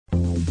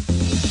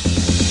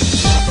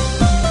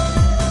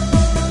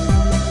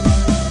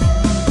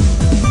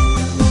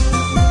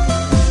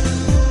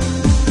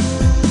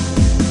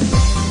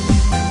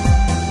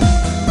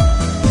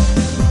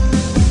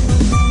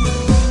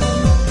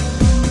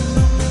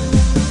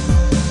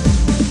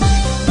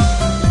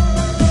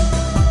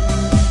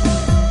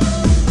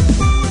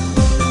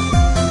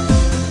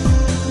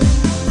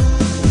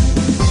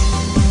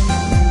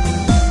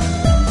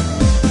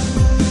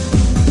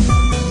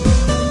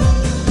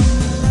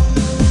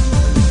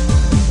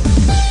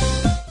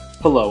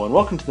Hello, and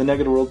welcome to the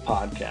Negative World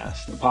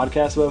Podcast, a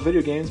podcast about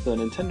video games by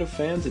the Nintendo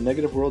fans at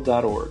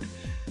NegativeWorld.org.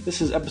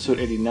 This is episode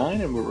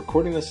 89, and we're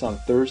recording this on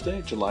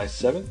Thursday, July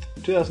 7th,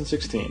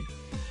 2016.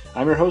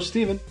 I'm your host,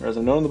 Steven, or as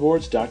I'm known on the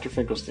boards, Dr.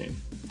 Finkelstein.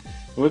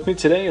 And with me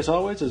today, as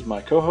always, is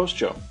my co-host,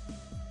 Joe.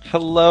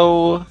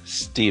 Hello,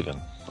 Steven.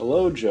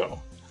 Hello,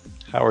 Joe.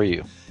 How are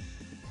you?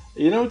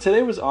 You know,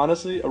 today was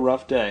honestly a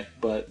rough day,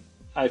 but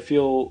I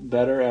feel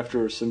better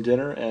after some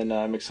dinner, and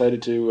I'm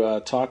excited to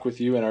talk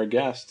with you and our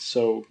guests.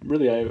 So,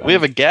 really, we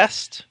have a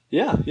guest?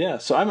 Yeah.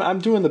 So I'm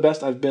doing the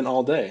best I've been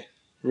all day,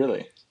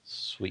 really.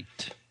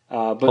 Sweet.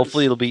 But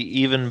hopefully it'll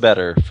be even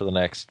better for the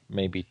next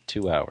maybe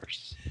 2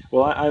 hours.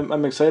 Well,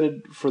 I'm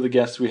excited for the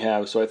guests we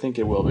have, so I think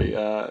it will be.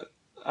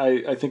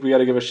 I think we got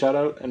to give a shout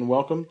out and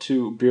welcome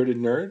to Bearded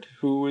Nerd,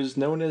 who is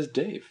known as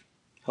Dave.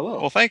 Hello.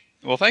 Well,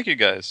 thank you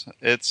guys.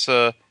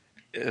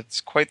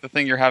 It's quite the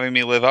thing you're having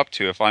me live up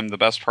to if I'm the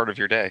best part of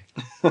your day.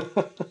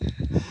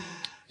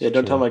 Yeah,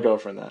 don't tell my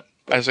girlfriend that.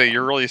 But, I say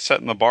you're really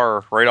setting the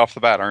bar right off the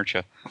bat, aren't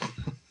you?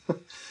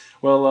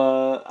 Well,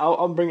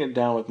 I'll bring it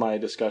down with my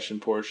discussion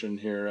portion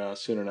here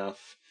soon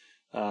enough.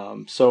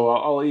 So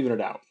I'll even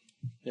it out.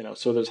 You know,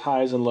 so there's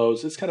highs and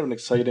lows. It's kind of an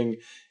exciting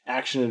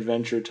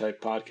action-adventure type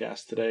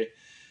podcast today.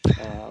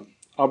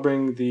 I'll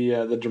bring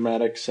the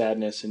dramatic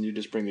sadness, and you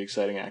just bring the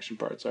exciting action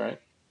parts, all right?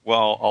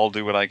 Well, I'll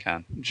do what I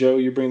can. Joe,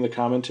 you bring the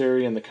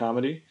commentary and the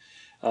comedy.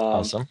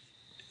 Awesome.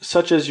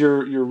 Such as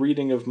your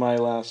reading of my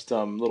last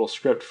little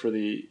script for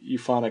the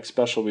euphonic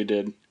special we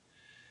did.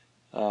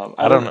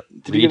 I don't know.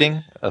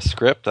 Reading a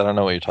script? I don't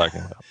know what you're talking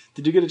about.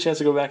 Did you get a chance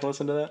to go back and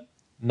listen to that?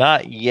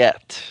 Not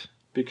yet.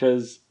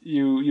 Because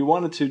you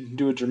wanted to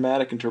do a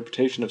dramatic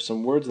interpretation of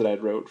some words that I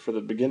wrote for the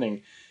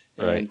beginning.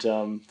 Right.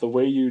 And the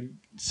way you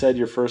said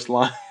your first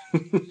line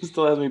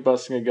still has me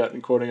busting a gut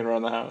and quoting it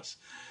around the house.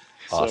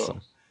 Awesome.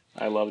 So,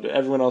 I loved it.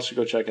 Everyone else should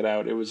go check it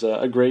out. It was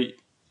a great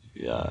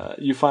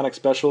euphonic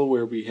special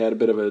where we had a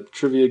bit of a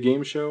trivia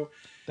game show.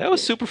 That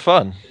was super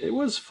fun. It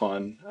was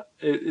fun.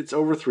 It's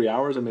over 3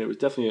 hours. I mean, it was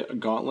definitely a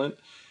gauntlet.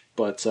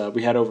 But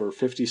we had over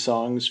 50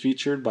 songs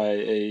featured by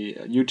a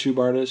YouTube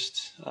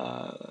artist.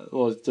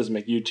 Well, it doesn't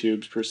make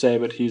YouTubes per se,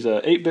 but he's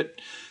a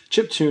 8-bit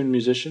chiptune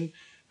musician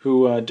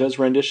who does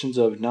renditions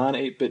of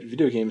non-8-bit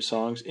video game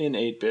songs in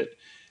 8-bit.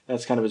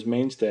 That's kind of his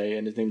mainstay,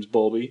 and his name's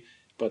Bulby.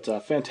 But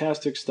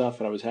fantastic stuff,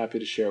 and I was happy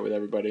to share it with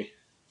everybody.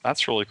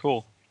 That's really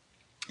cool.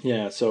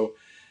 Yeah, so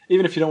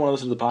even if you don't want to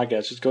listen to the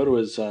podcast, just go to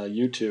his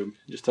YouTube.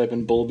 Just type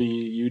in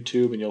Bulby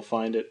YouTube, and you'll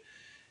find it.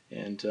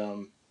 And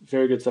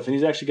very good stuff. And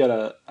he's actually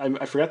got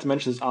I forgot to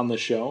mention this on the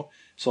show,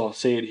 so I'll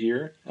say it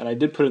here. And I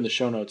did put it in the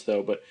show notes,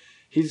 though. But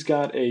he's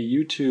got a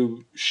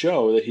YouTube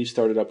show that he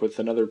started up with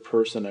another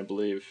person, I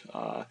believe,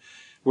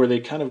 where they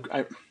kind of...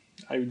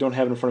 I don't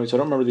have it in front of me, so I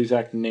don't remember the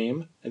exact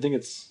name. I think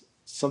it's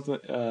something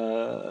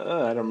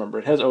I don't remember.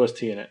 It has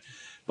OST in it,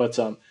 but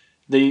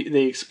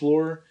they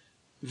explore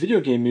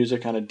video game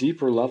music on a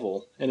deeper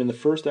level. And in the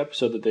first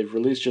episode that they've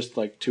released just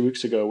like 2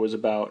 weeks ago was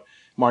about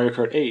Mario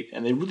Kart 8,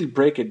 and they really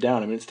break it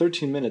down. I mean, it's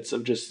 13 minutes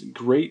of just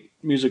great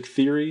music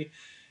theory,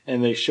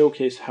 and they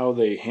showcase how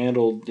they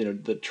handled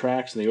the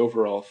tracks and the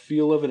overall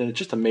feel of it, and it's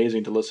just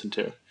amazing to listen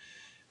to.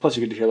 Plus,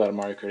 you get to hear a lot of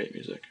Mario Kart 8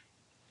 music,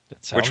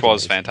 which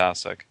was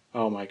fantastic.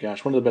 Oh my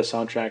gosh, one of the best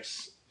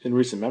soundtracks in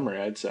recent memory,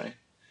 I'd say.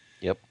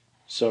 Yep.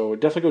 So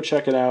definitely go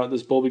check it out.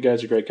 This Bulby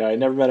guy's a great guy. I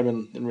never met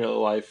him in real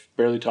life.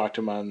 Barely talked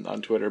to him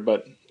on Twitter,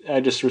 but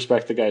I just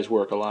respect the guy's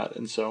work a lot.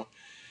 And so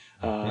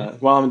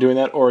while I'm doing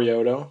that,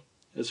 Orioto,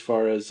 as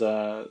far as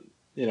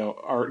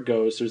art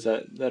goes, there's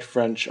that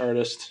French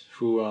artist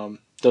who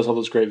does all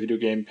those great video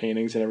game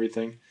paintings and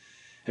everything.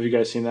 Have you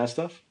guys seen that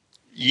stuff?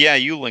 Yeah,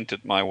 you linked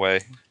it my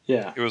way.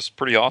 Yeah. It was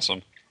pretty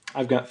awesome.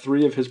 I've got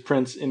 3 of his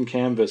prints in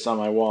canvas on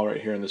my wall right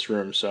here in this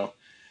room, so...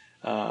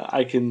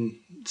 I can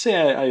say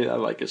I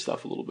like his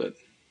stuff a little bit.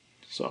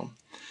 So,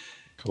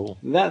 cool.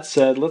 That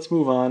said, let's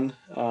move on.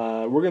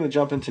 We're going to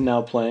jump into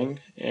Now Playing,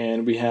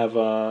 and we have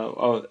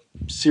a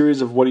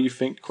series of What Do You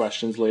Think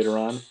questions later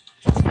on.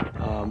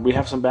 We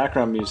have some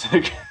background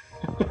music.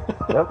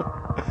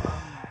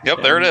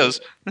 Yep, there it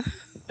is.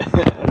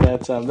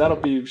 And that'll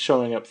be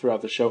showing up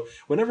throughout the show.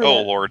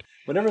 Lord.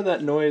 Whenever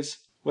that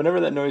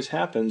noise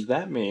happens,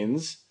 that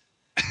means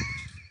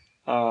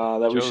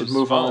that we should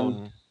move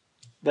on.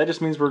 That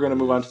just means we're going to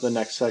move on to the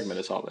next segment,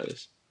 is all that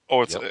is.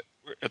 Oh,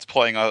 it's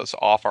playing us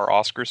off our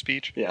Oscar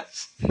speech?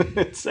 Yes.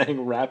 It's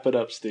saying, wrap it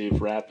up, Steve,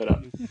 wrap it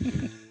up.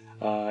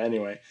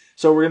 Anyway,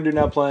 so we're going to do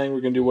Now Playing, we're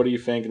going to do What Do You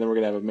Think, and then we're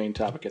going to have a main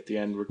topic at the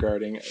end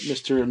regarding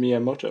Mr.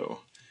 Miyamoto.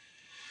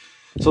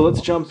 So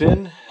let's jump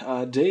in.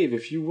 Dave,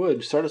 if you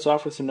would, start us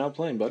off with some Now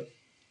Playing, bud.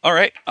 All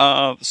right.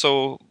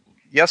 So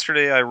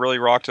yesterday I really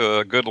rocked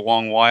a good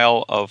long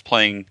while of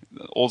playing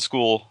old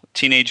school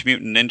Teenage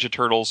Mutant Ninja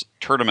Turtles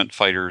Tournament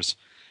Fighters.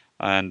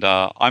 And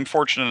I'm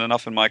fortunate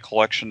enough in my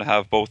collection to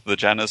have both the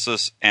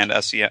Genesis and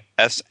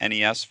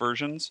SNES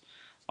versions.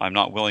 I'm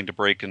not willing to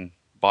break and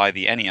buy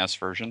the NES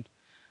version.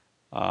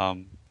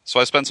 So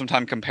I spent some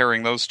time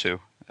comparing those two.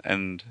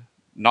 And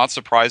not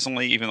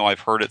surprisingly, even though I've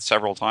heard it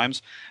several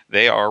times,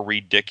 they are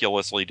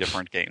ridiculously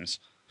different games.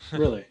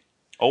 Really?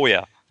 Oh,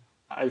 yeah.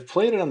 I've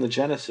played it on the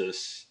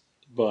Genesis,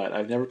 but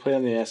I've never played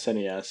on the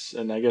SNES.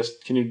 And I guess,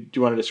 do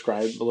you want to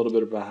describe a little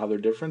bit about how they're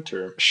different?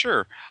 Or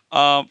Sure.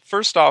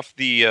 First off,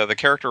 the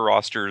character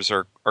rosters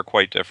are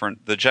quite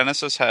different. The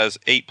Genesis has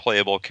 8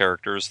 playable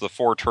characters: the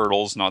 4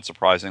 turtles, not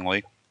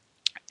surprisingly,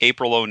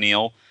 April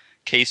O'Neil,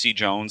 Casey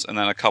Jones, and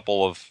then a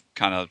couple of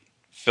kind of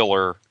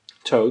filler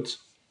Toads.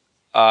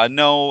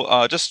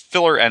 No, just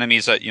filler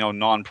enemies that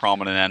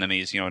non-prominent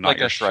enemies. Not like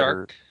your a Shredder.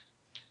 shark.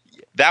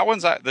 That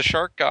one's the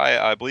shark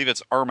guy. I believe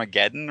it's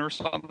Armageddon or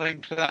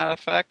something to that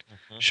effect.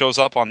 Mm-hmm. Shows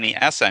up on the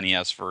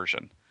SNES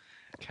version,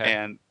 Okay.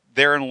 and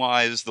therein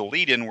lies the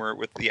lead-in. Where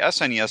with the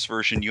SNES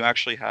version, you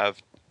actually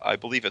have, I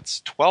believe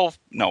it's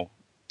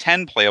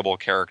 10 playable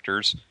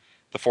characters: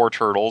 the 4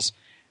 turtles,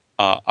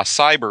 a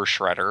Cyber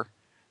Shredder,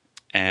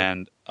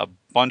 and a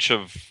bunch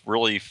of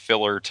really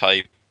filler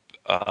type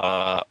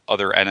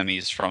other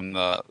enemies from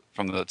the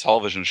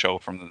television show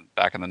from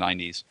back in the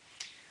 90s.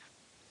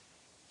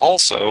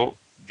 Also,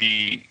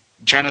 the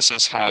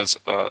Genesis has,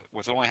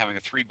 with only having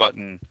a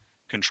 3-button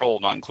control,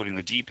 not including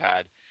the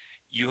D-pad,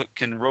 you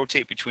can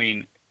rotate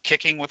between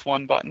kicking with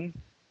 1 button,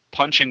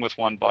 punching with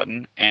 1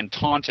 button, and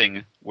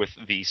taunting with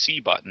the C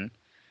button.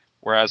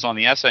 Whereas on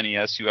the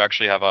SNES, you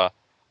actually have a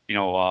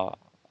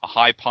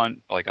high punch,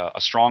 like a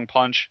strong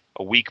punch,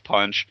 a weak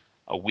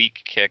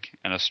kick,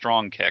 and a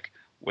strong kick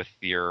with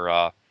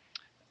your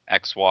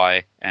X,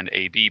 Y, and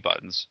A, B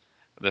buttons.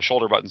 The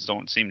shoulder buttons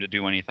don't seem to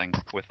do anything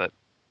with it.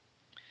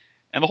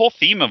 And the whole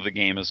theme of the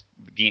game is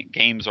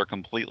games are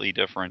completely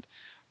different.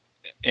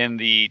 In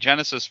the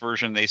Genesis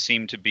version, they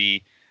seem to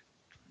be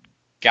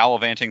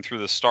gallivanting through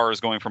the stars,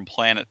 going from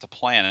planet to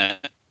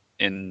planet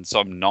in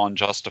some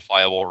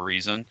non-justifiable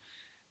reason.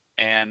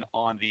 And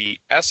on the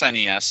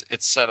SNES,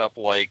 it's set up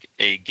like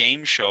a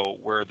game show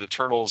where the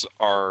turtles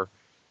are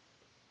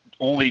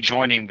only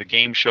joining the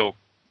game show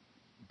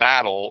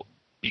battle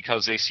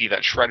because they see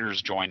that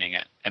Shredder's joining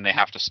it, and they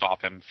have to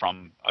stop him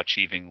from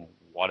achieving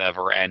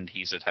whatever end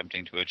he's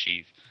attempting to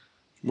achieve.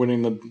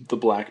 Winning the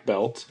black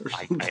belt or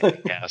something. I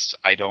guess.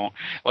 I don't...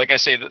 Like I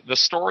say, the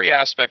story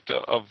aspect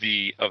of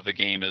the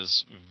game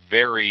is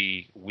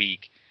very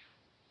weak.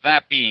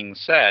 That being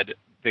said,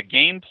 the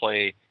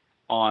gameplay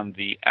on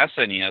the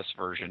SNES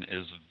version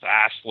is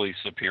vastly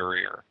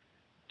superior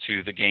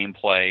to the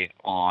gameplay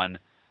on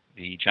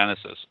the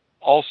Genesis.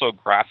 Also,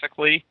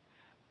 graphically,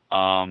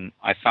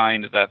 I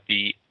find that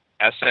the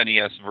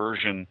SNES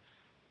version,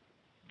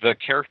 the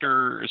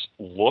characters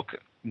look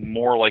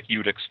more like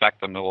you'd expect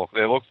them to look.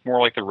 They look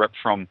more like they're ripped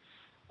from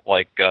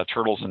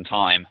Turtles in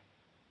Time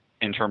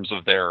in terms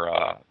of their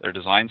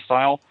design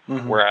style.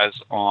 Mm-hmm. Whereas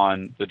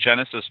on the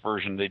Genesis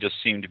version, they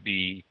just seem to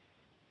be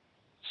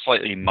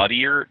slightly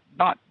muddier.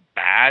 Not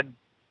bad,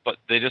 but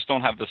they just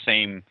don't have the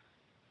same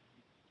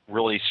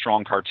really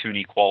strong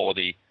cartoony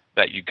quality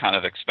that you'd kind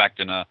of expect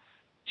in a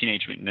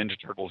Teenage Mutant Ninja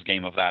Turtles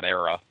game of that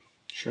era.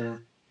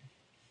 Sure.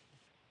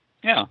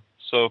 Yeah,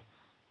 so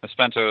I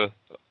spent a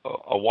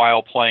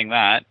while playing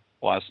that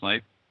last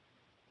night.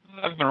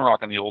 I've been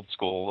rocking the old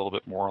school a little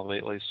bit more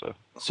lately.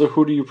 So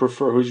who do you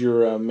prefer? Who's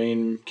your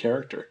main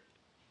character?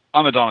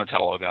 I'm a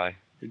Donatello guy.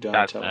 You're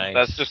Donatello.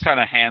 That's just kind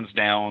of hands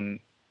down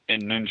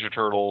in Ninja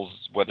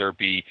Turtles, whether it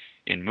be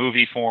in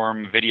movie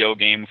form, video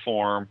game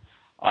form.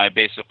 I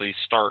basically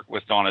start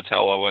with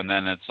Donatello, and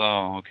then it's,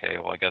 okay,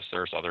 well, I guess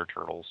there's other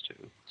turtles,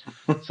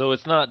 too. So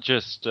it's not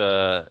just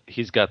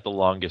he's got the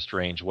longest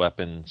range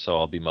weapon, so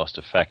I'll be most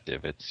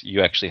effective. It's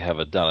you actually have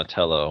a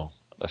Donatello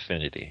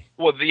affinity.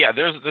 Well, yeah,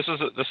 this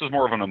is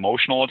more of an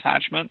emotional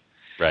attachment.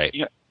 Right.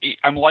 You know,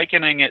 I'm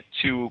likening it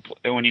to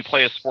when you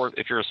play a sport.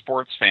 If you're a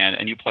sports fan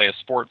and you play a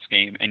sports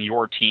game and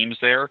your team's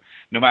there,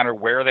 no matter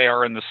where they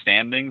are in the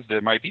standings,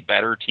 there might be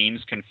better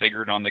teams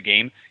configured on the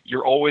game.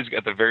 You're always,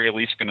 at the very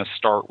least, going to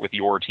start with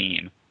your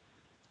team.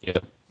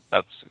 Yep.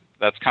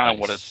 That's kind of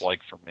what it's like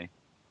for me.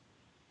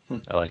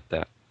 I like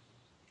that.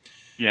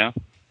 Yeah.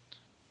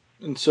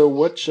 And so,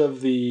 which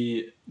of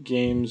the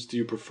games do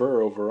you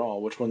prefer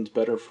overall? Which one's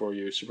better for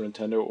you, Super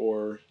Nintendo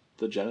or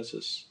the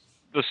Genesis?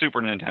 The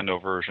Super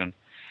Nintendo version.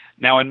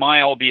 Now, in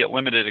my albeit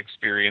limited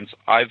experience,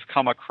 I've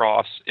come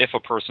across, if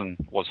a person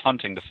was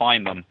hunting to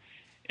find them,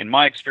 in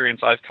my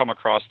experience, I've come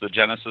across the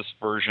Genesis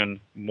version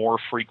more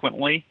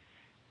frequently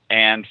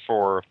and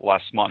for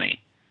less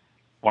money.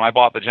 When I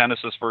bought the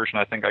Genesis version,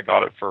 I think I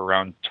got it for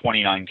around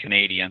 $29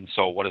 Canadian.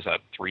 So what is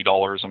that,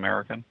 $3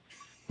 American?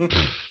 And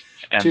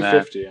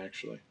 $2.50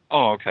 actually.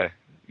 Oh, okay.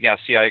 Yeah,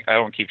 see, I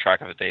don't keep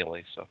track of it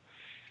daily, so.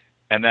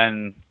 And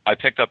then I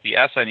picked up the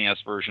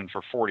SNES version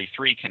for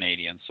 43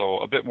 Canadian, so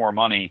a bit more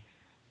money.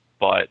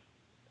 But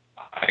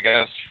I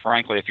guess,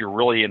 frankly, if you're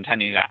really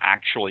intending to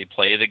actually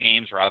play the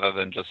games rather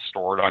than just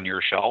store it on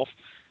your shelf,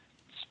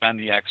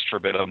 spend the extra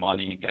bit of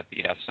money and get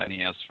the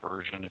SNES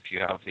version if you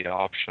have the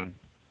option.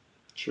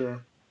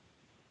 Sure.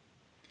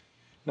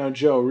 Now,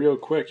 Joe, real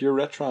quick, your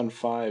Retron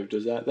 5,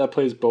 does that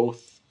plays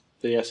both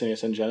the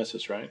SNES and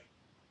Genesis, right?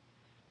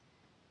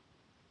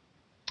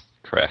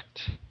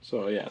 Correct.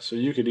 So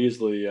you could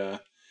easily,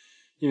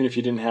 even if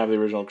you didn't have the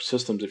original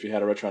systems, if you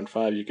had a Retron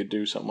 5, you could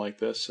do something like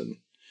this, and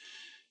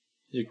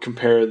You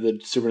compare the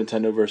Super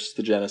Nintendo versus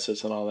the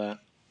Genesis and all that.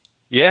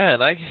 Yeah,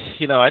 and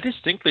I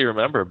distinctly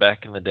remember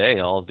back in the day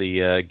all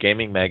the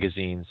gaming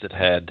magazines that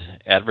had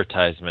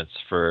advertisements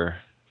for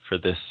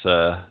this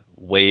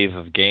wave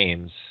of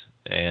games,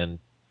 and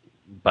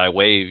by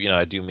wave,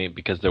 I do mean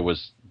because there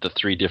was the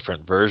 3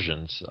 different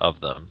versions of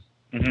them,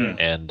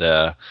 and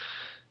I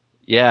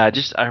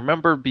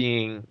remember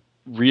being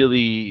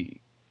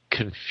really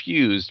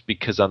confused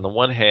because on the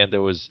one hand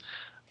there was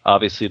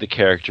obviously the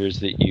characters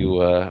that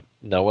you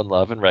know and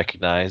love and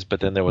recognize, but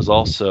then there was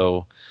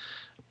also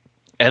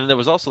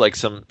like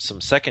some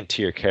second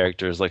tier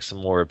characters, like some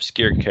more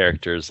obscure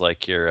characters,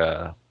 like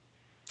your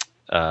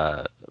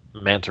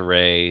Manta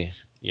Ray.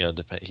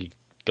 He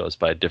goes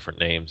by different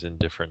names in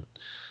different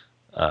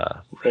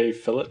Ray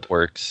Fillet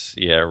works.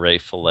 Yeah, Ray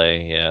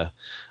Fillet. Yeah,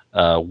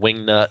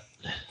 Wingnut.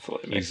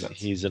 Makes sense.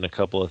 He's in a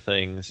couple of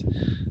things.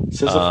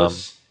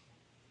 Sisyphus.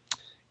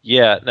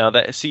 Yeah. Now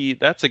that's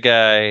a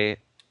guy.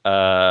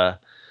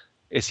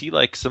 Is he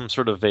like some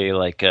sort of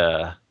like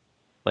a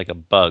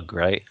bug,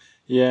 right?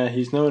 Yeah,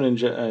 he's known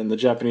in the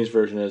Japanese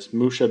version as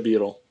Musha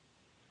Beetle.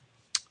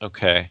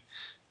 Okay,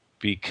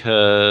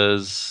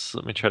 because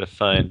let me try to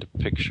find a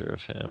picture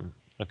of him.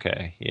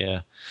 Okay,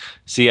 yeah.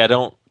 See, I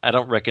don't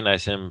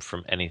recognize him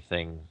from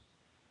anything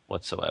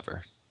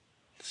whatsoever.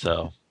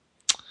 So,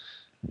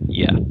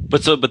 yeah.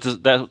 But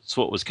that's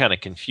what was kind of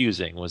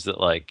confusing, was that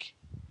like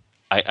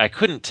I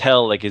couldn't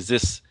tell, like, is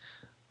this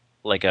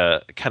like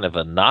a kind of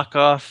a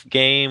knockoff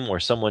game where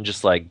someone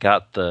just like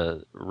got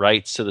the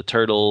rights to the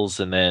turtles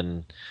and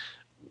then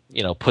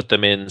put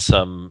them in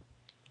some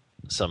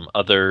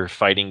other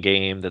fighting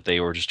game that they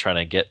were just trying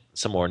to get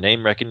some more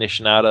name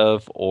recognition out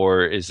of,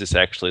 or is this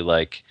actually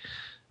like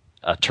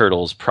a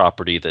Turtles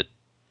property that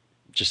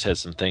just has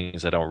some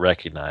things I don't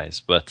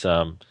recognize? But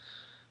I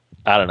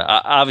don't know.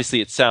 Obviously,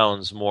 it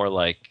sounds more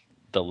like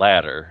the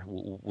latter.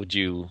 Would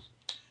you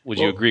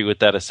agree with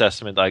that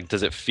assessment? Like,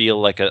 does it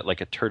feel like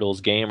a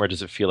Turtles game, or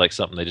does it feel like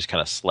something they just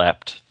kind of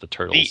slapped the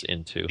Turtles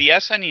into? The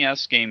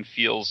SNES game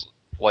feels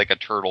like a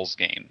Turtles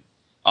game.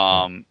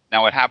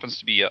 Now it happens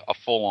to be a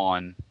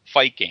full-on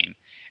fight game,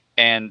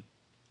 and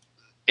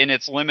in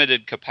its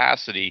limited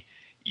capacity,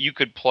 you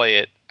could play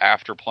it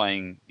after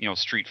playing,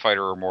 Street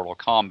Fighter or Mortal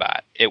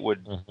Kombat. It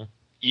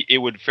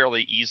would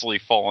fairly easily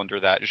fall under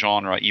that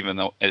genre, even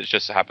though it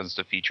just happens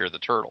to feature the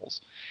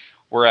Turtles.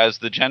 Whereas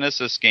the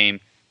Genesis game,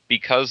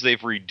 because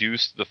they've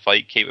reduced the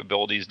fight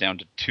capabilities down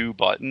to 2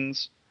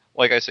 buttons,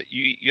 like I said,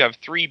 you have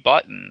 3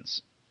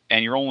 buttons,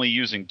 and you're only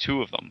using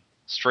 2 of them,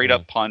 straight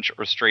up punch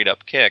or straight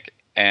up kick,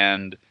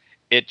 and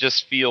it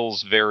just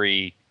feels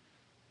very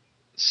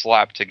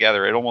slapped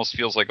together. It almost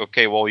feels like,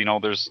 okay, well,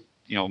 there's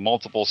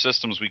multiple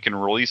systems we can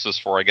release this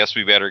for. I guess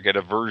we better get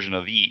a version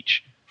of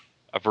each,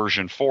 a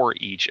version for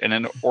each, and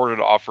in order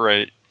to offer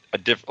a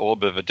little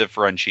bit of a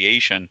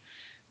differentiation,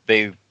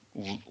 they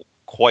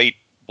quite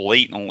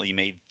blatantly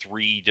made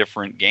 3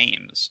 different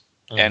games,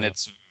 and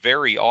it's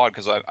very odd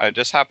because I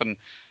just happened,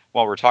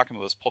 while we're talking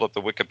about this, pulled up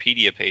the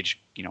Wikipedia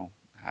page,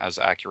 as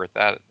accurate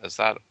as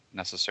that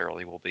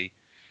necessarily will be.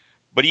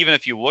 But even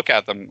if you look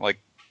at them, like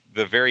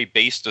the very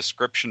base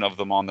description of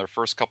them on their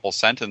first couple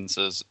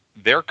sentences,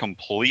 they're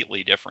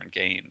completely different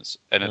games.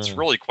 And it's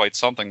really quite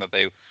something that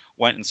they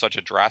went in such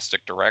a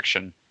drastic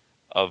direction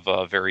of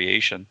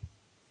variation.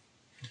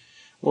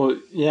 Well,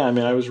 yeah, I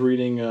mean, I was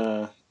reading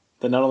that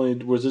not only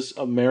was this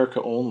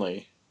America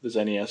only, this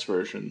NES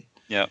version,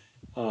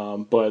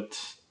 but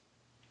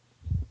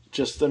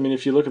just, I mean,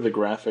 if you look at the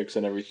graphics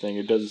and everything,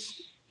 it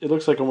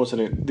looks like almost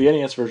the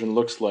NES version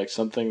looks like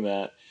something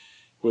that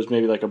was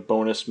maybe like a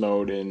bonus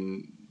mode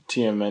in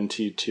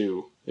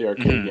TMNT2, the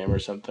arcade game or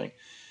something,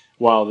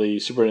 while the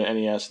Super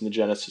NES and the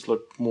Genesis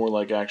look more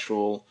like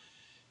actual,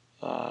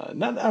 I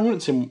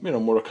wouldn't say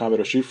Mortal Kombat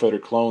or Street Fighter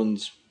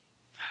clones,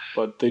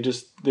 but they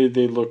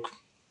look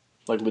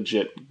like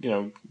legit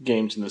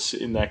games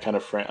in that kind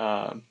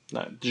of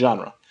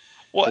genre.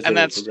 Well, and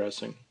that's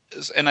progressing.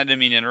 And I didn't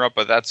mean to interrupt,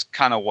 but that's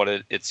kind of what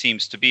it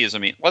seems to be. I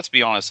mean, let's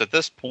be honest. At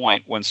this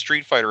point, when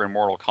Street Fighter and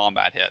Mortal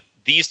Kombat hit,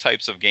 these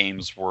types of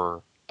games were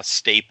a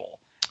staple.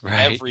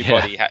 Right.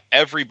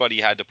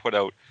 Everybody had to put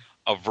out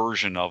a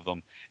version of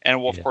them. And,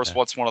 well, of course,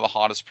 what's one of the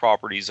hottest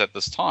properties at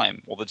this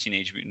time? Well, the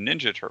Teenage Mutant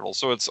Ninja Turtles.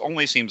 So it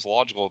only seems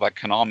logical that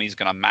Konami is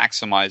going to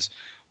maximize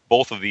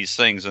both of these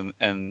things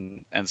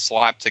and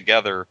slap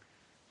together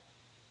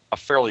a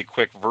fairly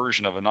quick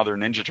version of another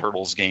Ninja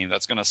Turtles game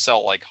that's going to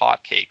sell like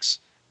hotcakes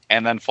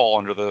and then fall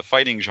under the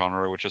fighting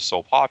genre, which is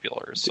so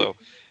popular. So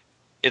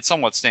it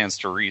somewhat stands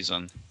to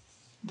reason.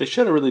 They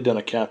should have really done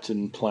a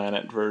Captain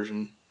Planet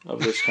version of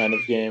this kind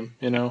of game,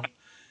 I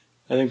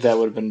think that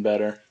would have been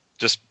better.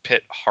 Just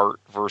pit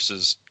Heart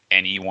versus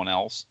anyone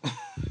else.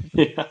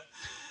 Yeah.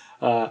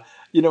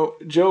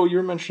 Joe, you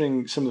were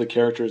mentioning some of the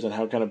characters and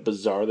how kind of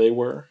bizarre they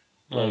were.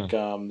 Like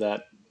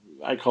that,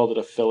 I called it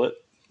a fillet,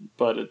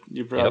 but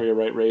you probably are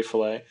right, Ray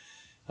Fillet.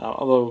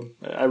 Although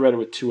I read it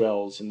with 2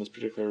 L's in this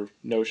particular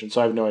notion,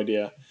 so I have no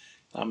idea.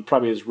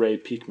 Probably is Ray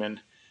Peakman.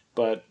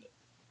 But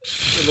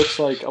it looks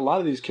like a lot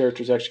of these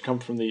characters actually come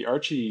from the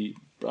Archie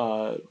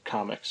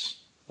comics.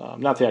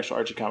 not the actual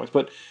Archie comics,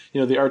 but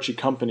the Archie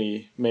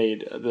company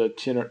made the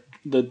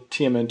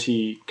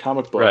TMNT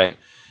comic book, Right.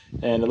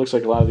 and it looks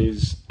like a lot of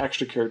these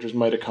extra characters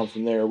might have come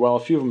from there. Well, a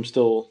few of them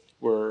still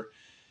were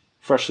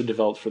freshly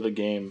developed for the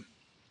game.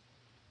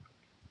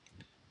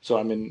 So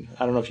I mean,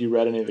 I don't know if you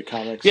read any of the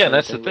comics. Yeah, and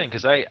that's the thing,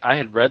 because I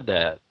had read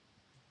that.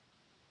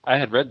 I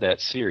had read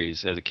that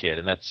series as a kid,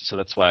 and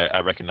that's why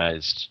I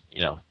recognized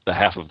the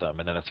half of them,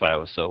 and then that's why I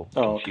was so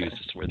confused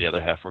as to where the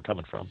other half were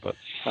coming from. But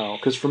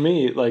because for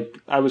me, like,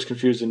 I was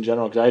confused in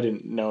general because I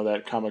didn't know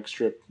that comic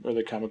strip or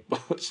the comic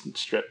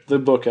strip, the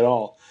book at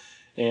all,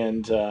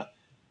 and I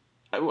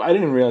didn't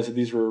even realize that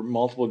these were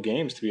multiple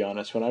games. To be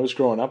honest, when I was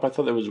growing up, I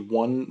thought there was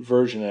one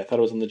version, and I thought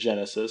it was on the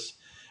Genesis,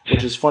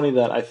 which is funny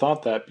that I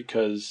thought that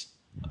because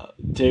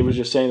Dave was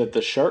just saying that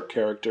the shark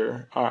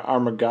character,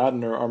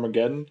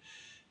 Armageddon.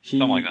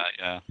 Something like that,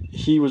 yeah.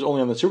 He was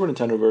only on the Super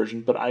Nintendo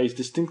version, but I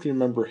distinctly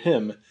remember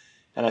him,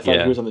 and I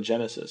thought he was on the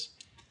Genesis.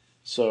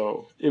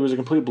 So it was a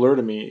complete blur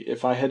to me.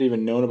 If I had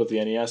even known about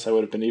the NES, I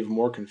would have been even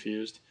more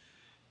confused.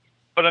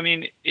 But I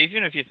mean,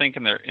 even if you think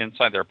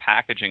inside their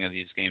packaging of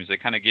these games, they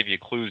kind of give you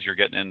clues you're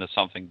getting into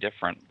something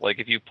different. Like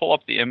if you pull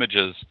up the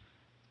images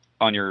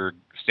on your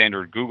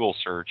standard Google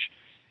search,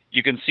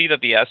 you can see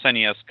that the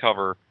SNES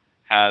cover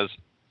has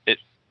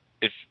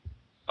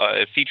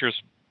it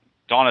features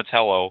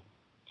Donatello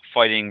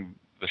fighting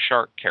the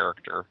shark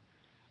character.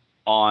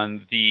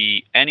 On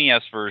the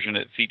NES version,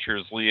 it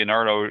features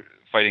Leonardo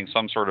fighting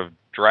some sort of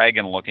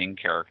dragon-looking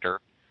character.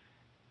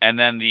 And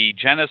then the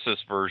Genesis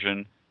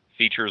version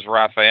features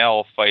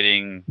Raphael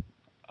fighting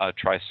a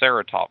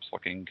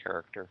Triceratops-looking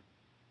character.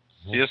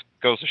 So it just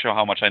goes to show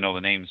how much I know the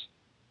names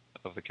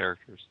of the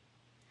characters.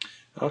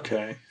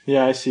 Okay.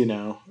 Yeah, I see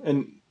now.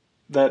 And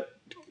that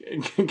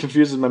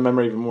confuses my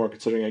memory even more,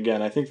 considering,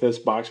 again, I think this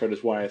box art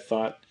is why I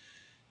thought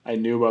I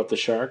knew about the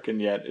shark,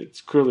 and yet it's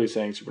clearly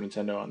saying Super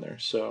Nintendo on there.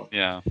 So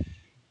yeah,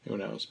 who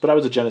knows? But I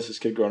was a Genesis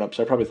kid growing up,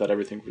 so I probably thought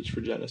everything was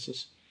for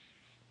Genesis.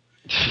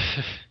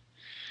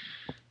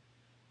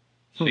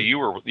 So you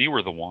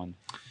were the one.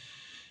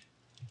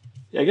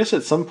 Yeah, I guess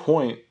at some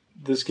point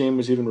this game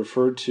was even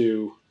referred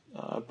to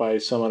by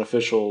some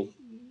unofficial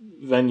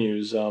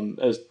venues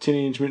as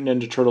Teenage Mutant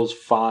Ninja Turtles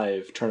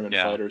 5 Tournament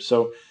Fighter.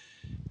 So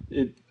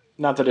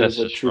not that it was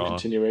a true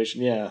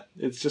continuation. Yeah,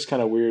 it's just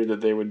kind of weird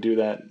that they would do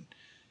that.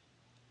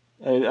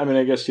 I mean,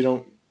 I guess you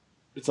don't.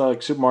 It's not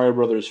like Super Mario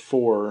Brothers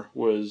 4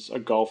 was a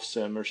golf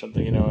sim or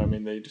something, I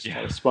mean, they just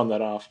kind of spun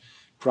that off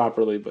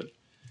properly, but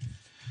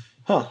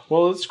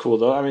well, it's cool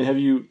though. I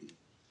mean,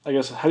 I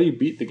guess, how do you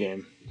beat the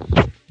game?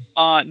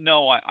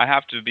 No, I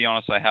have to be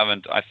honest, I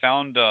haven't. I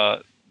found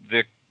the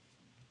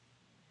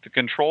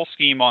control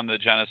scheme on the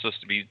Genesis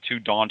to be too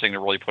daunting to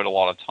really put a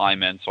lot of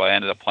time in, so I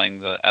ended up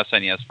playing the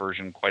SNES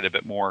version quite a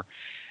bit more,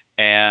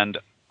 and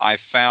I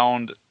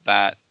found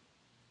that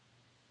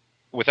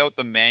without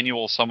the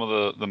manual, some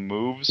of the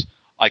moves,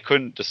 I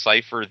couldn't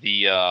decipher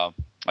the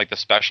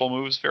special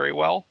moves very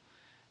well.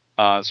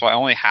 So I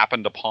only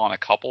happened upon a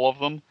couple of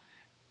them,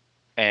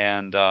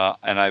 and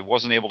I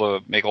wasn't able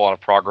to make a lot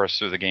of progress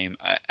through the game.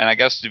 And I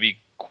guess, to be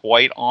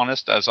quite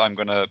honest, as I'm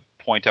going to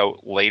point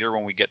out later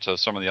when we get to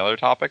some of the other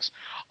topics,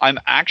 I'm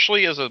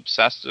actually as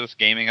obsessed with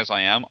gaming as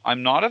I am.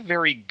 I'm not a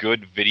very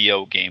good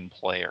video game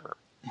player.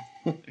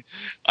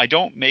 I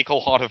don't make a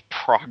lot of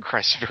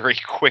progress very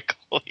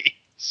quickly,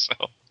 so.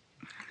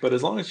 But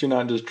as long as you're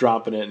not just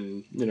dropping it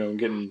and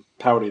getting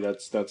pouty,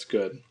 that's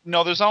good.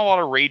 No, there's not a lot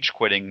of rage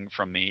quitting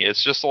from me.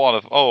 It's just a lot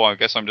of, I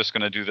guess I'm just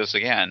going to do this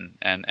again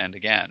and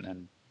again,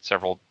 and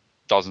several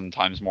dozen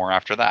times more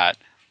after that.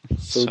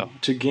 So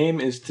to game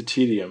is to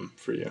tedium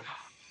for you.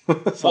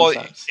 Well,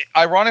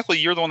 ironically,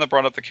 you're the one that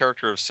brought up the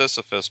character of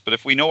Sisyphus, but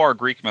if we know our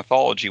Greek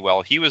mythology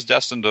well, he was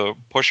destined to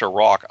push a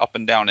rock up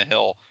and down a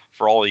hill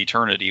for all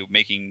eternity,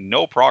 making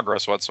no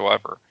progress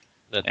whatsoever.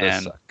 That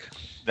does suck.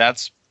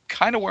 That's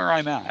kind of where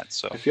I'm at.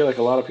 So I feel like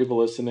a lot of people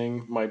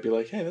listening might be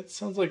like, hey, that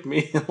sounds like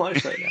me in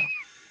life right now.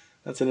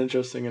 That's an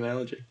interesting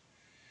analogy.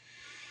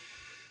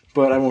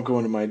 But I won't go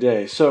into my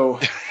day. So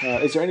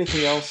is there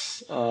anything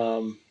else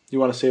you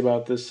want to say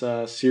about this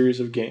series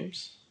of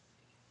games?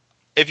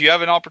 If you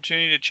have an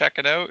opportunity to check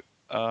it out,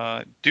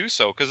 do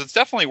so, because it's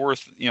definitely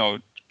worth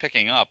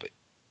picking up,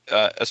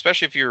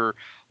 especially if you're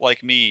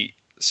like me,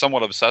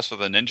 somewhat obsessed with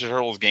the Ninja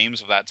Turtles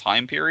games of that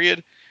time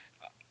period.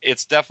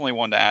 It's definitely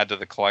one to add to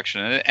the collection,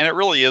 and it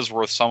really is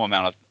worth some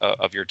amount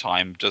of your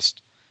time.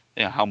 Just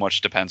how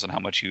much depends on how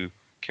much you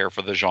care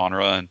for the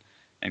genre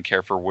and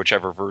care for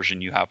whichever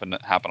version you happen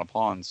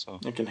upon. So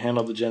it can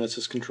handle the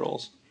Genesis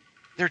controls.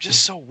 They're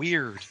just so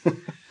weird.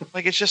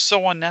 Like, it's just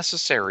so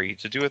unnecessary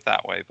to do it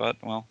that way. But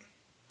well,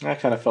 I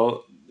kind of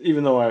felt,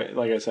 even though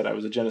like I said, I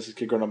was a Genesis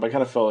kid growing up, I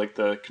kind of felt like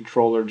the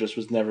controller just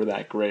was never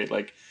that great.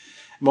 Like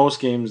most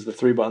games, the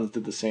 3 buttons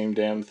did the same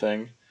damn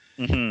thing.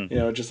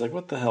 Mm-hmm. Just like,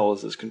 what the hell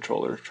is this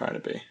controller trying to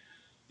be?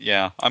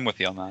 Yeah, I'm with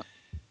you on that.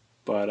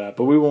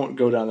 But we won't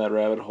go down that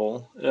rabbit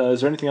hole.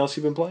 Is there anything else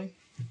you've been playing?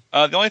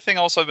 The only thing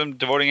else I've been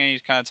devoting any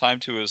kind of time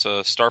to is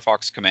Star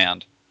Fox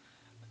Command.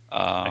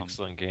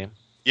 Excellent game.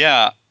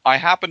 Yeah, I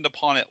happened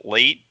upon it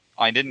late.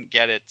 I didn't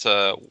get it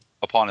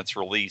upon its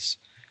release.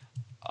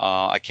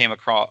 I came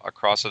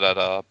across it at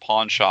a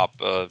pawn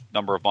shop a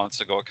number of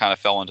months ago. It kind of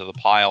fell into the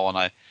pile, and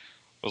I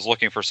was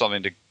looking for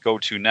something to go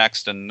to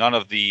next, and none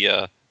of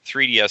the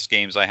 3DS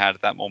games I had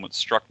at that moment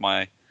struck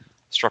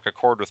a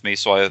chord with me,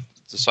 so I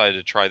decided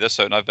to try this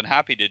out, and I've been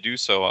happy to do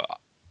so.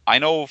 I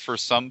know for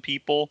some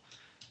people,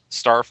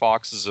 Star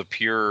Fox is a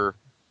pure,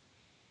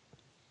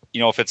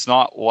 if it's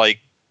not like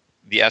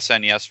the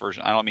SNES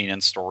version, I don't mean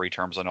in story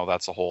terms, I know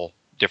that's a whole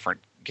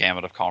different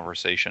gamut of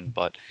conversation,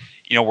 but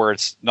where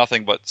it's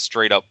nothing but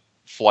straight up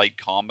flight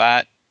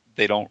combat,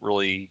 they don't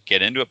really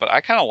get into it. But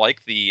I kind of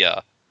like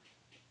the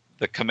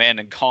Command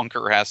and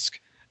Conquer-esque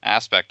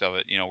aspect of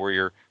it, where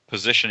you're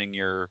positioning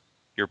your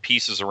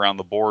pieces around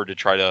the board to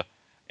try to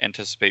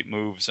anticipate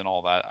moves and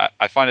all that.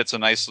 I find it's a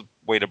nice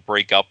way to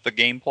break up the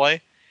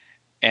gameplay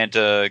and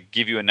to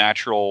give you a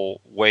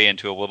natural way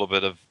into a little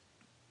bit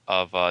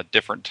of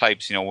different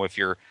types. If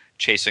you're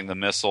chasing the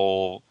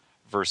missile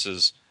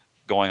versus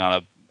going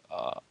on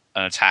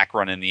an attack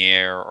run in the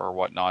air or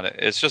whatnot.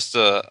 It's just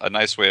a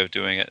nice way of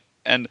doing it.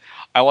 And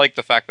I like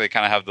the fact that they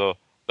kind of have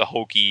the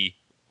hokey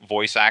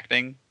voice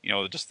acting,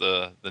 just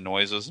the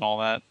noises and all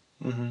that.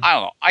 Mm-hmm. I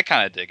don't know. I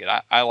kind of dig it.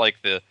 I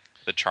like the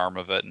charm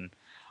of it. And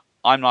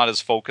I'm not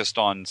as focused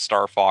on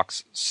Star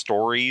Fox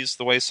stories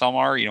the way some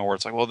are, where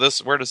it's like, well,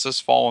 where does this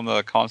fall in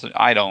the content?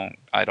 I don't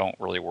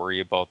really worry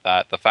about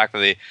that. The fact that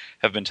they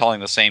have been telling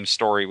the same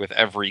story with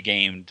every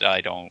game,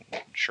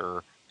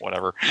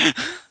 whatever.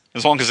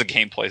 As long as the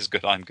gameplay is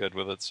good, I'm good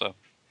with it. So,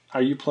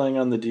 are you playing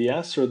on the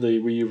DS or the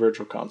Wii U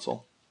Virtual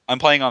Console? I'm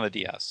playing on the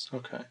DS.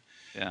 Okay.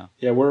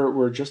 Yeah,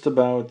 we're just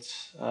about,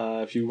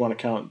 if you want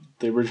to count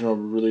the original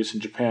release in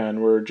Japan,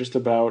 we're just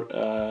about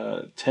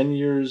 10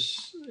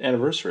 years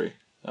anniversary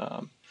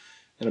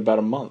in about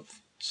a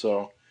month.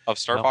 So of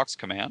Star Fox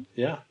Command?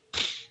 Yeah.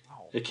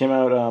 It came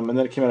out, and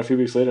then it came out a few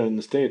weeks later in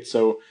the States.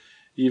 So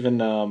even,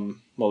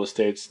 the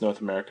States,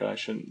 North America, I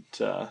shouldn't,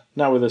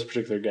 not with this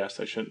particular guest,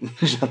 I shouldn't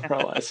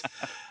generalize.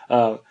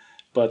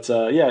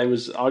 It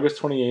was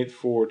August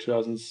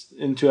 28th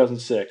in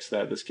 2006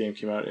 that this game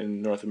came out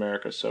in North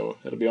America. So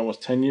it'll be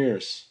almost 10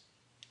 years.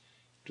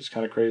 Just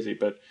kind of crazy.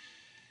 But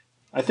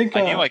I think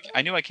I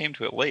knew I came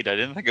to it late. I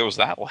didn't think it was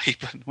that late.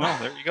 But well,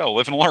 there you go.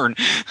 Live and learn.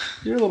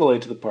 You're a little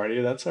late to the party.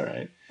 That's all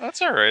right.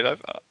 That's all right.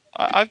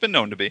 I've been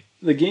known to be.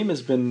 The game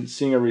has been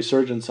seeing a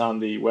resurgence on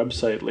the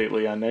website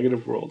lately on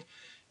Negative World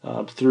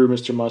through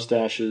Mr.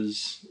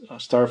 Mustache's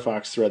Star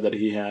Fox thread that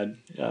he had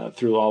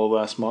through all of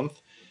last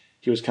month.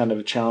 He was kind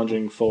of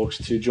challenging folks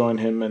to join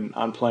him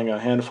on playing a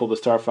handful of the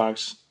Star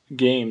Fox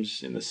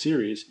games in the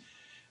series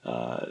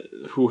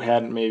who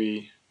hadn't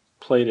maybe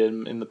played it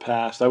in the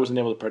past. I wasn't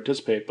able to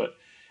participate, but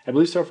I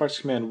believe Star Fox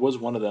Command was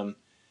one of them,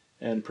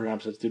 and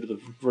perhaps that's due to the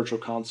Virtual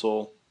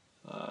Console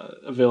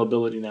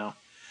availability now.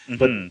 Mm-hmm.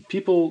 But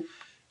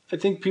I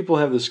think people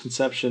have this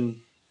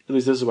conception, at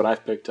least this is what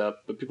I've picked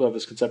up, but people have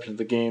this conception of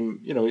the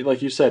game,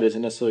 like you said,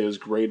 isn't necessarily as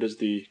great as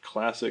the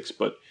classics,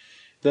 but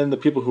then the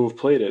people who have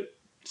played it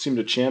seem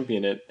to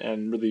champion it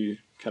and really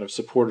kind of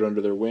support it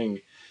under their wing,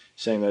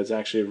 saying that it's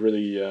actually a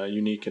really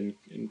unique and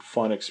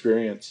fun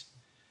experience.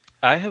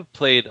 I have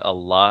played a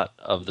lot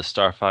of the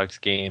Star Fox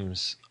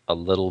games a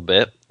little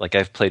bit. Like,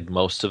 I've played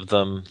most of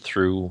them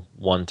through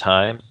one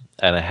time,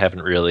 and I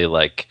haven't really,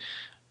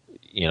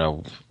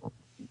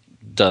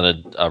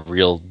 done a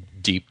real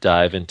deep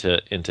dive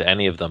into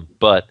any of them.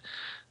 But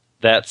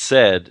that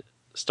said,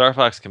 Star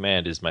Fox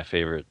Command is my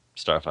favorite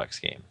Star Fox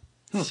game.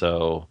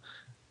 So...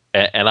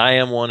 And I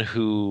am one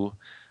who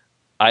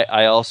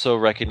I also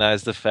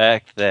recognize the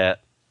fact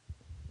that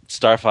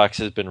Star Fox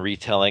has been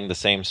retelling the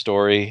same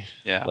story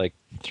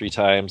 3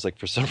 times,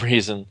 for some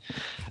reason.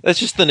 That's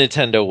just the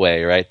Nintendo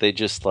way, right? They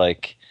just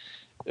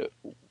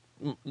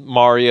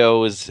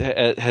Mario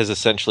has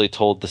essentially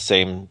told the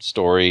same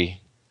story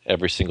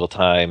every single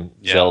time.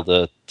 Yeah.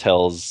 Zelda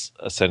tells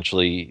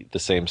essentially the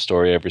same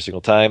story every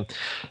single time.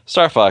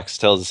 Star Fox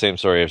tells the same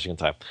story every single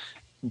time.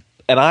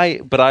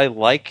 But I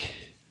like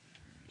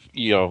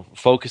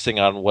focusing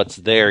on what's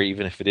there,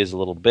 even if it is a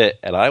little bit.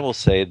 And I will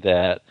say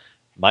that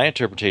my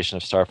interpretation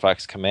of Star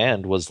Fox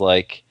Command was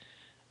I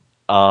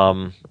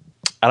don't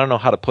know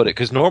how to put it,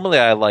 because normally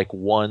I like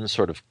one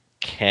sort of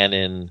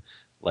canon,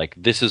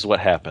 this is what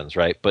happens,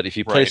 right? But if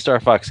you play Star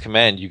Fox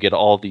Command, you get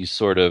all these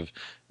sort of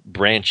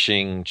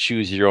branching,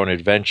 choose your own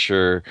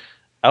adventure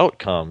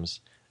outcomes.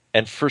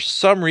 And for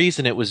some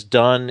reason, it was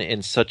done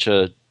in such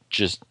a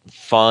just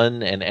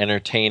fun and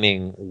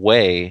entertaining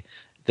way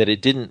that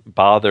it didn't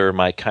bother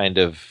my kind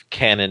of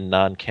canon,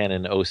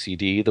 non-canon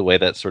OCD the way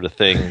that sort of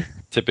thing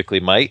typically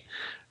might.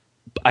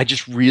 I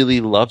just really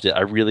loved it.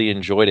 I really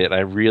enjoyed it. I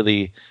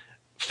really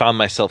found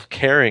myself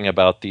caring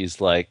about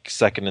these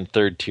second and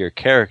third tier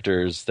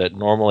characters that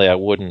normally I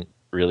wouldn't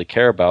really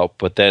care about.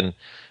 But then,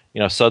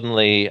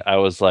 suddenly I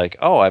was like,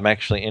 oh, I'm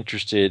actually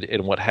interested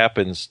in what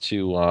happens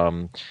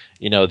to,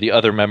 the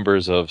other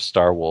members of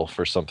Star Wolf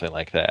or something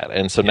like that.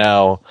 And so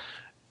now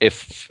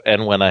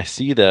when I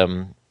see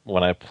them,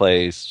 when I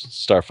play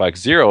Star Fox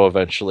Zero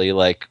eventually,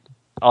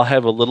 I'll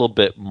have a little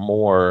bit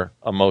more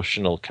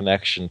emotional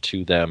connection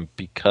to them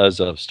because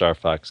of Star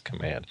Fox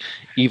Command,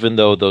 even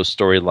though those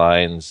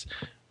storylines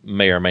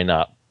may or may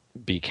not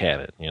be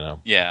canon,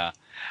 Yeah.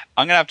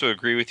 I'm going to have to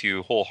agree with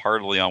you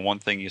wholeheartedly on one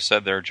thing you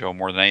said there, Joe,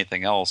 more than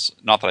anything else.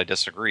 Not that I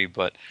disagree,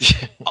 but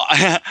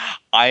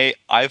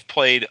I've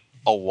played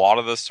a lot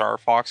of the Star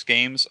Fox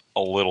games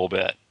a little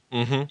bit.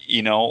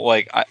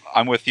 Mm-hmm.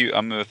 I'm with you.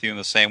 I'm with you in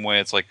the same way.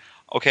 It's like,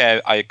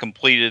 okay, I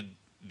completed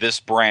this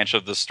branch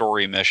of the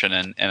story mission,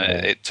 and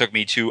it took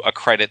me to a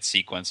credit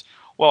sequence.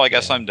 Well, I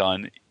guess I'm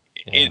done.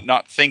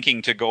 Not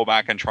thinking to go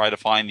back and try to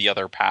find the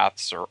other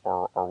paths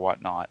or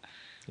whatnot.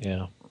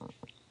 Yeah.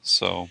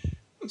 So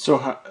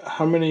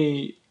how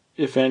many,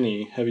 if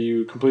any, have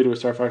you completed with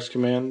Star Fox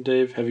Command,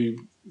 Dave? Have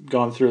you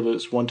gone through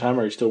this one time,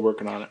 or are you still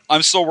working on it?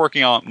 I'm still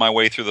working on my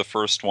way through the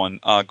first one.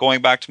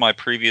 Going back to my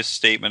previous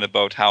statement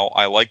about how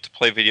I like to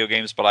play video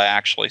games, but I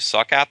actually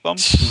suck at them.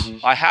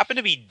 I happen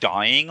to be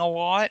dying a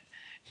lot,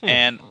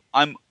 and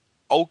I'm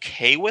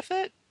okay with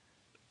it,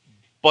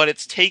 but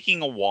it's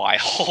taking a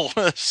while.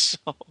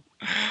 So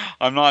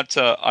I'm not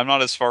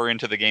as far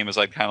into the game as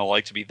I'd kind of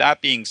like to be.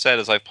 That being said,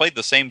 as I've played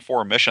the same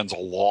 4 missions a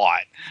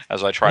lot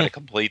as I try to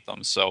complete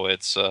them, so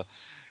it's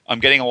I'm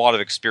getting a lot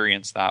of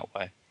experience that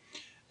way.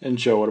 And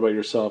Joe, what about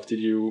yourself? Did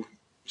you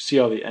see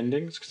all the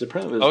endings? Because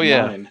apparently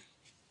there's 9.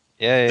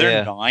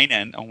 There are 9,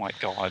 and oh my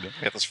god,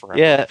 I get this forever.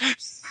 Yeah,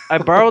 I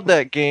borrowed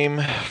that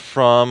game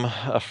from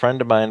a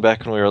friend of mine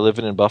back when we were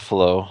living in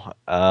Buffalo.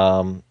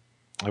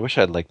 I wish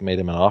I'd made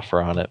him an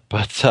offer on it,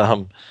 but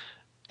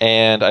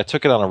and I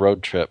took it on a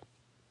road trip.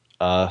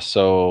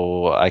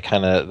 So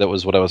that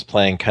was what I was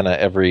playing kind of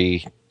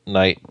every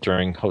night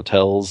during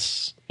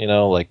hotels,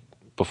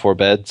 before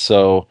bed.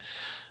 So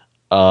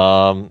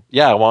I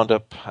wound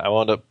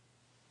up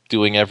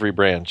doing every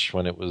branch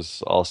when it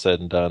was all said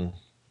and done.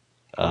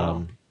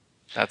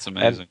 That's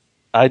amazing.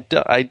 I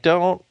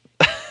don't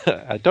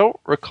I don't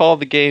recall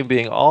the game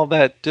being all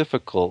that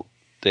difficult,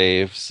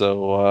 Dave.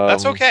 So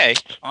that's okay.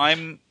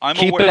 I'm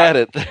keep aware. at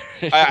it.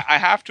 I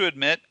have to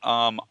admit,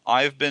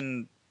 I've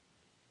been,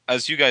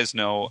 as you guys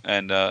know,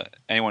 and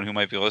anyone who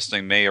might be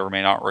listening may or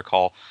may not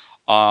recall,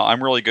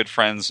 I'm really good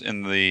friends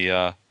in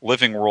the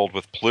living world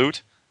with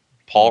Plute,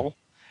 Paul.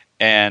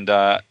 And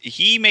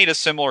he made a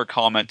similar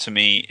comment to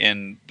me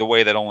in the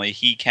way that only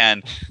he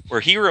can,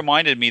 where he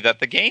reminded me that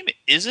the game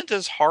isn't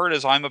as hard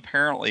as I'm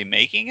apparently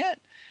making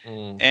it.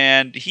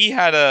 And he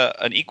had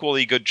an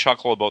equally good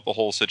chuckle about the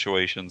whole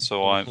situation.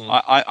 So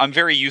I'm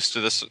very used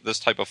to this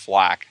type of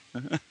flack.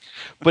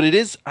 But it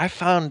is. I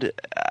found,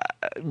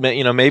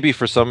 maybe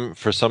for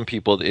some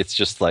people it's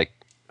just like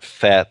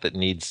fat that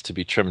needs to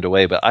be trimmed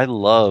away. But I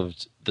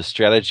loved the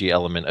strategy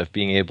element of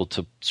being able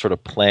to sort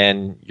of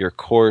plan your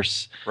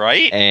course,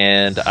 right?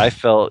 And I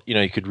felt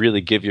you could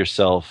really give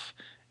yourself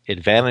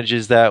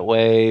advantages that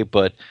way.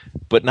 But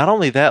not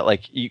only that,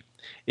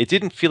 it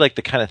didn't feel like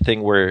the kind of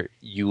thing where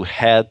you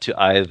had to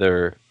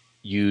either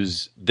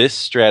use this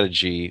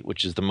strategy,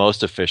 which is the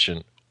most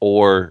efficient,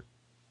 or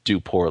do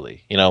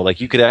poorly.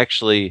 You could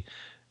actually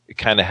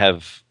kind of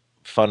have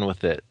fun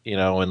with it,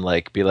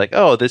 and be like,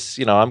 oh, this,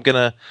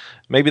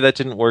 maybe that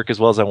didn't work as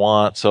well as I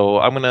want, so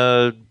I'm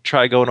gonna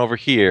try going over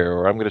here,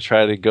 or I'm gonna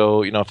try to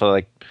go, if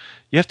I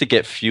you have to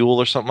get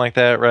fuel or something like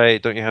that, right?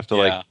 Don't you have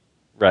to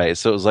right?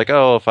 So it was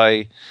oh, if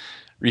I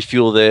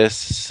refuel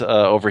this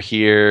over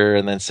here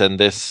and then send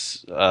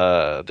this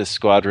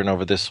squadron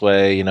over this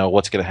way,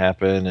 what's gonna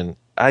happen? And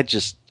I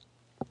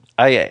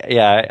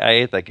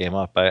ate that game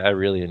up. I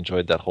really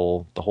enjoyed the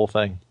whole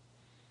thing.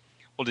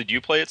 Well, did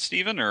you play it,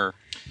 Stephen, or?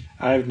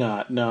 I've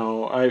not.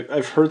 No,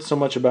 I've heard so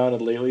much about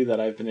it lately that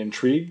I've been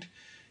intrigued,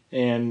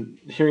 and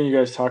hearing you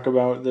guys talk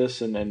about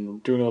this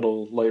and doing a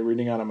little light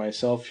reading on it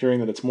myself, hearing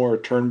that it's more a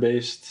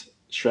turn-based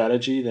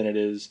strategy than it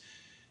is,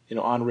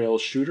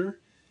 on-rails shooter,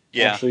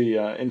 actually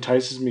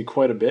entices me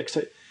quite a bit.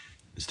 'Cause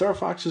Star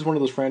Fox is one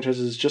of those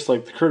franchises, just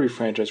like the Kirby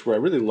franchise, where I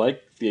really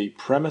like the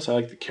premise, I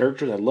like the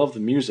characters, I love the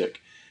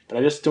music, but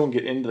I just don't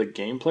get into the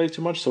gameplay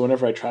too much. So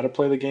whenever I try to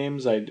play the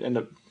games, I end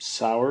up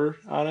sour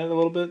on it a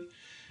little bit.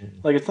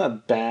 It's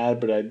not bad,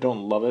 but I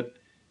don't love it.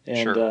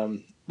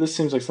 And this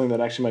seems like something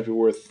that actually might be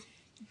worth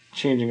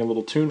changing a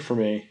little tune for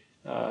me.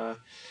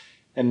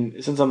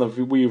 And since on the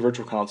Wii U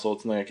Virtual Console,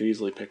 it's something I could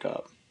easily pick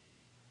up.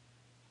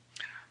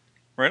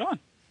 Right on.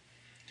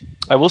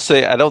 I will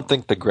say, I don't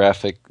think the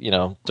graphic,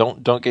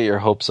 don't get your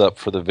hopes up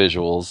for the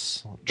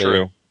visuals.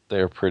 True.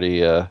 They're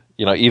pretty,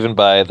 even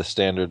by the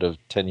standard of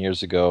 10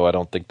 years ago, I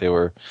don't think they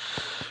were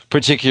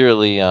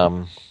particularly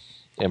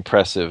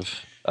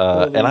impressive.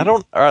 And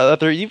are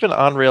there even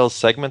on-rails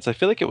segments? I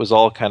feel like it was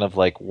all kind of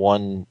like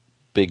one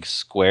big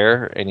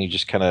square, and you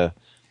just kind of,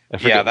 I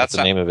forget what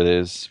the name of it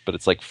is, but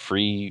it's like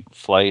free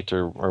flight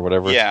or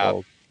whatever it's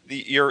called.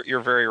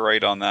 You're very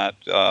right on that.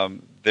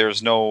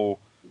 There's no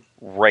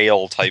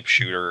rail type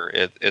shooter.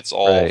 It's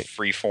all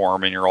free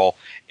form, and you're all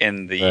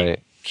in the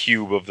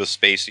cube of the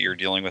space that you're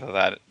dealing with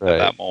at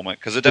that moment.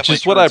 Because it definitely,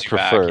 which is what I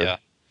prefer. Back, yeah.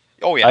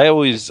 Oh yeah. I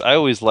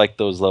always like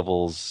those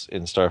levels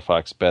in Star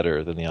Fox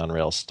better than the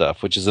on-rail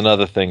stuff, which is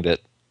another thing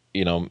that,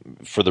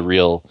 for the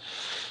real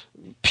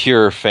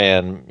pure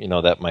fan,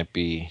 that might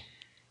be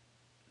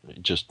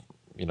just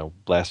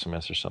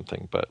blasphemous or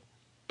something. But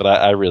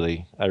I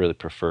really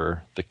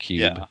prefer the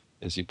cube,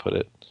 as you put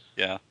it.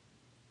 Yeah.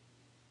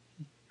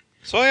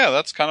 So yeah,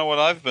 that's kind of what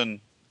I've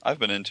been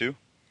into.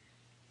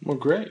 Well,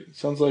 great.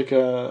 Sounds like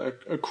a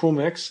cool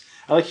mix.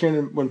 I like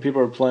hearing when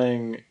people are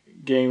playing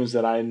games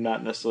that I'm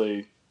not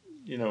necessarily,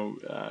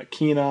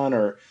 keen on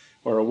or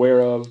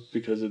aware of,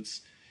 because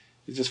it's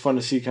just fun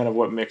to see kind of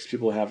what mix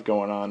people have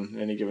going on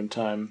at any given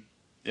time.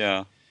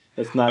 Yeah.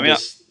 It's not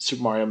just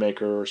Super Mario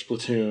Maker or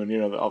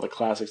Splatoon, all the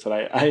classics that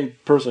I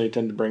personally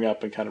tend to bring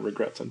up and kind of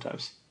regret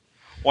sometimes.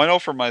 Well, I know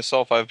for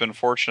myself, I've been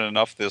fortunate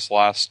enough this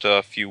last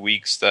few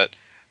weeks that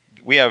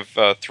we have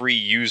 3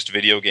 used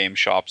video game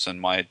shops in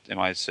my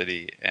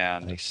city,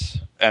 and Nice.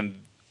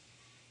 and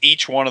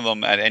each one of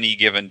them at any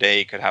given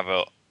day could have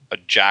a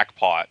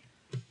jackpot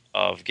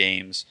of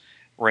games,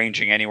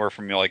 ranging anywhere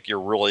from your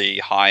really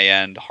high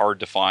end, hard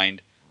to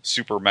find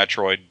Super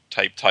Metroid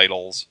type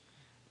titles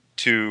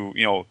to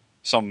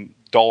some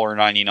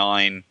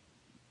 $1.99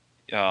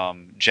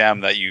 gem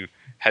that you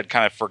had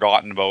kind of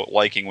forgotten about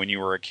liking when you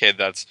were a kid.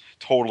 That's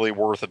totally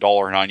worth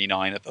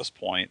 $1.99 at this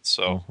point.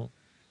 So. Mm-hmm.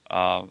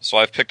 So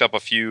I've picked up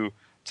a few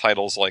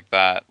titles like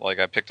that. Like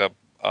I picked up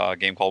a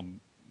game called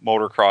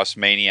Motocross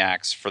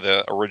Maniacs for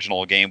the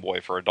original Game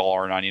Boy for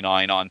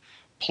 $1.99 on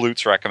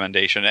Plute's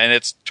recommendation, and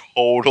it's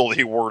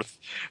totally worth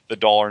the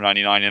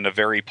 $1.99 in a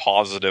very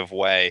positive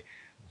way.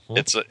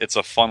 Mm-hmm. It's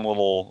a fun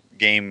little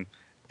game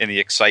in the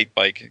Excite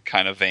Bike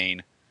kind of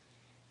vein,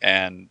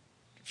 and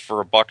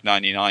for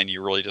 $1.99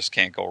 you really just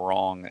can't go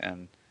wrong.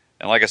 And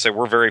like I said,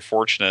 we're very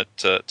fortunate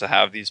to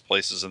have these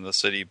places in the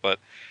city, but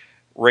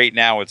right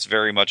now it's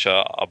very much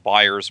a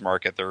buyer's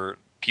market.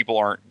 People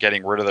aren't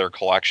getting rid of their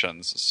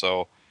collections,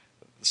 so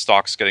the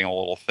stock's getting a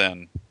little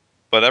thin.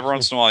 But every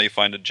once in a while you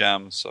find a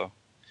gem. So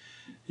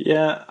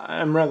yeah,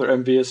 I'm rather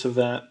envious of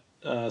that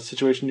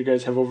situation you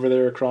guys have over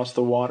there across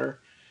the water.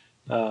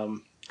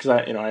 Because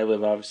I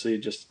live obviously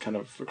just kind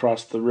of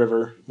across the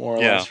river, more or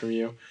less from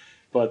you.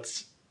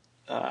 But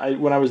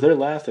when I was there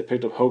last, I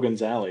picked up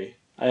Hogan's Alley.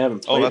 I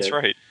haven't played it. Oh, that's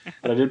right.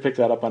 But I did pick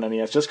that up on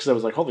NES just because I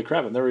was like, holy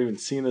crap, I've never even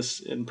seen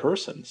this in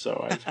person.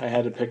 So I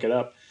had to pick it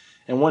up.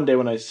 And one day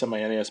when I set my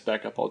NES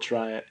back up, I'll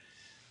try it.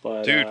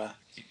 But dude,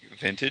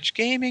 Vintage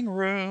Gaming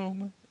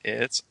Room.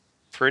 It's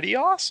pretty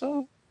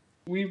awesome.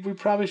 We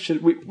probably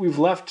should. We've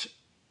left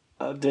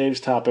Dave's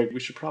topic.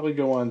 We should probably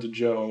go on to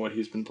Joe and what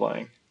he's been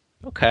playing.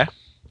 Okay.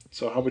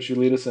 So how about you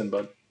lead us in,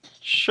 bud?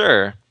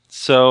 Sure.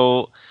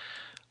 So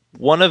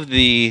one of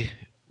the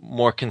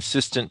more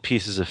consistent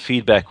pieces of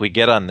feedback we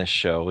get on this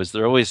show is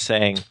they're always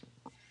saying,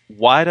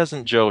 why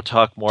doesn't Joe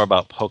talk more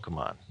about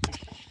Pokemon?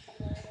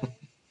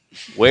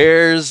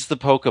 Where's the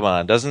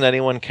Pokemon? Doesn't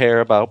anyone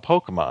care about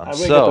Pokemon? I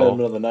wake up in the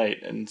middle of the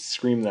night and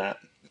scream that.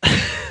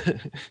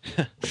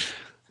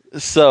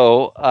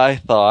 So I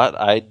thought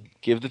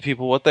I'd give the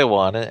people what they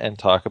want and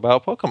talk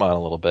about Pokemon a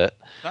little bit.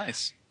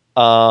 Nice.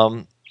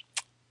 I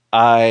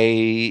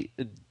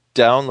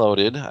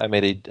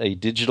made a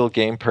digital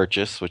game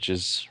purchase, which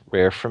is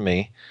rare for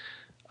me,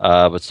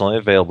 but it's only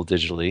available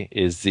digitally,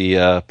 is the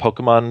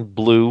Pokemon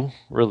Blue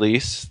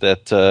release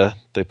that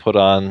they put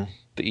on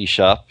the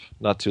eShop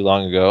not too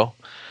long ago.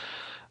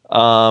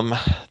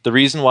 The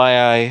reason why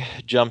I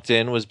jumped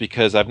in was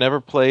because I've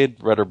never played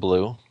Red or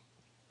Blue.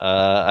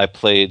 I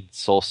played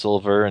Soul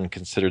Silver and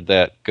considered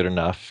that good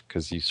enough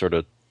because you sort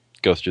of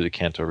go through the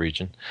Kanto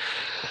region.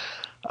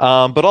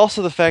 But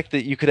also the fact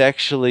that you could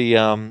actually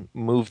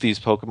move these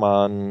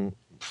Pokemon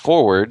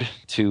forward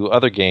to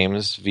other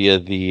games via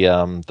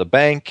the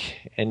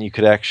bank, and you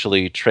could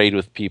actually trade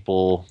with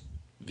people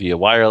via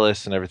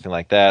wireless and everything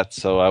like that.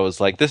 So I was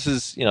like, this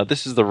is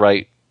the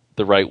right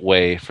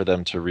way for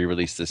them to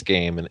re-release this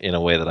game in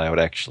a way that I would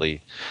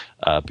actually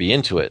be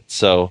into it.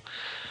 So,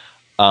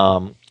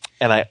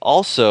 and I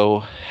also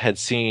had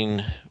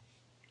seen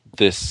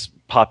this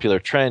popular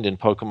trend in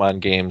Pokemon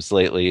games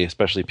lately,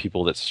 especially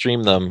people that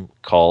stream them,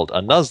 called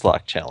a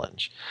Nuzlocke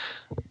challenge.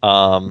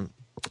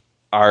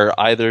 Are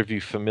either of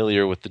you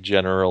familiar with the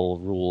general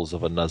rules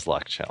of a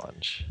Nuzlocke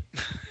challenge?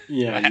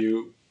 Yeah,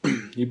 you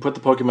put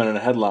the Pokemon in a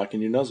headlock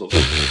and you nuzzle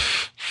it.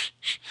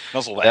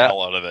 Nuzzle the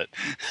hell out of it.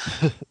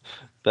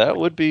 That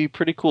would be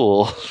pretty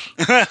cool.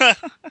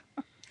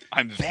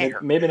 I'm there.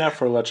 Maybe not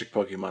for electric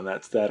Pokemon.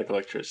 That static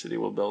electricity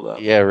will build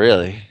up. Yeah,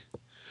 really.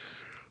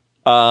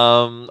 Okay,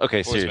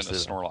 Always seriously.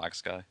 been a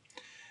Snorlax guy.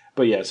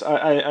 But yes,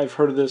 I've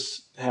heard of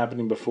this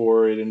happening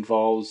before. It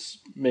involves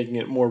making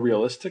it more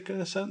realistic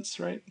in a sense,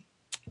 right?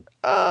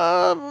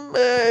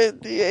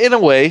 In a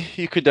way,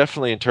 you could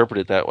definitely interpret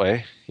it that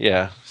way.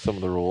 Yeah, some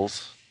of the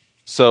rules.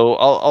 So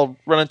I'll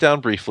run it down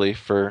briefly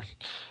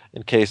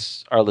in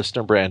case our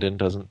listener Brandon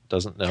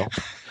doesn't know.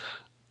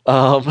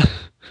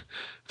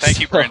 Thank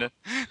you, Brandon.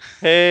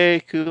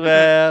 Hey,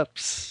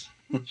 Kuvaps.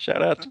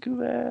 Shout out to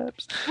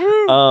Kuvaps.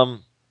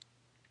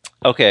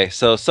 Okay,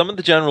 so some of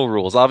the general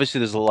rules. Obviously,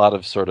 there's a lot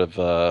of sort of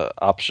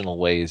optional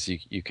ways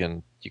you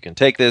can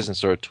take this and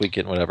sort of tweak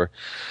it and whatever.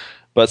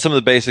 But some of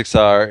the basics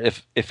are: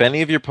 if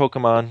any of your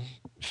Pokemon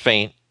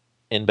faint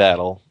in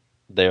battle,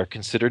 they are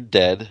considered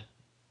dead,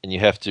 and you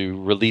have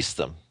to release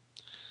them.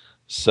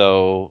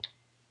 So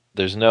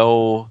there's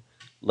no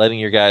letting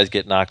your guys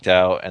get knocked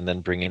out and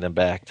then bringing them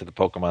back to the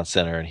Pokemon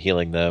Center and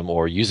healing them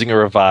or using a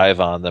revive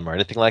on them or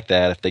anything like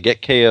that. If they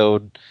get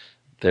KO'd,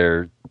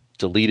 they're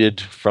deleted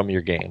from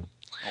your game.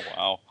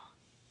 Oh,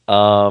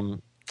 wow.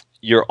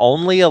 You're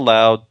only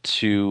allowed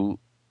to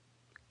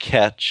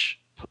catch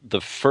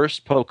the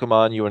first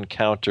Pokemon you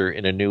encounter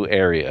in a new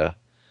area,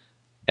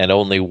 and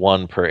only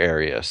one per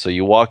area. So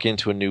you walk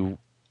into a new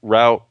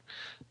route,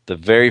 the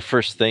very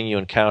first thing you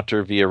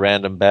encounter via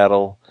random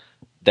battle,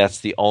 that's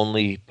the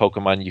only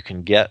Pokemon you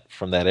can get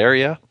from that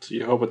area. So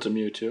you hope it's a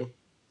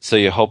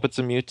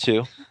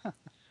Mewtwo.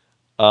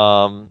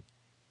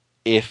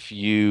 If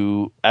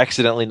you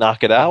accidentally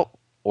knock it out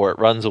or it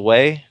runs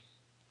away,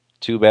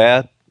 too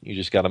bad. You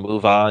just got to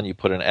move on. You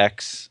put an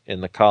X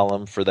in the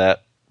column for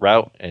that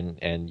route,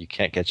 and you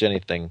can't catch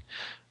anything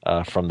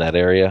from that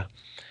area.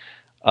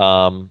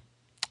 And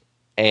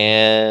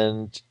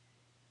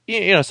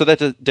so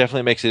that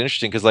definitely makes it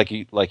interesting because, like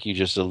you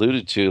just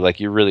alluded to, like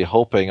you're really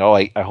hoping,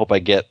 I hope I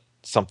get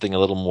something a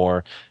little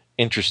more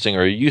interesting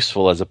or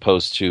useful as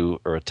opposed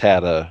to or a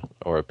Tata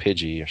or a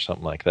Pidgey or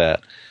something like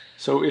that.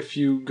 So if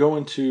you go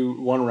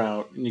into one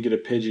route and you get a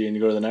Pidgey, and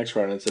you go to the next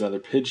route and it's another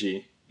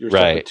Pidgey, you're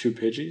stuck with two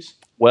Pidgeys?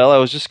 Well, I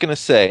was just going to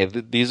say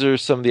that these are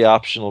some of the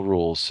optional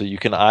rules. So you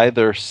can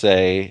either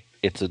say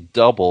it's a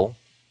double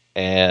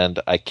and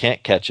I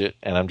can't catch it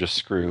and I'm just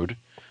screwed.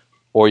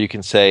 Or you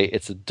can say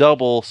it's a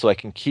double so I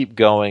can keep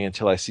going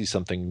until I see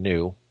something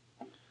new.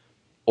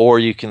 Or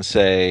you can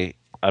say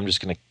I'm just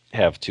going to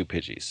have two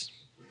Pidgeys,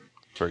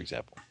 for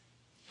example.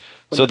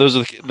 So those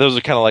are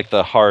kind of like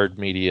the hard,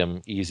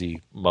 medium,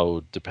 easy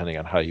mode, depending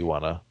on how you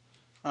want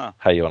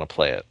to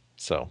play it.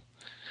 So,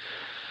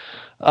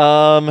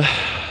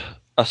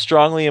 a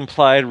strongly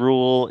implied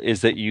rule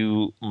is that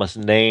you must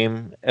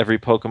name every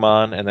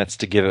Pokemon, and that's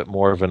to give it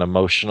more of an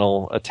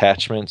emotional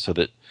attachment, so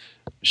that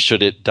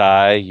should it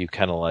die, you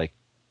kind of like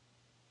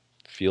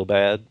feel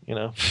bad,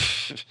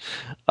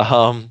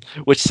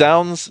 which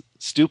sounds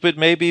stupid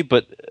maybe,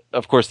 but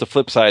of course the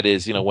flip side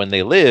is, when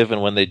they live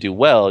and when they do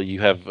well,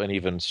 you have an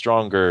even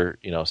stronger,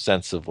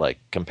 sense of like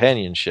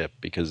companionship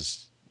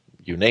because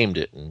you named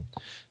it, and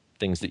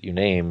things that you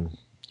name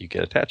you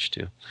get attached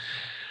to.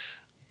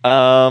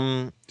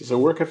 Does it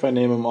work if I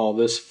name them all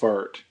this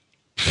fart?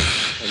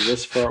 Like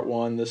this fart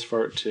 1, this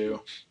fart 2?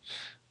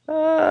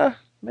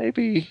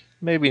 Maybe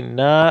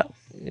not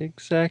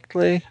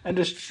exactly. I'm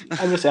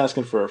just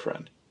asking for a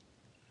friend.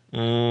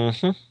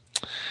 Mm-hmm.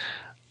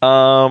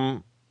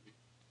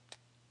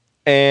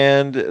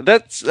 And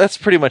that's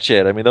pretty much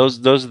it. I mean, those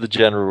are the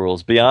general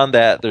rules. Beyond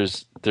that,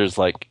 there's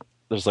like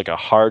a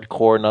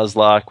hardcore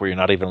Nuzlocke where you're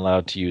not even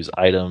allowed to use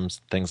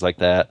items, things like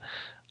that.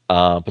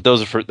 But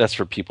that's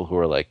for people who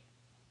are like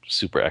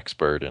super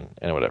expert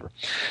and whatever.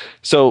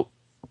 So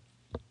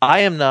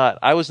I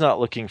was not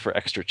looking for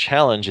extra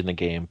challenge in the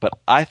game, but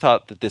I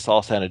thought that this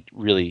all sounded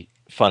really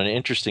fun and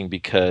interesting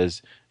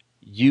because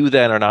you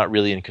then are not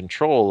really in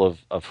control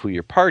of who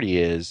your party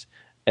is,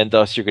 and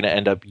thus you're going to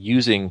end up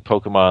using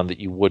Pokemon that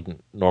you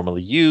wouldn't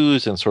normally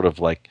use and sort of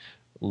like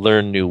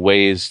learn new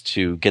ways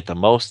to get the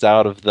most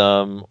out of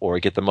them or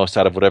get the most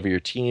out of whatever your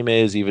team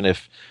is, even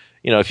if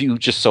if you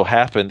just so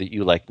happen that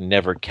you like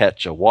never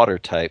catch a water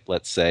type,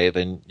 let's say,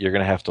 then you're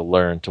going to have to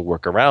learn to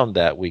work around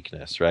that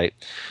weakness, right?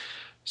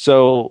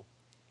 So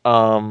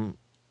all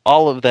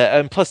of that,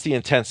 and plus the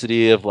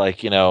intensity of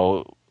like,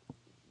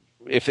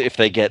 if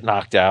they get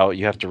knocked out,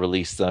 you have to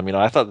release them.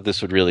 I thought that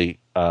this would really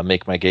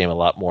make my game a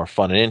lot more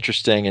fun and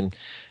interesting,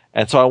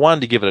 and so I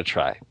wanted to give it a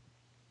try.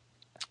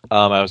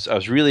 I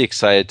was really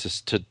excited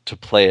to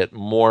play it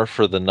more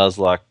for the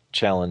Nuzlocke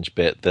challenge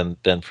bit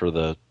than for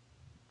the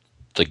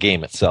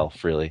game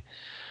itself, really,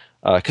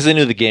 because I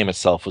knew the game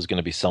itself was going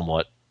to be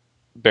somewhat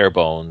bare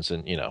bones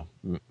and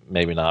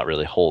maybe not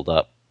really hold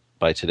up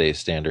by today's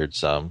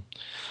standards.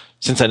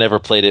 Since I never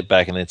played it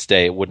back in its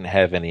day, it wouldn't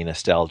have any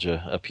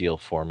nostalgia appeal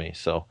for me.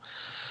 So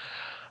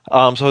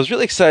I was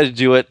really excited to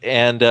do it,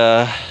 and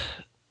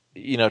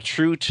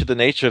true to the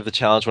nature of the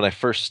challenge, when I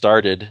first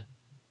started,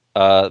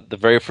 the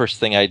very first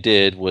thing I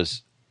did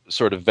was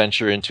sort of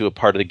venture into a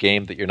part of the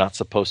game that you're not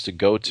supposed to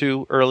go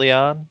to early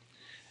on.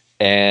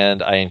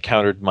 And I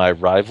encountered my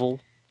rival,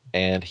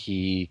 and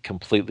he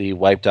completely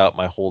wiped out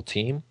my whole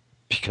team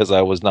because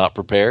I was not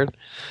prepared.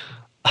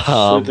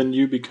 So then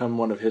you become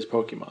one of his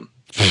Pokemon.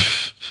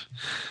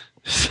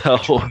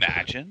 Could you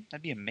imagine?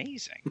 That'd be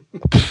amazing.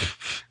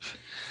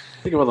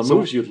 Think about the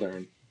moves you'd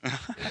learn.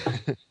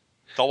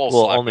 Double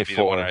Slap would be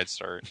the one I'd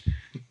start.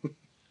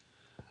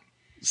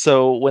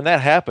 So when that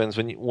happens,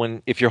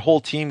 if your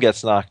whole team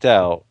gets knocked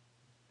out,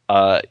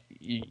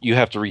 you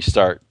have to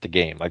restart the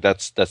game. Like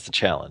that's the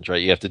challenge,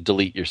 right? You have to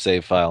delete your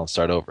save file and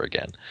start over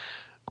again,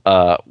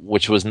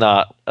 which was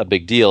not a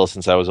big deal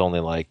since I was only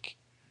like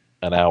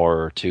an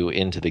hour or two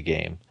into the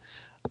game.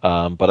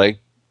 But I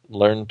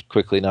learned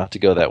quickly not to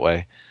go that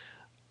way.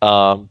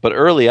 But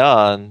early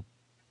on,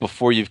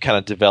 before you've kind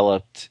of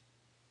developed,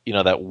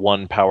 that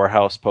one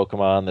powerhouse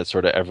Pokemon that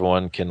sort of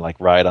everyone can like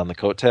ride on the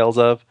coattails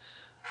of,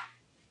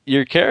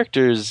 your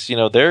characters,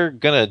 they're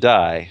gonna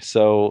die.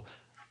 So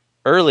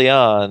early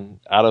on,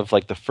 out of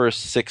like the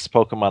first 6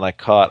 Pokemon I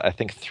caught, I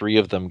think 3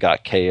 of them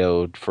got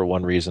KO'd for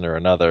one reason or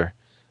another.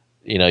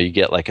 You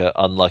get like a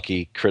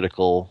unlucky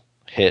critical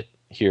hit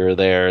here or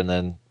there, and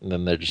then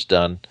they're just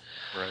done.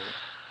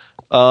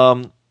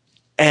 Right.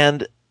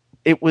 And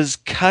it was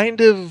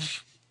kind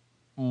of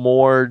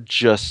more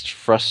just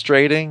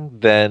frustrating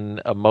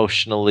than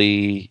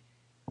emotionally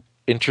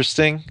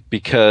interesting,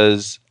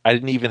 because I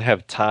didn't even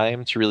have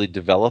time to really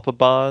develop a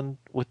bond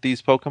with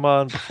these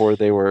Pokemon before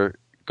they were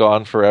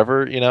gone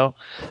forever,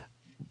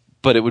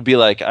 But it would be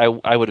like I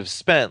would have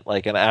spent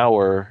like an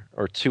hour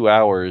or 2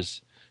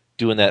 hours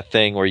doing that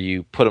thing where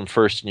you put them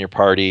first in your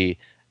party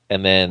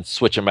and then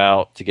switch them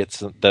out to get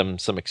them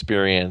some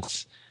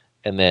experience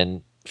and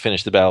then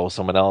finish the battle with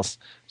someone else.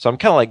 So I'm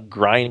kind of like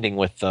grinding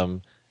with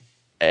them,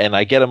 and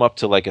I get them up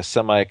to like a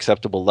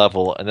semi-acceptable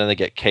level, and then they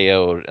get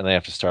KO'd and they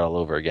have to start all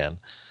over again.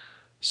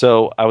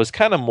 So I was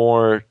kind of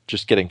more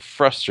just getting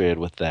frustrated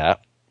with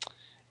that.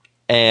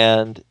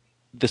 And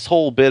this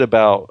whole bit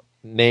about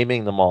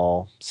naming them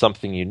all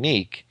something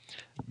unique,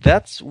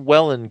 that's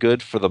well and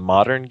good for the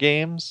modern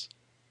games,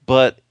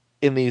 but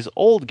in these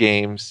old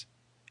games,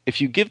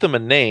 if you give them a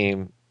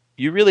name,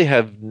 you really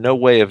have no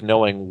way of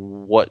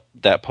knowing what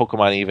that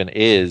Pokemon even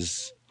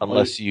is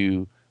unless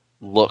you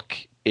look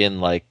in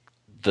like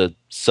the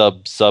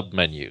sub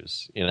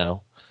menus, You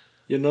know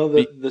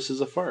that this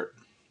is a fart.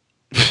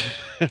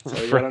 That's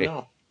all you gotta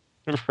know.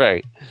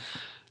 Right.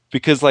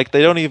 Because like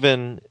they don't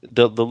even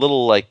the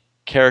little like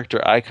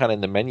character icon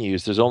in the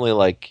menus, there's only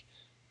like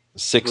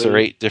 6 or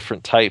 8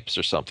 different types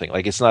or something.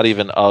 Like it's not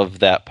even of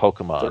that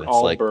Pokemon. They're it's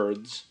all like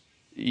birds.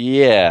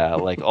 Yeah,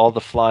 like all the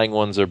flying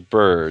ones are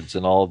birds,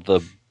 and all the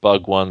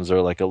bug ones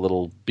are like a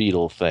little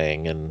beetle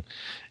thing, and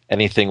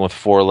anything with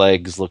 4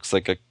 legs looks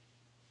like a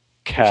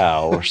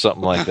cow or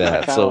something like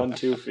that. Cow So on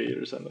 2 feet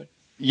or something.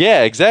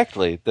 yeah,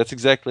 exactly. That's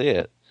exactly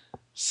it.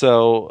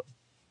 So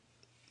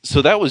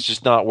that was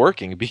just not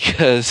working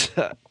because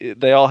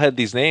they all had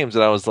these names,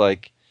 and I was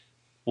like,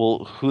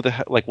 well,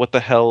 what the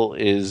hell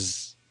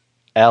is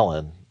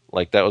Alan?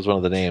 Like that was one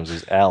of the names,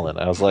 is Alan.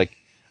 I was like,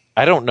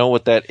 I don't know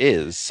what that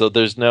is. So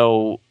there's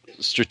no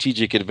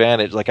strategic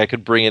advantage. Like I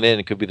could bring it in,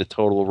 it could be the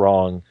total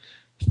wrong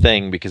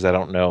thing because I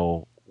don't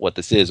know what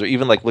this is. Or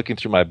even like looking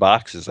through my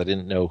boxes, I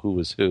didn't know who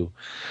was who.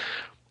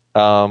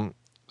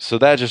 So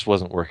that just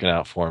wasn't working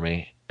out for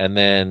me. And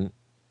then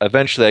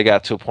eventually I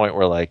got to a point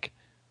where like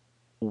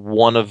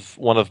one of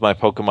my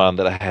Pokemon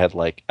that I had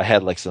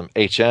like some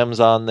HMs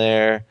on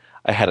there.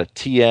 I had a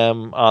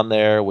TM on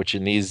there, which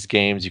in these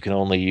games you can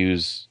only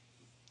use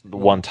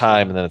one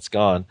time and then it's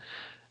gone.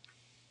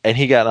 And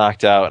he got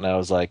knocked out, and I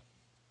was like,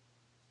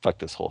 fuck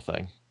this whole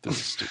thing. This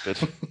is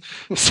stupid.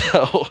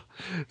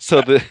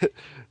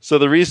 So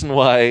the reason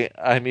why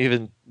I'm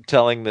even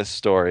telling this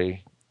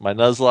story, my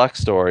Nuzlocke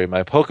story,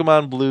 my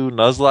Pokemon Blue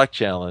Nuzlocke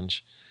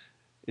challenge,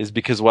 is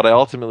because what I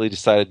ultimately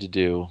decided to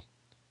do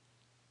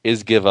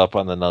is give up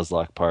on the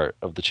Nuzlocke part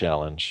of the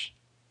challenge.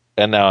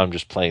 And now I'm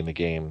just playing the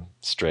game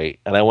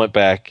straight. And I went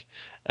back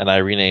and I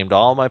renamed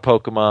all my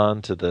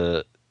Pokemon to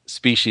the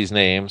species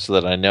name so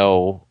that I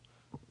know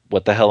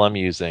what the hell I'm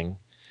using.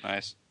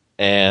 Nice.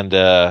 And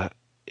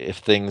if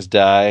things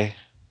die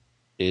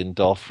in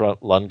Dolph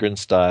Lundgren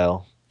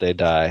style, they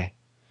die.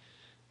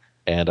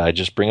 And I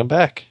just bring them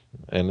back,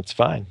 and it's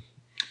fine.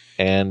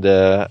 And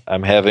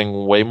I'm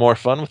having way more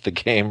fun with the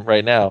game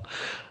right now.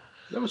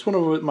 That was one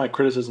of my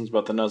criticisms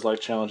about the Nuzlocke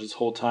challenge this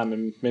whole time,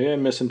 and maybe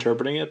I'm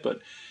misinterpreting it,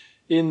 but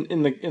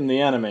in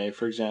the anime,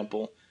 for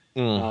example,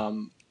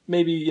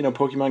 maybe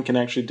Pokemon can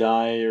actually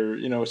die,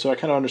 or so I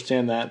kind of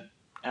understand that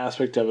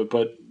aspect of it,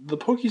 but the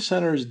Poke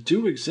Centers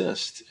do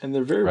exist, and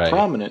they're very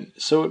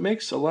prominent, so it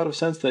makes a lot of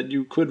sense that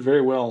you could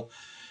very well,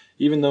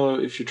 even though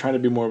if you're trying to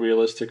be more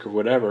realistic or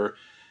whatever,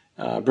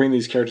 bring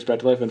these characters back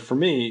to life. And for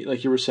me,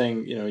 like you were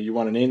saying, you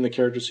want to name the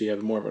characters so you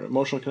have more of an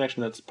emotional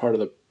connection. That's part of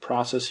the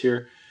process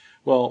here.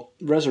 Well,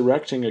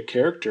 resurrecting a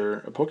character,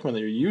 a Pokemon that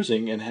you're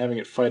using, and having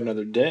it fight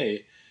another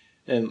day,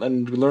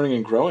 and learning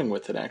and growing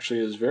with it actually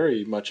is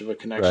very much of a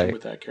connection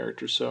with that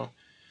character. So,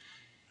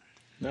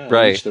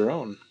 each their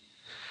own.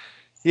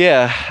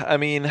 Yeah, I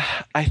mean,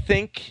 I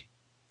think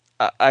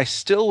I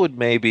still would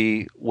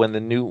maybe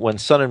when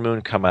Sun and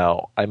Moon come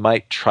out, I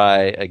might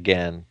try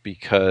again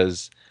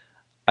because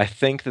I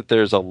think that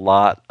there's a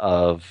lot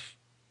of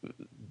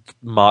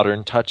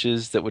modern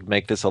touches that would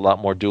make this a lot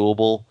more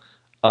doable.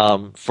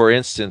 For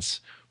instance,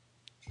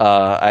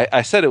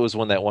 I said it was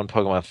when that one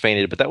Pokemon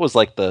fainted, but that was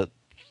like the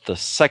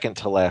second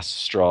to last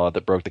straw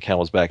that broke the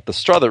camel's back. The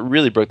straw that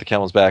really broke the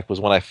camel's back was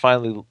when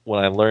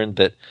I learned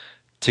that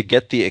to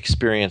get the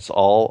Experience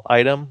All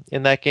item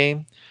in that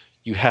game,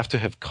 you have to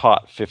have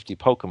caught 50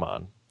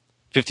 Pokemon,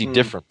 50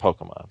 different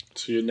Pokemon.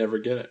 So you'd never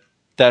get it.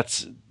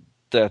 That's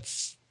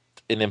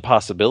an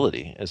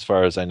impossibility as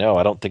far as I know.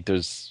 I don't think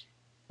there's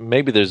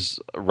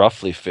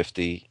roughly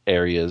 50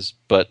 areas,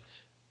 but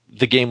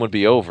the game would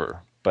be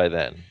over by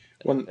then,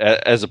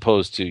 as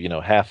opposed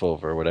to, half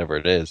over or whatever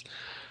it is.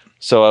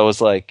 So I was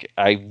like,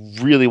 I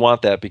really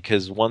want that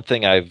because one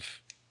thing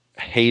I've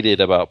hated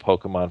about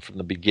Pokemon from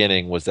the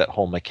beginning was that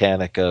whole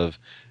mechanic of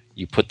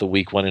you put the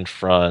weak one in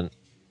front,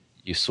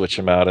 you switch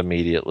them out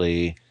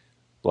immediately,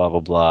 blah blah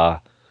blah.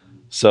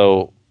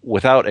 So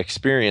without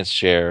experience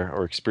share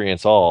or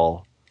experience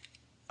all,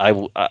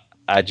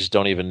 I just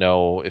don't even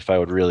know if I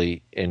would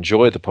really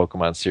enjoy the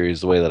Pokemon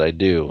series the way that I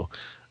do.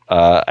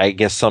 I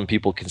guess some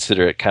people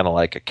consider it kind of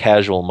like a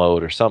casual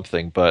mode or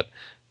something, but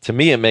to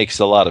me it makes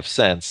a lot of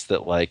sense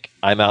that like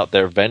I'm out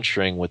there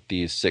venturing with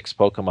these 6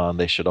 Pokemon.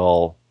 They should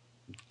all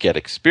get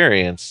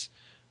experience,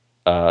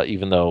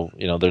 even though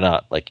they're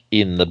not like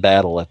in the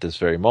battle at this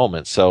very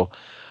moment. So,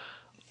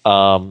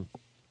 and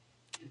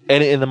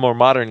in the more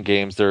modern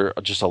games, they're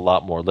just a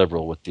lot more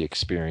liberal with the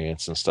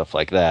experience and stuff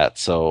like that.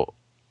 So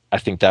I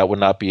think that would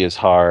not be as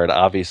hard.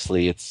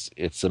 Obviously,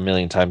 it's a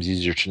million times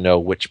easier to know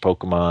which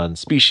Pokemon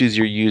species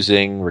you're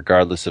using,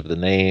 regardless of the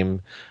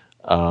name.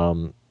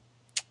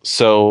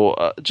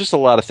 So just a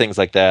lot of things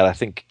like that. I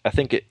think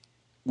it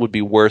would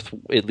be worth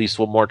at least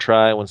one more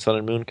try when Sun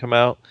and Moon come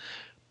out.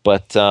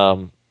 But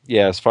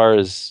yeah, as far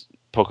as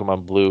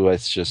Pokemon Blue,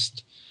 it's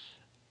just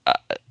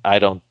I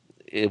don't.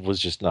 It was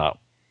just not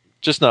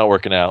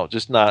working out,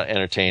 just not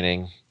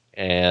entertaining,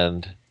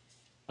 and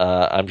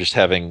I'm just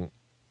having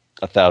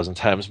 1,000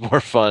 times more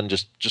fun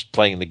just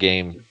playing the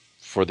game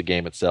for the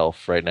game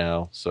itself right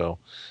now. So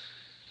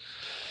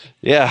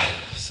yeah,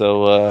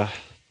 so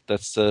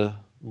that's the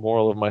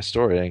moral of my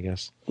story, I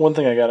guess. One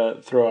thing I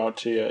gotta throw out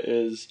to you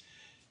is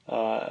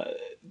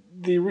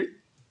the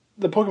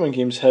Pokemon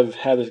games have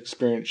had this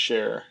experience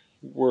share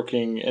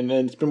working, and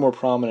then it's been more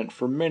prominent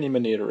for many,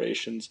 many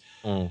iterations.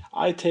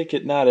 I take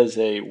it not as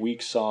a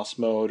weak sauce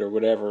mode or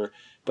whatever,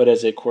 but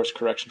as a course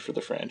correction for the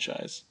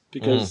franchise.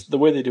 Because the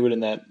way they do it in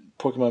that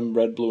Pokemon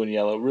Red, Blue, and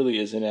Yellow really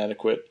is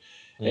inadequate.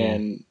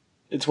 And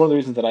it's one of the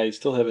reasons that I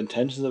still have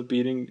intentions of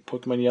beating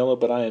Pokemon Yellow,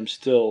 but I am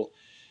still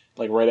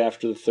like right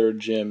after the 3rd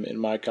gym in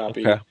my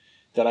copy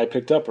that I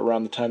picked up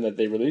around the time that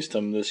they released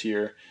them this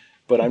year.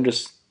 But I'm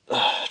just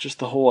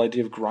the whole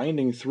idea of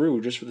grinding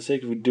through just for the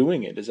sake of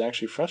doing it is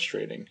actually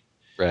frustrating.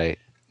 Right.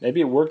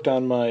 Maybe it worked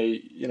on my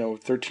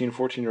 13,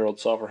 14-year-old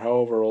self or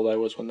however old I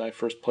was when I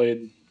first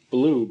played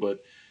Blue,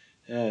 but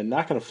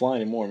not going to fly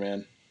anymore,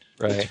 man.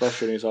 Right. It's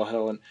frustrating as all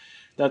hell. And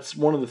that's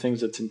one of the things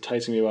that's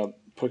enticing me about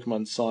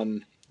Pokemon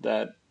Sun,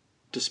 that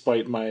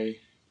despite my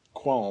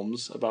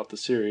qualms about the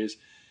series,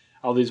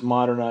 all these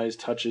modernized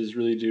touches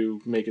really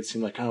do make it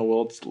seem like, oh,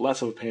 well, it's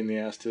less of a pain in the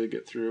ass to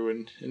get through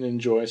and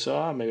enjoy,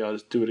 so maybe I'll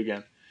just do it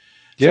again.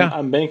 So yeah.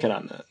 I'm banking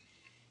on that.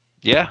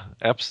 Yeah,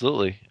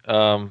 absolutely.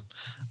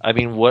 I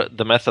mean, what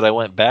the method I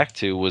went back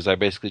to was I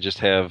basically just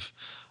have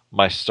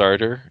my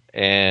starter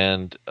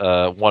and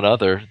one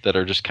other that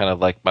are just kind of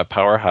like my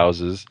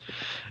powerhouses,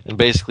 and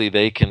basically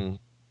they can,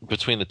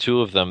 between the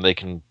two of them, they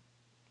can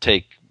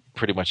take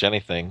pretty much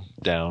anything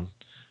down.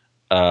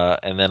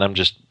 And then I'm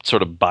just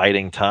sort of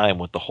biding time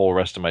with the whole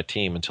rest of my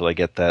team until I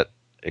get that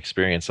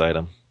experience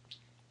item,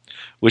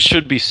 which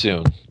should be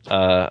soon.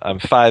 I'm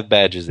 5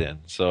 badges in,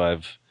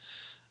 so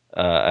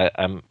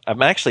I'm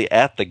actually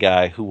at the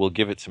guy who will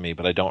give it to me,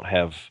 but I don't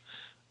have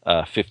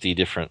 50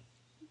 different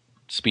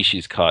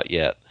species caught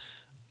yet.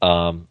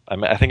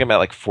 I think I'm at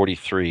like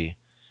 43.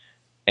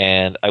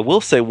 And I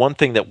will say one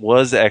thing that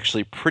was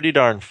actually pretty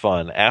darn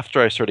fun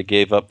after I sort of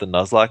gave up the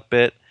Nuzlocke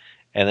bit,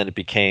 and then it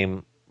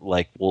became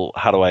like, well,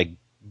 how do I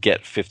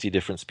get 50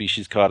 different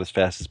species caught as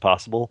fast as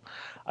possible?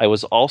 I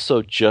was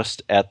also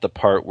just at the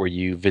part where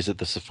you visit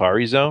the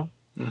Safari Zone.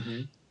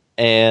 Mm-hmm.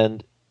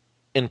 And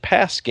in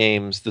past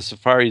games, the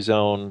Safari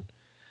Zone,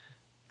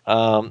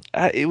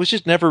 it was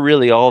just never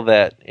really all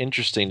that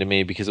interesting to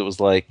me, because it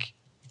was like,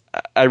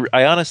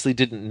 I honestly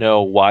didn't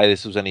know why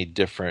this was any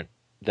different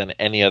than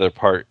any other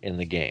part in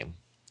the game.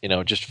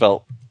 It just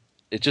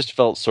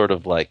felt sort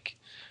of like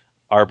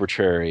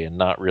arbitrary and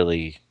not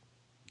really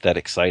that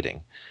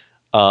exciting.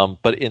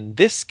 But in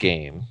this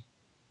game,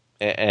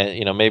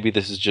 and maybe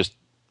this is just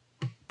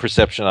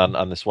perception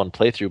on this one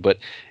playthrough, but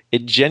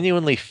it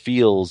genuinely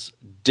feels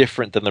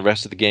different than the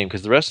rest of the game,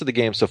 because the rest of the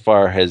game so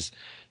far has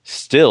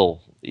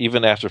still,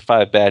 even after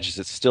 5 badges,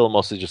 it's still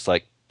mostly just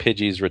like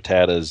Pidgeys,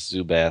 Rattatas,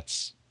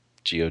 Zubats,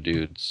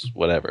 Geodudes,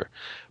 whatever.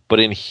 But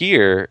in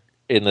here,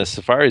 in the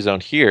Safari Zone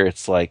here,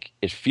 it's like,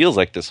 it feels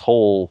like this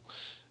whole,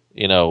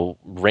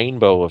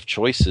 rainbow of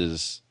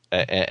choices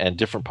and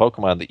different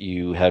Pokemon that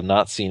you have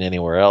not seen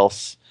anywhere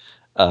else.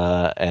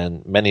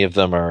 And many of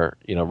them are,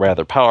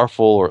 rather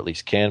powerful, or at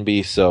least can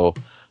be. So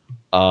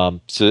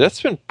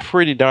that's been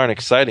pretty darn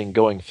exciting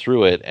going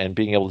through it and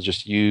being able to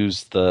just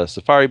use the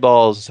Safari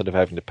Balls instead of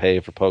having to pay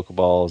for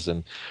Pokeballs.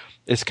 And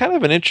it's kind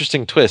of an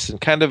interesting twist,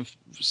 and kind of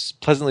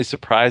pleasantly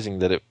surprising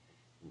that it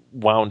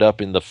wound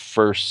up in the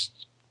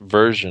first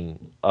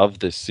version of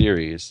this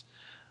series.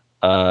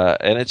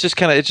 And it just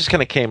kind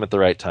of came at the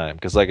right time,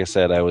 because like I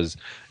said, I was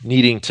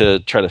needing to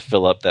try to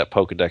fill up that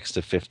Pokedex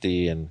to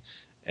 50, and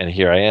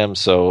here I am.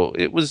 So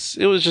it was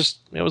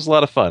a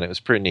lot of fun. It was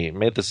pretty neat. It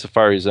made the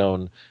Safari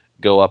Zone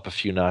go up a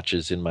few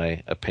notches in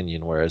my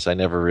opinion, whereas I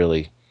never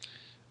really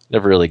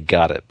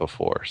got it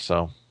before.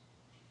 So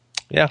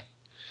yeah.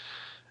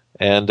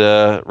 And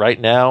right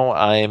now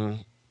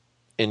I'm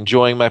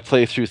enjoying my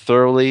playthrough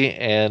thoroughly,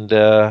 and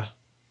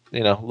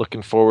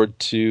looking forward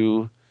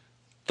to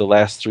the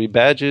last 3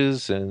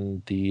 badges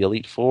and the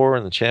Elite Four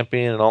and the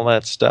Champion and all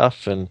that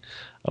stuff. And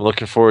I'm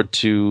looking forward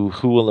to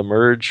who will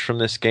emerge from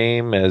this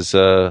game as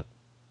the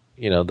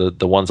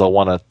ones I'll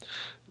want to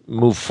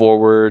move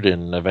forward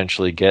and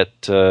eventually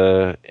get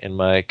in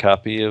my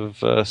copy of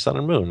Sun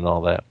and Moon and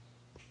all that.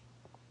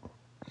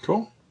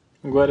 Cool.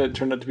 I'm glad it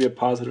turned out to be a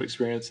positive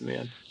experience in the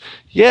end.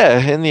 Yeah,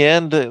 in the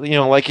end,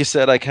 like you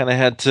said, I kind of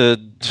had to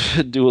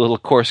do a little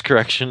course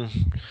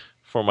correction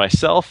for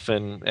myself,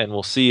 and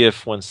we'll see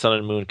if when Sun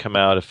and Moon come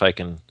out, if I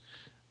can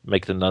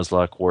make the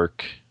Nuzlocke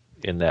work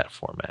in that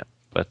format.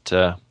 But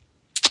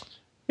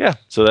yeah,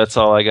 so that's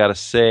all I got to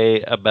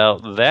say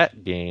about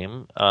that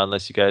game.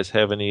 Unless you guys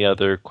have any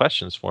other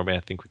questions for me, I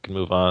think we can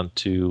move on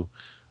to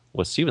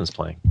what Steven's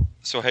playing.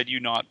 So had you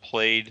not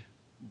played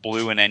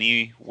Blue in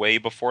any way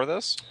before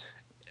this?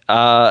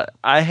 I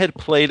had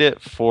played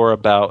it for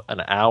about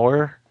an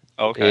hour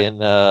in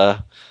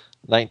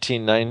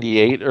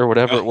 1998 or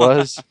whatever it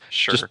was.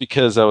 Sure. Just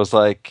because I was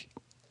like,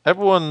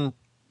 everyone,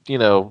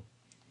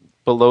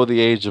 below the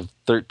age of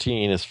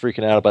 13 is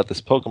freaking out about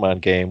this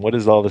Pokemon game. What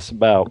is all this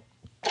about?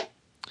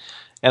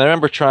 And I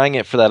remember trying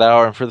it for that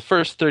hour, and for the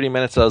first 30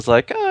 minutes I was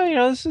like,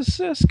 this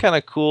is kind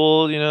of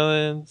cool,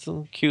 and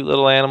some cute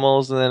little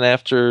animals. And then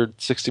after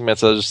 60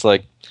 minutes I was just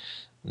like,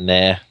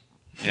 nah,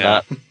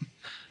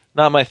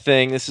 not my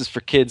thing. This is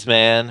for kids,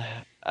 man.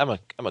 I'm a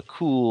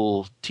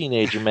cool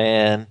teenager,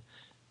 man.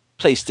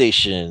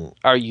 PlayStation,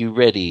 are you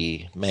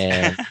ready,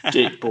 man?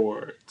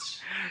 Skateboards.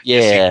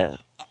 Yeah.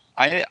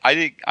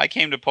 I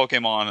came to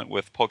Pokemon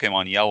with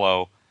Pokemon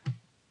Yellow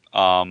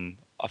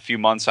a few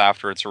months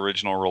after its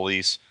original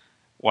release.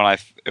 When I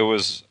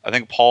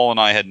think Paul and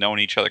I had known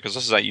each other, because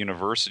this is at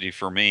university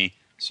for me,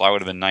 so I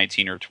would have been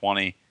 19 or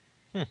 20.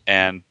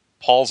 And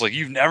Paul's like,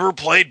 "You've never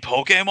played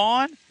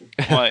Pokemon?"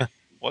 I'm like,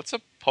 "What's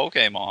a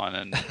Pokemon?"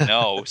 And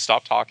no,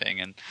 stop talking.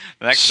 And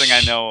the next thing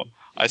I know,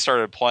 I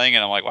started playing,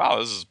 and I'm like, "Wow,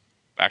 this is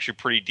actually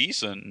pretty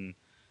decent." And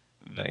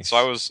nice.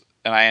 So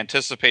I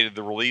anticipated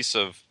the release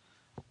of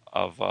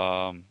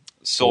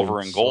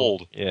Silver and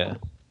Gold. Yeah.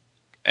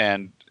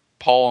 And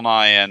Paul and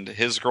I and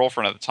his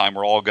girlfriend at the time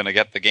were all going to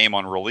get the game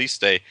on release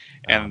day,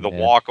 and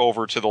walk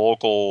over to the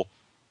local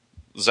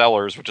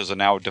Zellers, which is a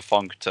now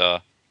defunct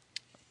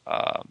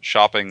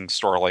shopping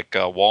store like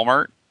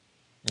Walmart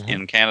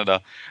in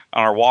Canada.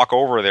 On our walk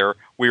over there,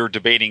 we were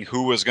debating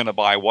who was going to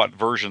buy what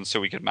version so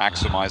we could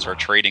maximize our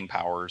trading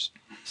powers.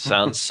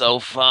 Sounds so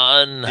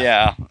fun.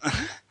 Yeah.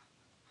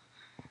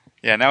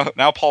 Yeah,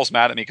 now Paul's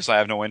mad at me because I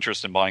have no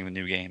interest in buying the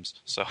new games.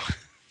 So,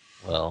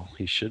 well,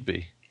 he should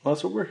be. Well,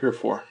 that's what we're here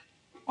for.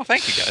 Well,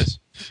 thank you guys.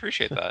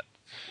 Appreciate that.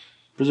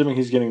 Presuming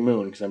he's getting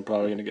Moon, because I'm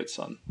probably going to get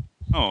Sun.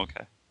 Oh,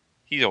 okay.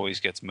 He always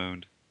gets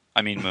mooned.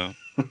 I mean Moon.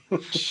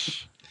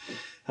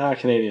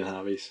 Canadian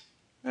hobbies.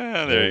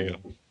 Yeah, there you go.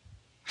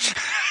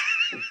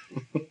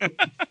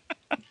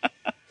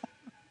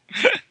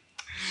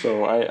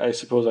 So I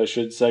suppose I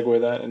should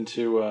segue that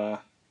into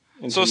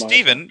so,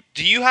 Steven,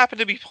 do you happen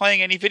to be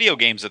playing any video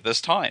games at this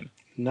time?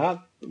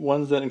 Not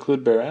ones that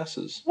include bare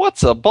asses.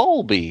 What's a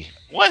Bulby?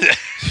 What?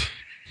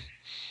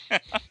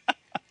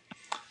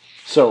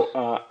 So,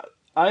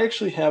 I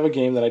actually have a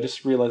game that I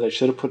just realized I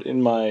should have put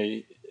in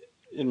my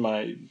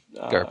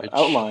Garbage.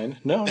 outline.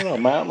 No,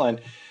 my outline,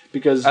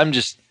 because I'm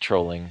just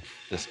trolling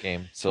this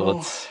game. So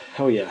let's.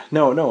 Oh yeah,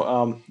 no.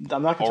 I'm not going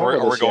to talk about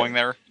this. Are we going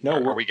there?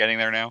 No, are we getting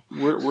there now?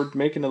 We're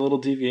making a little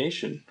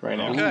deviation right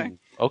now. Okay.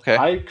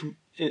 Okay.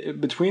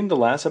 Between the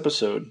last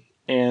episode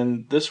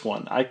and this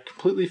one, I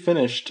completely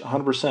finished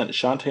 100%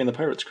 Shantae and the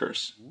Pirate's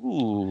Curse.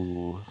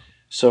 Ooh.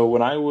 So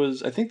when I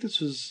think this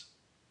was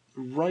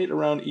right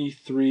around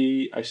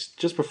E3,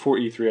 just before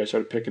E3, I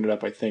started picking it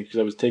up, I think, because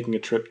I was taking a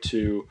trip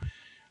to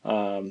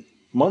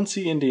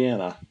Muncie,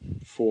 Indiana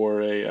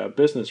for a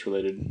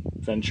business-related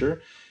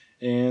venture.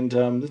 And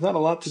there's not a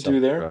lot to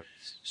do there.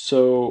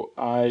 So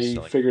I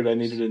figured I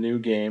needed a new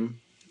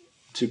game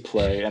to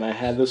play, and I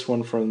had this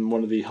one from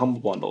one of the Humble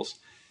Bundles.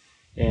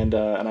 And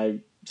I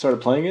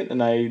started playing it,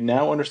 and I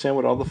now understand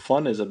what all the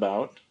fun is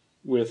about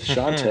with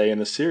Shantae in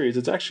the series.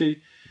 It's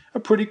actually a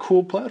pretty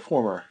cool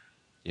platformer.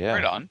 Yeah.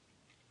 Right on.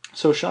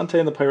 So Shantae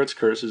and the Pirate's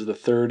Curse is the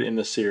third in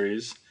the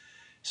series.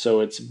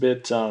 So it's a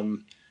bit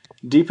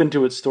deep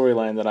into its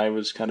storyline that I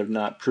was kind of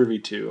not privy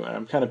to.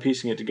 I'm kind of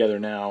piecing it together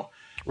now.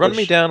 Run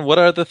me down. What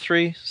are the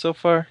 3 so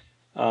far?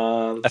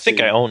 I think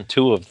I own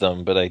 2 of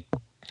them, but I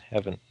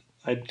haven't.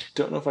 I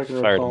don't know if I can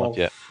fired them recall up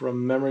yet.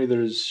 from memory.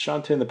 There's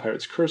Shantae and the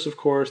Pirate's Curse, of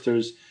course.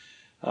 There's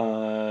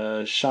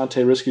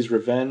Shantae Risky's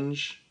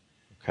Revenge.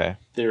 Okay.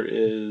 There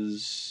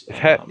is...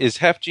 is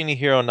Half Genie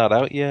Hero not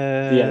out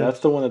yet? Yeah, that's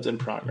the one that's in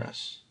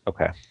progress.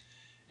 Okay.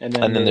 And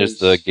then there's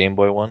the Game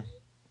Boy one?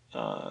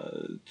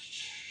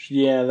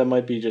 Yeah, that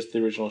might be just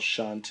the original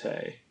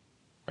Shantae.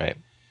 Right.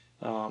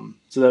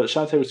 So that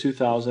Shantae was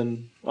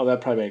 2000. Oh, that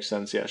probably makes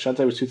sense. Yeah,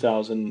 Shantae was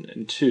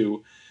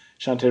 2002.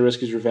 Shantae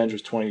Risky's Revenge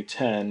was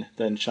 2010.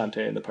 Then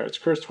Shantae and the Pirate's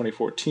Curse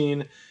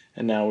 2014.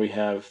 And now we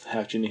have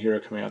Half Genie Hero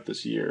coming out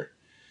this year.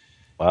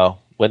 Wow.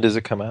 When does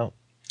it come out?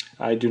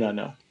 I do not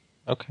know.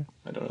 Okay.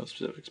 I don't know the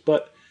specifics,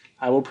 but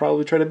I will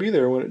probably try to be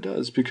there when it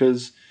does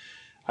because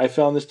I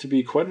found this to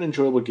be quite an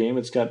enjoyable game.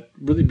 It's got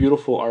really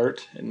beautiful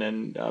art and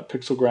then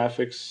pixel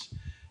graphics.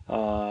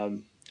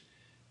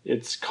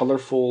 It's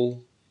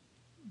colorful.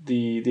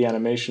 The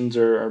animations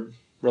are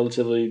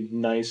relatively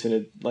nice,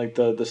 and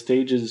the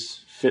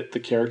stages fit the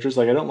characters.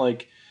 Like I don't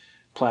like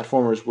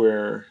platformers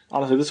where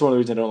honestly this is one of the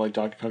reasons I don't like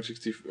Donkey Kong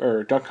 60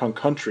 or Donkey Kong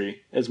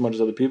Country as much as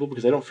other people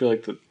because I don't feel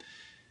like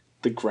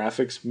the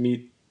graphics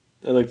meet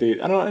like I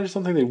don't know, I just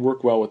don't think they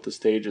work well with the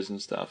stages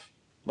and stuff.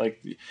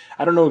 Like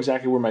I don't know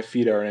exactly where my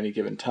feet are at any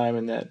given time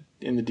in the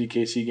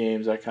DKC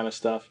games, that kind of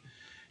stuff.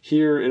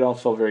 Here it all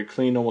felt very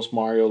clean, almost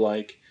Mario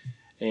like,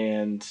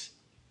 and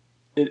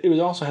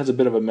it also has a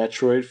bit of a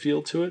Metroid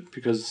feel to it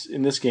because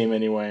in this game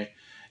anyway,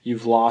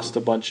 you've lost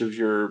a bunch of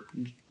your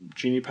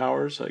genie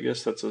powers. I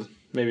guess that's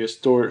maybe a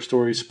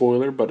story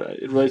spoiler, but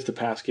it relates to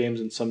past games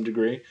in some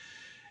degree.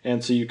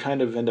 And so you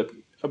kind of end up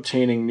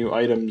obtaining new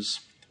items,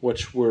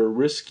 which were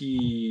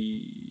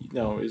Risky.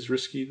 No, is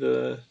Risky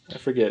I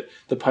forget.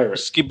 The pirate.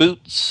 Risky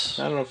Boots.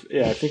 I don't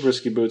know I think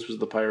Risky Boots was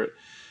the pirate.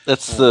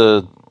 That's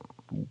the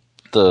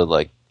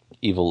like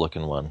evil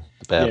looking one,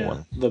 the bad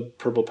one. The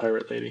purple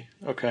pirate lady.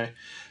 Okay.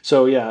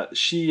 So yeah,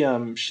 she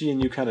and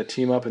you kind of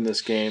team up in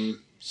this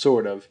game,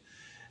 sort of.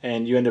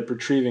 And you end up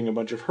retrieving a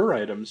bunch of her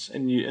items,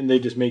 and they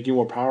just make you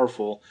more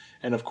powerful.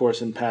 And of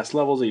course, in past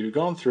levels that you've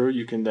gone through,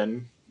 you can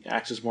then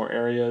access more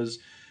areas.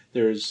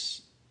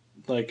 There's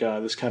like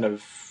this kind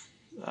of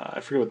I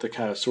forget what the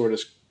kind of sword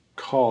is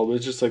called, but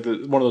it's just like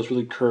one of those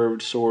really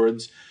curved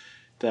swords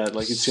that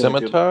like it's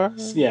scimitar.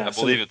 I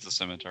believe it's a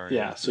scimitar.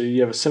 Yeah, so you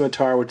have a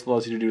scimitar which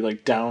allows you to do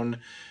like down,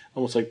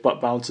 almost like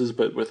butt bounces,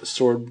 but with a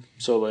sword.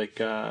 So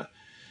like a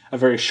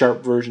very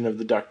sharp version of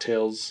the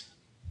DuckTales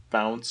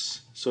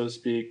bounce, so to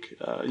speak.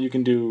 You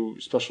can do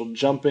special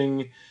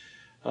jumping.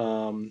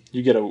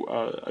 You get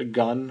a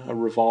gun, a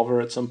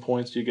revolver at some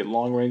points. You get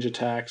long range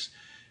attacks.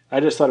 I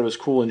just thought it was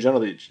cool in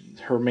general.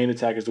 Her main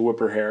attack is to whip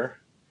her hair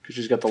because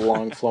she's got the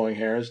long flowing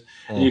hairs.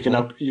 And you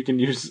can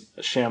use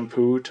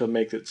shampoo to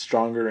make it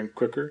stronger and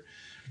quicker.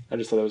 I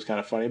just thought that was kind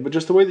of funny. But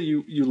just the way that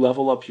you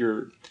level up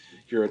your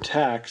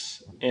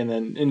attacks, and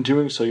then in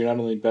doing so, you're not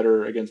only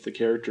better against the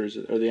characters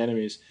or the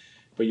enemies,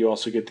 but you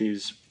also get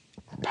these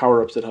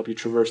power-ups that help you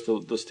traverse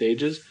the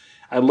stages.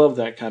 I love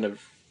that kind of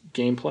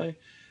gameplay.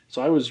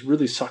 So I was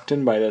really sucked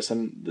in by this,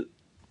 and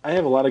I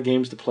have a lot of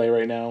games to play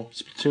right now.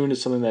 Splatoon is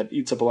something that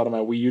eats up a lot of my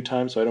Wii U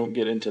time, so I don't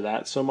get into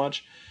that so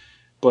much.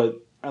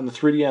 But on the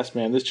 3DS,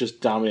 man, this just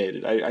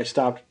dominated. I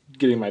stopped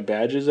getting my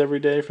badges every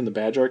day from the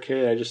badge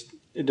arcade. It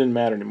didn't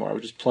matter anymore. I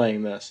was just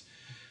playing this.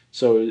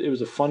 So it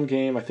was a fun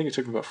game. I think it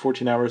took me about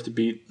 14 hours to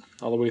beat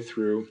all the way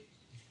through.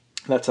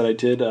 That said, I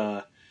did.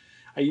 I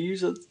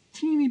used a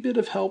teeny bit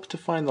of help to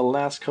find the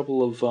last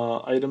couple of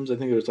items. I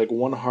think it was like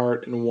one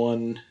heart and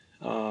one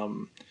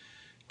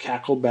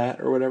cackle bat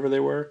or whatever they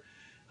were,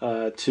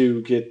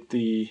 to get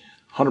the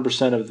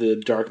 100% of the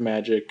dark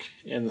magic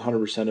and the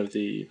 100% of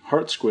the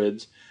heart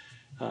squids,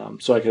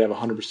 so I could have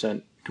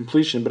 100%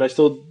 completion. But I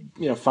still,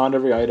 found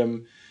every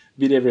item,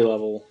 beat every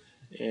level,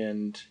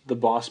 and the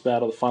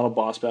final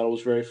boss battle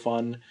was very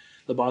fun.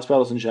 The boss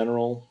battles in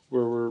general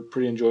were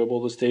pretty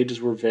enjoyable. The stages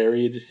were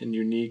varied and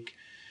unique.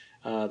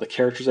 The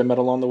characters I met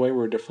along the way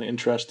were definitely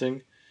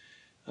interesting,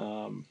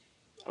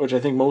 which I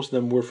think most of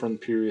them were from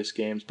previous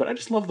games. But I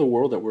just love the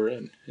world that we're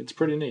in. It's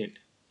pretty neat.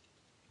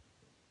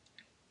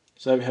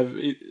 So have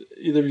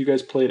either of you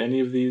guys played any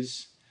of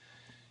these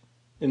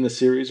in the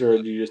series, or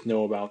do you just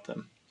know about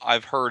them?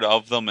 I've heard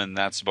of them, and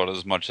that's about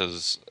as much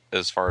as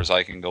far as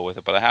I can go with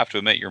it. But I have to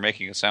admit, you're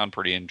making it sound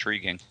pretty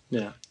intriguing.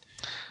 Yeah.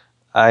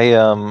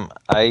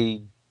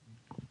 I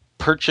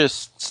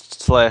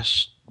purchased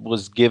 /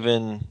 was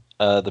given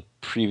the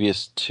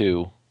previous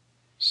two,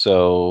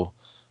 so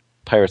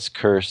Pirate's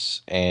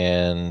Curse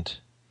and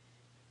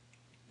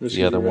Risky's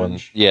the other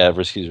Revenge. one,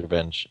 Risky's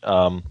Revenge.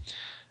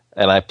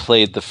 And I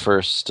played the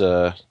first.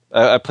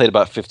 I played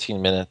about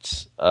 15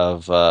 minutes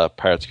of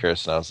Pirate's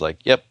Curse, and I was like,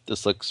 "Yep,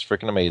 this looks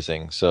freaking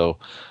amazing." So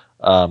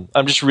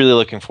I'm just really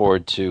looking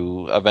forward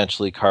to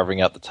eventually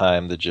carving out the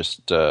time to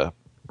just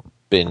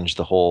binge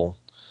the whole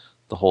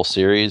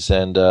series.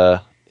 And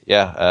I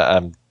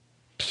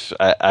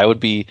would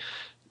be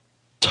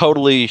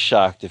totally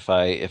shocked if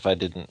I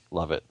didn't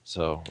love it.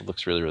 So it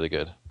looks really, really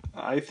good.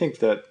 I think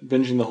that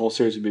binging the whole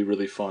series would be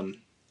really fun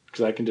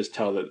because I can just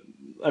tell that.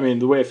 I mean,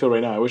 the way I feel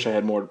right now, I wish I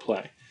had more to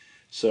play.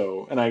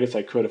 So, and I guess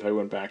I could if I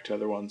went back to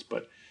other ones,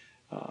 but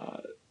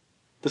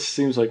this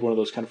seems like one of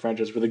those kind of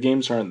franchises where the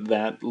games aren't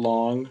that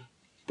long,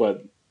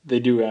 but they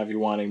do have you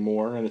wanting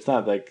more. And it's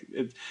not like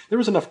there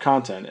was enough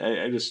content.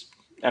 I just,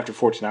 after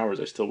 14 hours,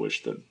 I still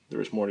wish that there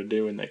was more to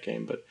do in that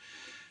game. But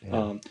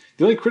the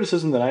only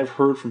criticism that I've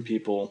heard from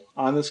people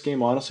on this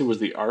game, honestly, was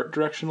the art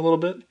direction a little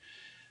bit.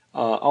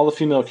 All the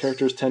female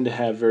characters tend to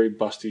have very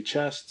busty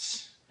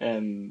chests,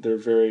 and they're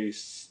very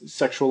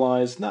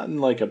sexualized, not in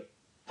like a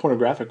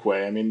pornographic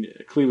way. I mean,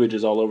 cleavage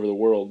is all over the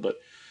world, but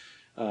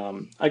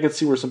I could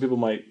see where some people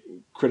might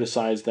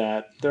criticize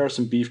that. There are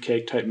some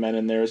beefcake type men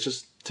in there. It's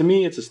just, to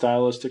me, it's a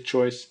stylistic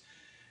choice,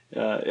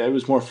 It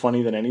was more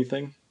funny than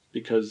anything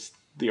because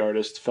the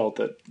artist felt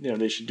that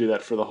they should do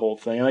that for the whole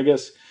thing. And I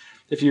guess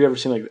if you've ever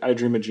seen like I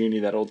Dream of Jeannie,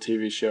 that old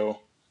TV show,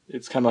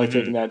 it's kind of like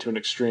taking that to an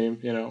extreme.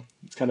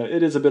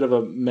 It is a bit of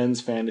a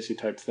men's fantasy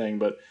type thing,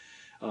 but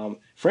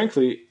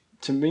frankly,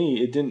 to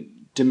me, it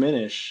didn't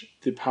diminish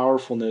the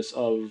powerfulness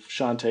of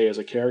Shantae as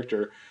a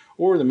character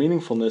or the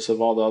meaningfulness of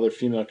all the other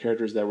female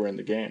characters that were in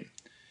the game.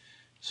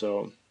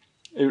 So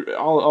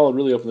all it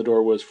really opened the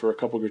door was for a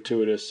couple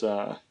gratuitous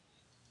Princess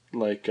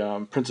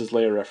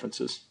Leia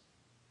references.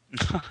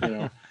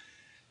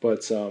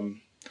 But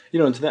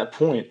and to that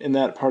point, in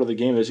that part of the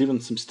game, there's even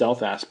some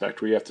stealth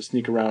aspect where you have to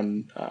sneak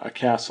around a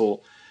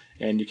castle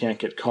and you can't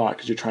get caught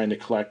because you're trying to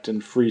collect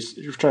and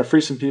you're trying to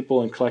free some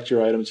people and collect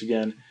your items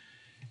again.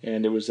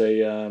 And it was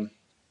an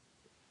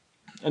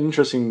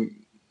interesting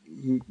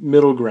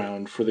middle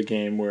ground for the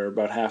game where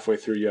about halfway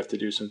through you have to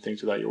do some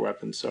things without your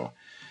weapons. So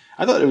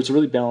I thought it was a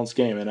really balanced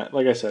game. And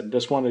like I said,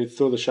 just wanted to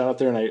throw the shot out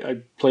there, and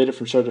I played it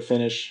from start to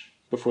finish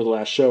before the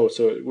last show,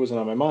 so it wasn't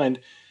on my mind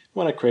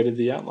when I created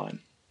the outline.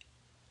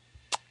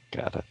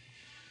 Got it.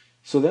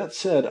 So that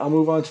said, I'll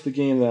move on to the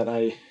game that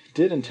I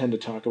did intend to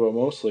talk about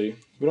mostly.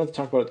 We don't have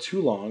to talk about it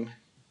too long,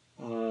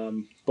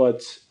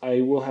 but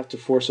I will have to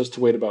force us to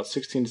wait about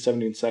 16 to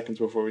 17 seconds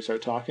before we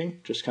start talking,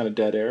 just kind of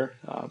dead air,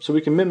 so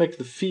we can mimic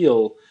the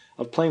feel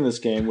of playing this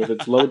game with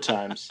its load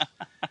times.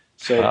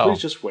 So please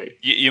just wait.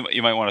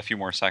 You might want a few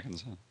more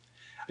seconds.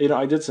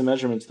 I did some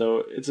measurements,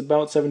 though. It's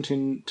about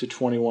 17 to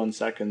 21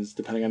 seconds,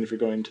 depending on if you're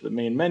going to the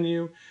main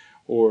menu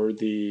or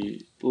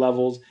the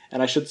levels.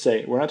 And I should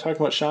say, we're not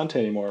talking about Shantae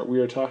anymore. We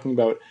are talking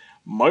about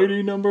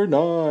Mighty Number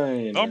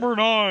 9. Number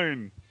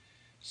 9!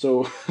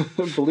 So,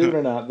 believe it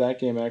or not, that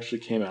game actually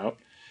came out.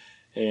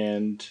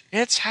 And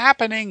it's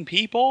happening,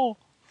 people!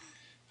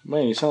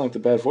 Man, you sound like the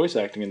bad voice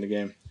acting in the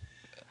game.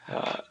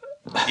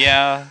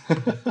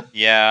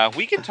 Yeah,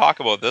 we can talk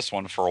about this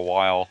one for a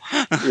while.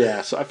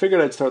 Yeah, so I figured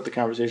I'd start the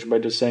conversation by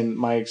just saying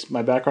my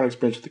background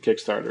experience with the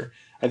Kickstarter.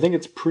 I think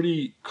it's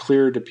pretty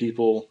clear to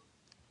people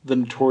the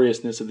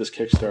notoriousness of this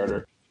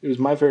Kickstarter. It was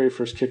my very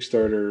first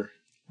Kickstarter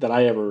that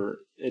I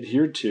ever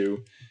adhered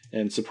to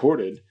and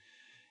supported.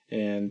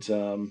 And,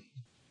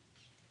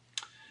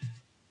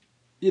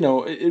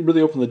 it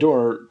really opened the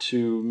door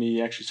to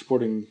me actually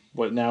supporting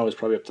what now is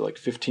probably up to like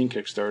 15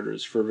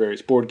 Kickstarters for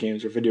various board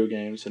games or video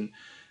games and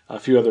a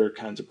few other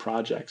kinds of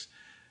projects.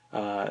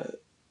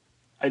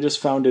 I just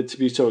found it to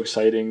be so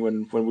exciting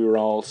when we were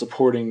all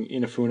supporting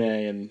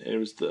Inafune and it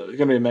was going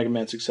to be a Mega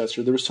Man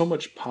successor. There was so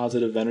much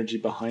positive energy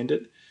behind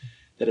it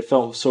that it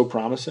felt so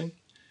promising.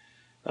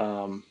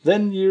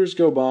 Then years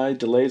go by,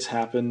 delays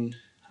happen.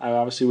 I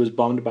obviously was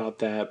bummed about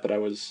that, but I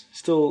was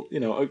still,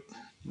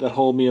 that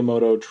whole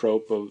Miyamoto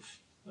trope of,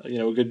 a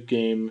good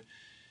game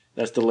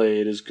that's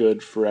delayed is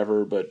good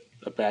forever, but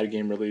a bad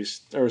game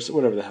released, or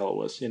whatever the hell it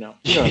was, You know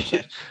what I'm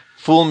saying?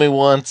 Fool me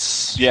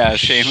once. Yeah,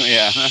 shame.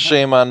 Yeah,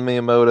 shame on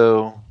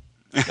Miyamoto.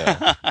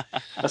 Yeah.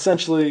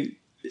 Essentially,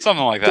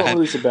 something like that. Don't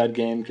release a bad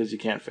game because you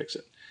can't fix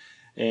it.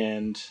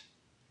 And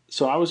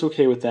so I was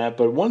okay with that.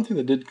 But one thing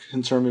that did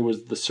concern me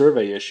was the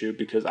survey issue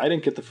because I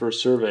didn't get the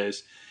first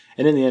surveys,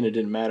 and in the end, it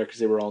didn't matter because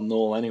they were all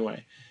null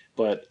anyway.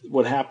 But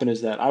what happened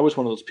is that I was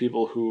one of those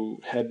people who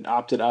had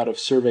opted out of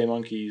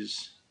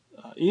SurveyMonkey's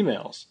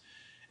emails.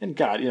 And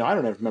God, I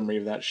don't have memory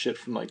of that shit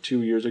from like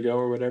 2 years ago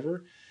or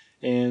whatever.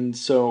 And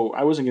so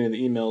I wasn't getting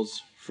the emails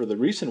for the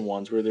recent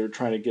ones where they were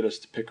trying to get us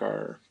to pick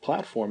our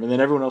platform. And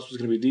then everyone else was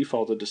going to be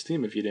defaulted to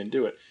Steam if you didn't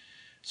do it.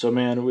 So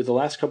man, with the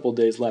last couple of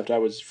days left, I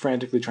was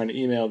frantically trying to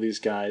email these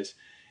guys.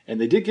 And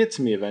they did get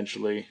to me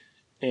eventually.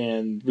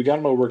 And we got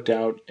them all worked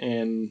out.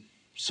 And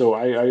so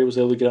I was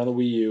able to get on the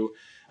Wii U.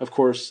 Of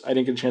course, I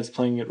didn't get a chance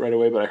playing it right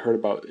away, but I heard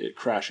about it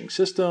crashing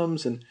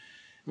systems. And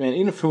man,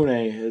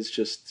 Inafune is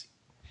just...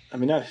 I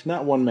mean,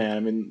 not one man. I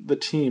mean, the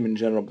team in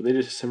general. But they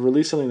just have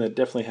released something that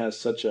definitely has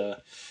such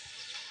a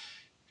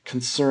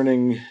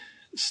concerning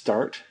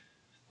start.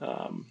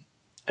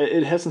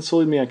 It hasn't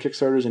sold me on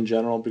Kickstarters in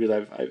general because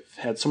I've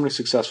had so many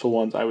successful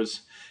ones. I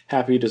was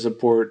happy to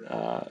support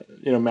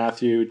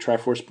Matthew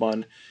Triforce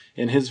Spun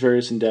in his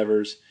various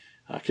endeavors.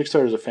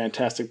 Kickstarter is a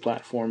fantastic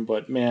platform,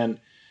 but man,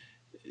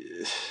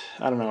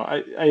 I don't know.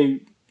 I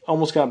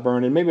almost got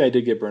burned, and maybe I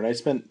did get burned. I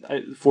spent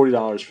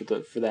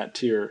 $40 for that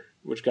tier,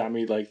 which got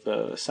me like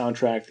the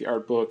soundtrack, the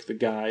art book, the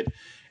guide,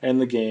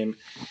 and the game.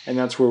 And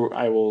that's where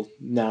I will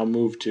now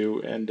move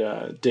to.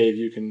 And Dave,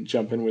 you can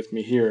jump in with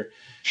me here.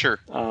 Sure.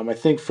 I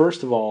think,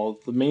 first of all,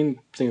 the main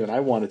thing that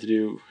I wanted to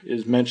do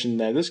is mention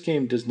that this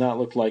game does not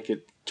look like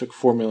it took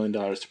 $4 million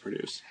to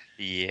produce.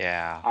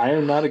 Yeah. I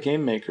am not a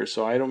game maker,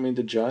 so I don't mean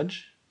to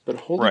judge. But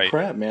holy right.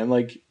 crap, man.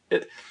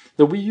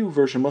 The Wii U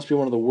version must be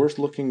one of the worst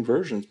looking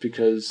versions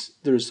because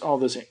there's all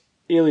this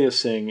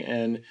aliasing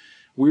and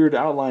weird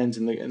outlines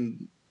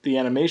and the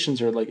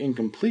animations are like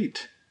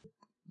incomplete.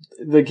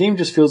 The game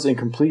just feels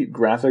incomplete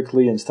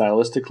graphically and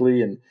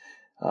stylistically, and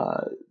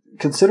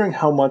considering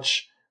how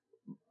much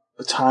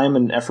time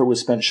and effort was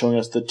spent showing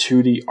us the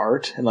 2D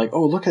art and like,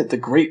 oh, look at the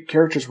great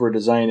characters we're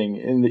designing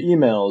in the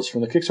emails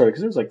from the Kickstarter,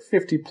 because there was like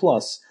 50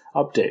 plus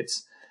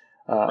updates.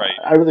 Right.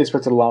 I really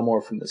expected a lot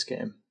more from this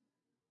game.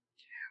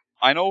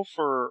 I know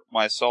for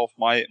myself,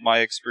 my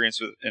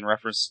experience in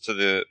reference to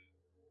the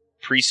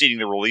preceding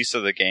the release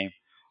of the game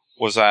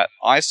was that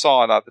I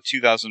saw it at the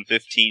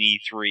 2015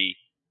 E3,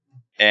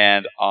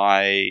 and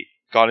I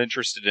got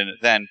interested in it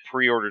then,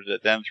 pre-ordered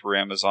it then through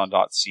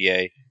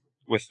Amazon.ca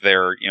with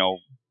their,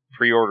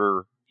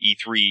 pre-order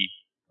E3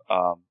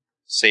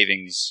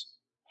 savings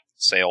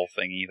sale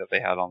thingy that they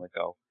had on the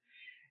go.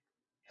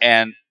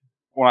 And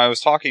when I was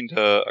talking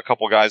to a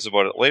couple guys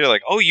about it later,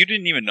 like, oh, you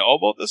didn't even know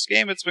about this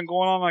game? It's been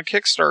going on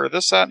Kickstarter,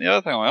 this, that, and the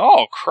other thing. I'm like,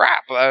 oh,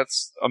 crap,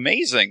 that's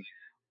amazing.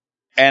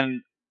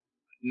 And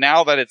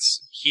now that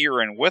it's here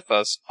and with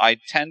us, I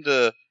tend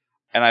to,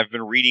 and I've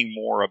been reading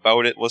more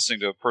about it, listening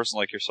to a person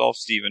like yourself,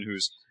 Stephen,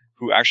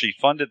 who actually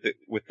funded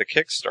with the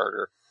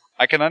Kickstarter.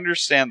 I can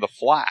understand the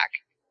flack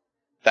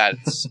that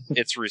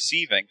it's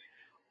receiving.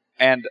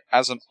 And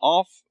as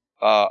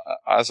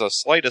a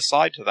slight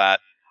aside to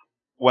that,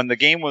 when the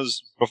game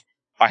was,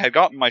 I had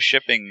gotten my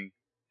shipping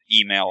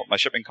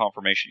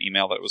confirmation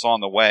email that it was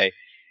on the way,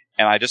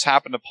 and I just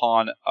happened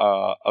upon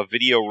a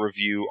video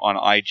review on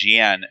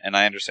IGN, and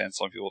I understand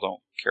some people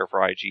don't care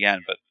for IGN,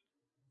 but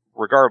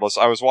regardless,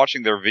 I was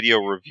watching their video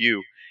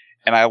review,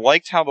 and I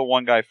liked how the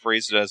one guy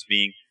phrased it as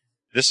being,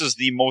 this is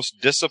the most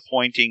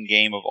disappointing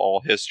game of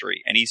all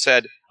history. And he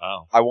said,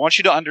 Wow. I want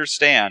you to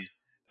understand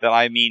that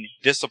I mean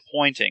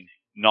disappointing,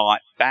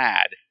 not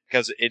bad,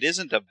 because it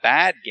isn't a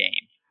bad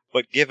game,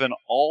 but given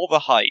all the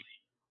hype,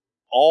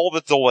 all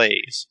the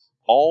delays,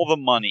 all the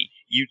money,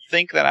 you'd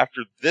think that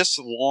after this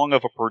long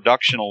of a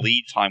production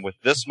lead time with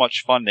this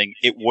much funding,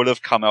 it would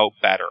have come out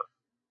better.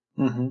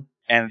 Mm-hmm.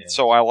 And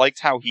so I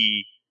liked how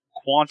he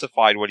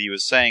quantified what he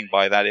was saying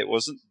by that. It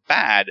wasn't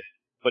bad,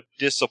 but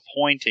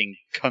disappointing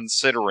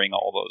considering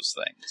all those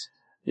things.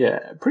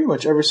 Yeah, pretty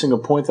much every single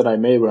point that I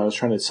made when I was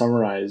trying to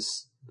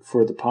summarize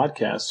for the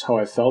podcast how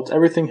I felt,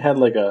 everything had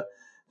like a,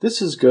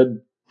 this is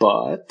good,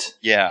 but...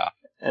 Yeah.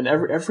 And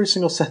every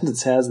single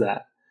sentence has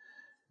that.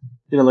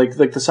 Like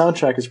the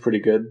soundtrack is pretty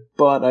good,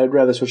 but I'd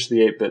rather switch to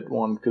the 8-bit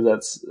one because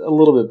that's a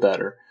little bit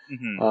better.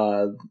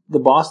 Mm-hmm. The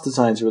boss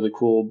design's really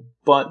cool,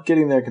 but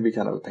getting there can be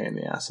kind of a pain in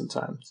the ass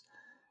sometimes.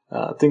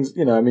 Things,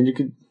 you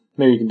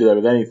can do that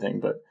with anything,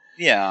 but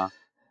yeah.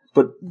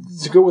 But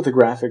to go with the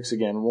graphics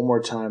again, one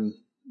more time,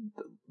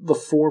 the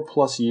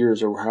 4+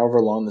 years or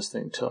however long this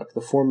thing took,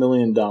 the $4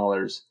 million,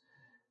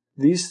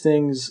 these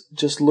things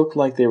just look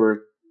like they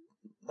were,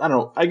 I don't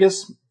know, I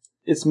guess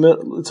it's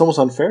almost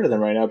unfair to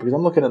them right now because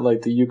I'm looking at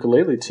like the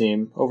Yooka-Laylee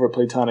team over at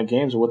Playtonic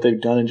Games and what they've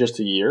done in just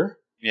a year.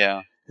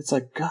 Yeah. It's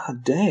like,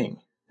 God dang.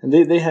 And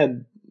they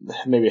had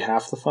maybe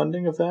half the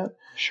funding of that.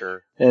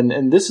 Sure.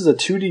 And this is a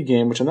 2D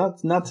game, which I'm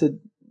not to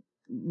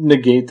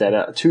negate that.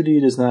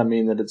 2D does not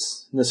mean that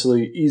it's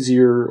necessarily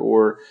easier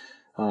or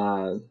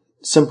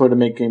simpler to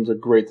make games look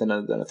great than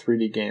a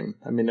 3D game.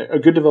 I mean, a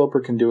good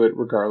developer can do it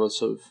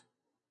regardless of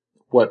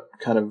what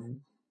kind of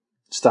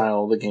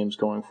style the game's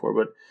going for.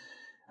 But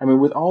I mean,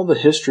 with all the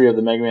history of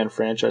the Mega Man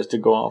franchise to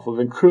go off of,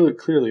 and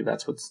clearly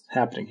that's what's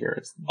happening here.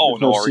 It's no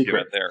argument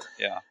secret there.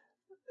 Yeah.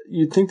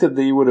 You'd think that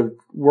they would have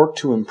worked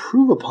to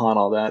improve upon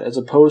all that as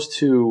opposed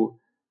to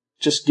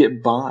just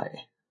get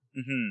by.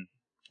 Mm-hmm.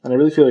 And I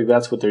really feel like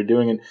that's what they're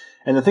doing.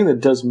 And the thing that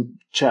does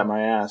chat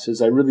my ass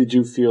is I really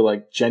do feel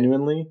like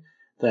genuinely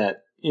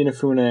that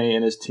Inafune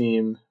and his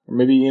team, or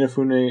maybe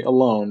Inafune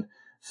alone,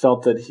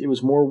 felt that it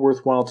was more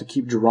worthwhile to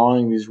keep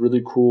drawing these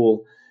really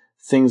cool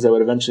things that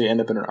would eventually end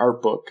up in an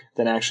art book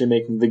than actually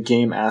making the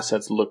game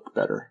assets look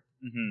better.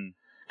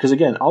 Because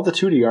again, all the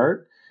 2D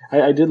art,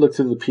 I did look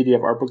through the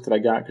PDF art book that I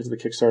got because of the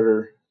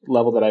Kickstarter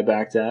level that I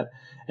backed at.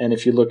 And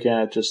if you look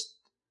at just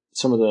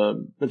some of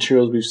the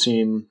materials we've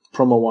seen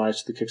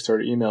promo-wise to the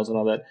Kickstarter emails and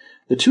all that,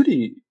 the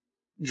 2D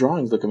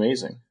drawings look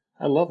amazing.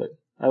 I love it.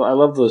 I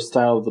love the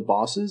style of the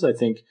bosses. I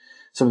think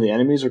some of the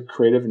enemies are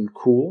creative and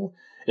cool.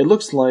 It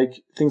looks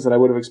like things that I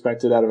would have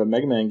expected out of a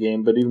Mega Man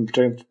game, but even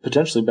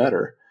potentially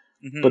better.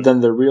 Mm-hmm. But then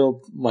the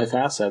real life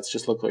assets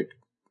just look like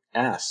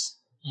ass.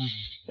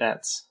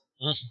 That's,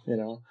 I see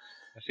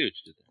what you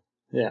did there.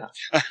 Yeah.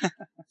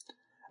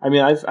 I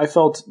mean, I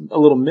felt a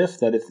little miffed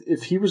that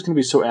if he was going to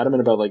be so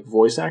adamant about like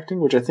voice acting,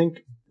 which I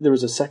think there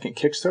was a second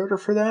Kickstarter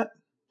for that,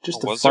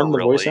 just to fund the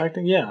voice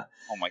acting. Yeah.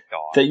 Oh my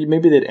god. That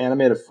maybe they'd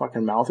animate a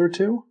fucking mouth or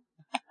two,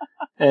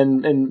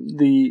 and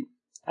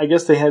I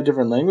guess they have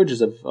different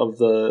languages of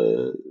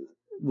the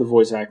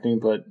voice acting,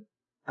 but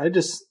I don't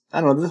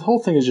know. The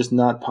whole thing is just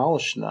not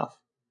polished enough.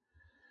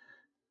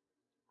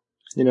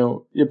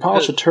 You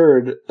polish a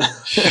turd,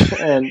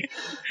 and you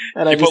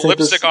I put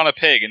lipstick on a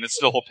pig, and it's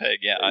still a pig.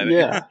 Yeah.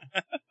 Yeah.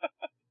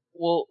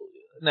 Well,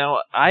 now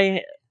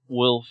I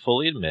will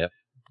fully admit,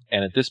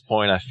 and at this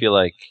point, I feel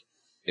like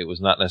it was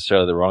not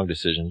necessarily the wrong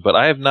decision, but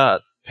I have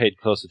not paid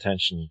close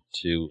attention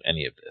to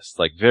any of this.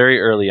 Like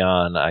very early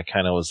on, I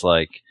kind of was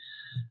like,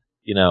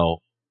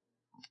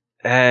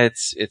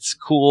 it's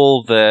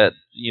cool that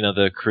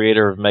the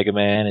creator of Mega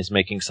Man is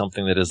making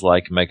something that is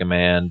like Mega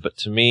Man, but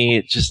to me,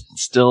 it just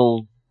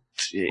still.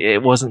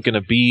 It wasn't going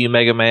to be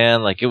Mega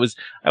Man. Like I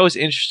was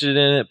interested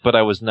in it, but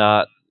I was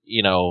not,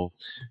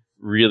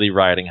 really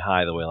riding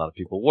high the way a lot of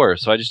people were.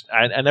 So I was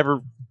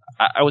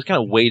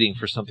kind of waiting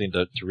for something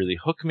to really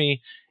hook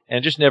me, and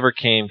it just never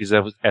came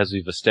because as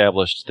we've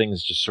established,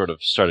 things just sort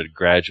of started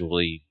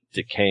gradually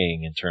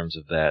decaying in terms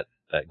of that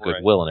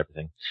goodwill and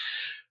everything.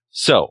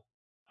 So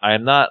I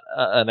am not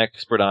an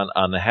expert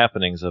on the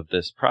happenings of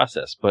this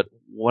process, but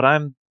what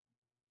I'm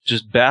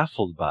just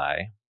baffled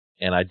by,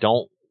 and I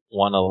don't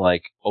want to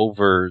like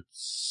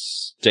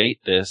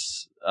overstate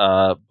this,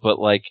 but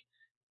like,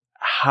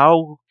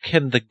 how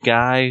can the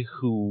guy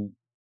who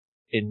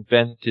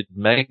invented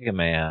Mega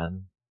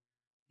Man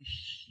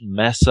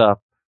mess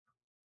up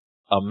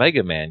a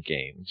Mega Man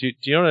game? Do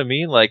you know what I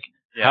mean? Like,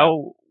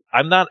 how?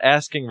 I'm not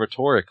asking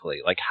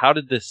rhetorically. Like, how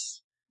did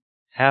this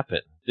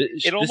happen?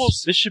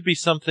 This should be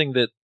something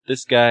that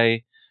this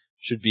guy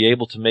should be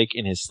able to make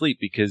in his sleep,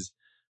 because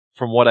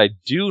from what I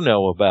do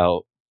know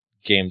about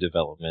game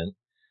development,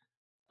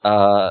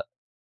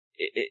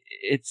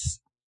 it's,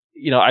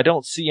 I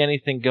don't see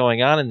anything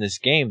going on in this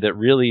game that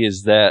really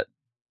is that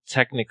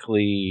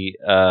technically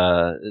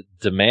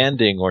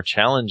demanding or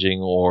challenging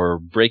or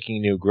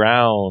breaking new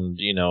ground,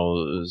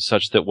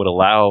 such that would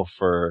allow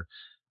for,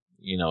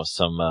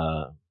 some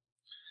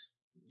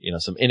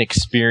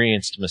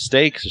inexperienced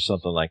mistakes or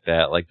something like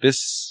that. Like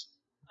this,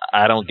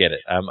 I don't get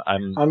it.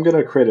 I'm going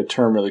to create a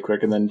term really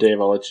quick, and then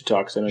Dave, I'll let you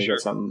talk because I know you got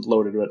something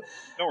loaded. But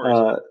no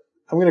worries.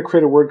 I'm going to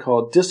create a word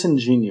called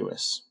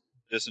disingenuous.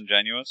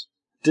 Disingenuous?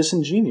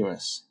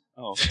 Disingenuous.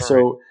 Oh, sorry.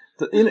 So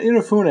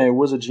Inafune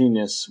was a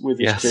genius with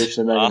his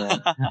creation of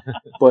Mega Man,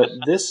 but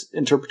this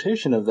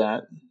interpretation of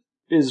that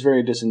is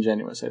very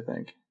disingenuous, I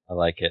think. I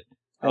like it.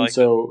 And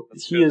so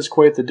he is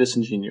quite the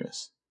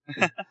disingenuous.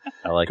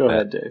 I like Go that.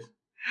 ahead, Dave.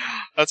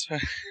 That's.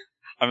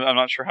 I'm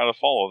not sure how to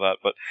follow that,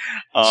 but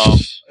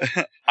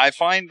I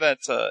find that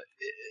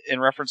in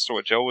reference to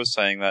what Joe was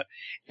saying, that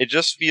it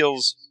just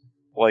feels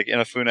like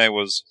Inafune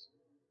was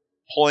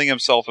pulling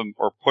himself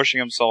or pushing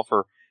himself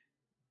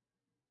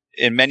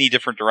in many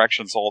different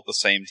directions all at the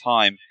same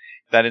time,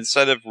 that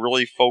instead of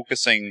really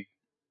focusing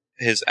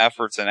his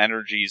efforts and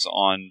energies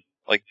on,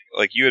 like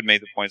you had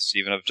made the point,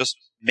 Stephen, of just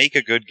make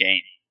a good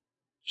game.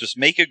 Just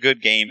make a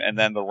good game, and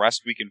then the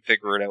rest we can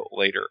figure it out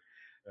later.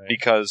 Right.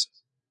 Because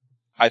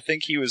I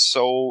think he was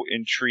so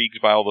intrigued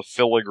by all the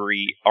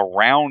filigree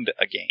around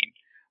a game.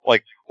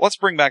 Like, let's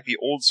bring back the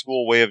old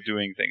school way of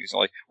doing things.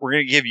 Like, we're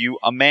going to give you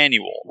a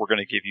manual. We're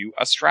going to give you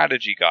a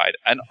strategy guide,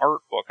 an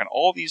art book, and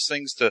all these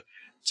things to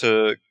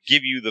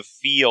give you the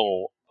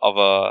feel of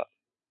a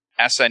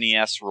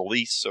SNES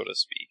release, so to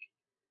speak.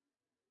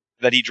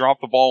 That he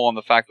dropped the ball on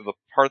the fact that the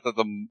part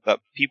that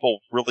people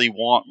really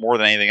want more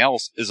than anything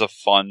else is a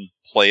fun,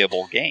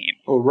 playable game.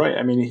 Oh, right.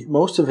 I mean,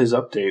 most of his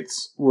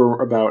updates were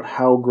about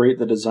how great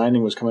the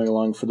designing was coming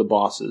along for the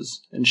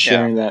bosses and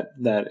sharing that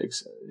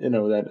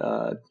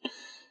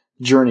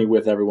journey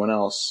with everyone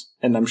else.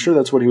 And I'm sure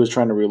that's what he was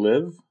trying to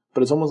relive,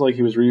 but it's almost like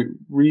he was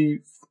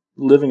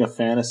reliving a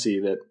fantasy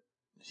that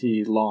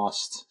he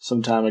lost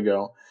some time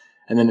ago.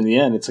 And then in the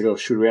end, it's like, oh,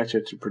 shoot, we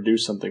actually have to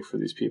produce something for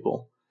these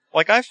people.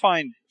 Like, I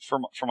find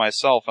for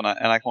myself, and I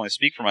can only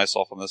speak for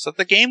myself on this, that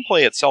the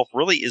gameplay itself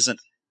really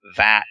isn't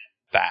that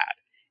bad.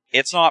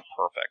 It's not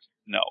perfect.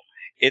 No.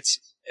 It's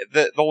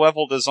the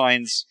level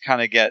designs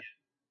kind of get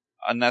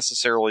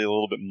unnecessarily a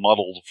little bit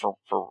muddled for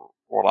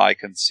what I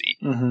can see.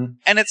 Mm-hmm.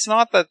 And it's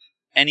not that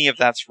any of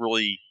that's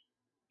really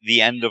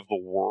the end of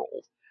the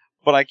world.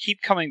 But I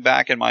keep coming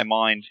back in my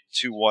mind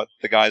to what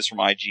the guys from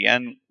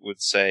IGN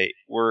would say,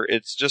 where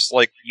it's just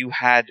like you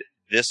had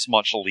this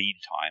much lead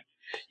time.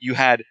 You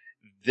had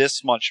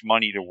this much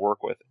money to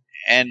work with.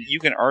 And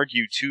you can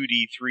argue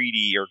 2D,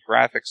 3D, or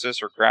graphics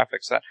this or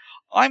graphics that.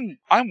 I'm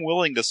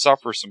willing to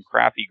suffer some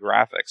crappy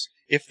graphics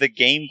if the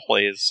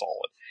gameplay is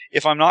solid.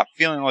 If I'm not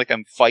feeling like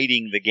I'm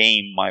fighting the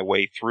game my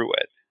way through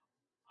it.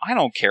 I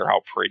don't care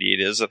how pretty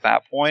it is at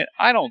that point.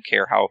 I don't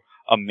care how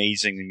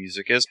amazing the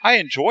music is. I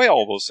enjoy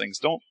all those things.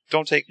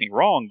 Don't take me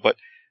wrong, but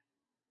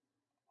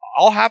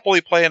I'll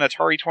happily play an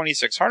Atari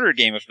 2600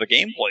 game if the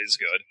gameplay is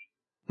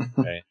good.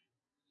 Okay.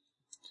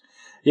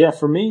 Yeah,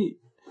 for me,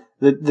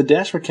 the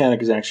dash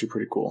mechanic is actually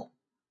pretty cool.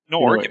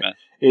 No argument.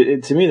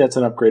 To me, that's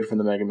an upgrade from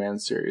the Mega Man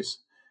series.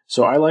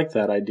 So I like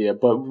that idea.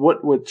 But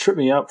what tripped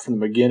me up from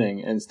the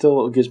beginning, and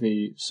still gives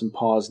me some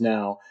pause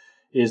now,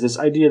 is this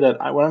idea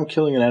that when I'm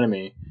killing an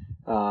enemy,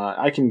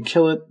 I can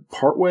kill it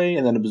partway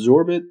and then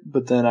absorb it,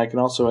 but then I can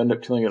also end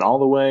up killing it all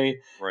the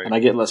way, right. And I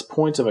get less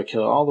points if I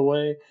kill it all the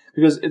way.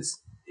 Because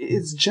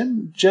it's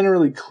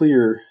generally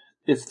clear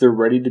if they're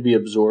ready to be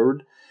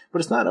absorbed, but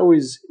it's not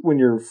always when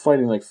you're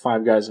fighting like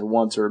 5 guys at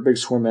once or a big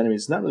swarm of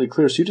enemies. It's not really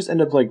clear, so you just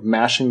end up like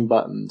mashing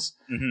buttons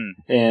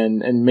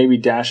and maybe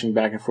dashing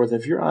back and forth.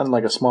 If you're on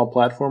like a small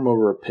platform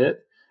over a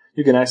pit,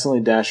 you can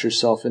accidentally dash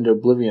yourself into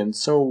oblivion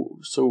so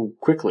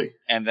quickly.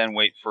 And then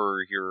wait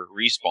for your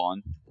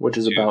respawn. Which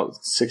is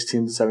about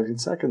 16 to 17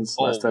 seconds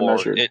last I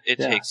measured. It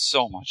takes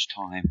so much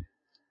time.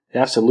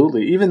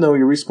 Absolutely. Even though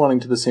you're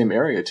respawning to the same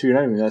area, too. You're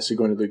not even actually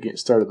going to the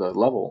start of the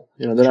level.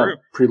 They're not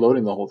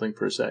preloading the whole thing,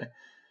 per se.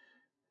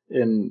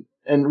 And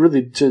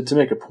really, to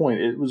make a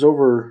point, it was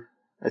over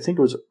I think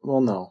it was,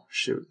 well, no,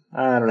 shoot.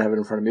 I don't have it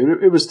in front of me.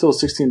 It was still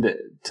 16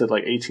 to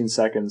like 18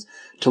 seconds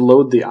to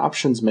load the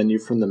options menu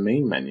from the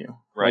main menu.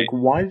 Right. Like,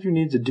 why do you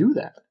need to do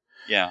that?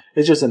 Yeah.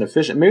 It's just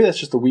inefficient. Maybe that's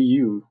just the Wii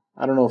U.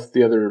 I don't know if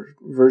the other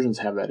versions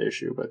have that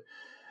issue, but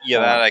yeah,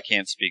 that I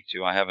can't speak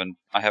to. I haven't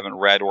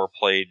read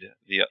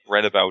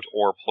about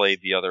or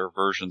played the other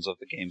versions of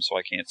the game, so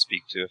I can't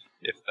speak to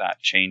if that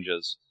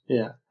changes.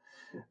 Yeah.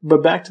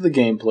 But back to the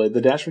gameplay.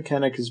 The dash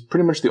mechanic is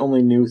pretty much the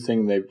only new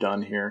thing they've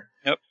done here.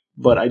 Yep.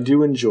 But I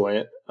do enjoy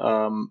it.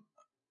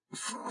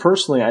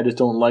 Personally, I just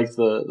don't like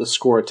the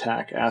score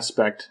attack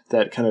aspect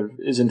that kind of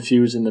is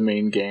infused in the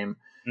main game.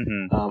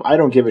 Mm-hmm. I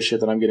don't give a shit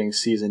that I'm getting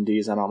C's and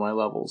D's on all my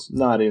levels.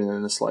 Not even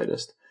in the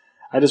slightest.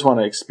 I just want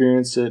to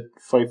experience it,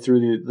 fight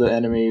through the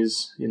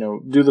enemies,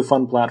 do the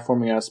fun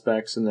platforming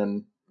aspects,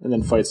 and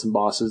then fight some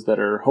bosses that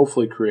are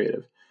hopefully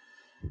creative.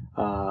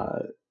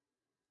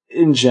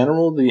 In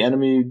general, the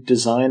enemy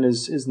design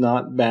is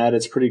not bad.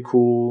 It's pretty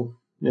cool.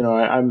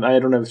 I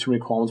don't have too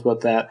many qualms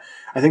about that.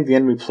 I think the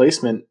enemy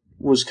placement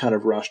was kind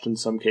of rushed in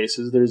some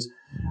cases.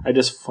 I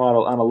just fought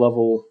on a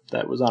level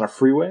that was on a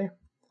freeway.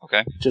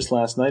 Okay. Just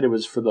last night, it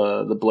was for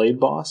the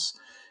Blade boss,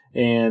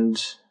 and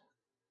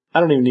I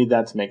don't even need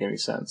that to make any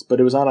sense. But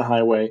it was on a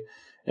highway,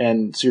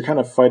 and so you're kind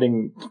of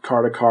fighting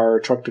car to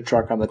car, truck to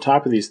truck on the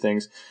top of these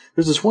things.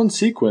 There's this one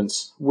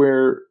sequence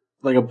where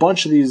like a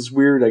bunch of these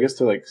weird, I guess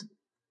they're like,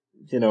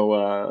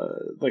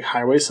 like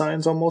highway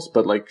signs almost,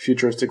 but like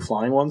futuristic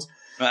flying ones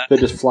that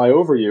just fly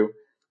over you.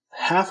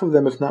 Half of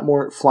them, if not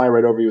more, fly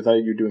right over you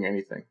without you doing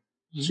anything.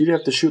 So you'd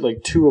have to shoot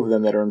like 2 of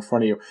them that are in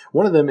front of you.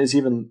 One of them is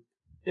even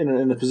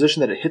in a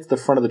position that it hits the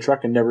front of the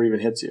truck and never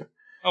even hits you.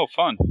 Oh,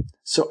 fun.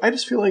 So I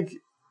just feel like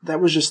that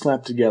was just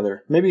slapped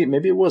together. Maybe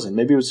it wasn't.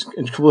 Maybe it was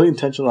completely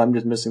intentional. I'm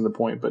just missing the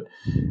point. But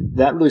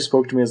that really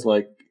spoke to me as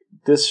like,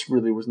 this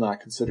really was not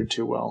considered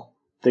too well.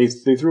 They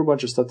threw a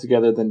bunch of stuff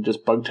together, then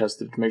just bug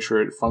tested to make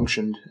sure it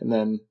functioned, and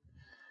then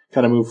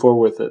kind of move forward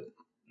with it.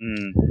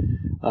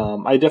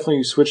 I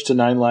definitely switched to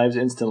 9 lives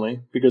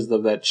instantly because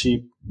of that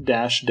cheap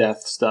dash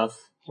death stuff.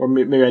 Or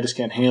maybe I just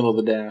can't handle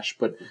the dash,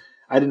 but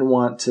I didn't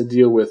want to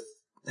deal with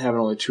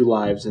having only 2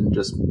 lives and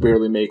just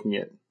barely making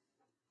it.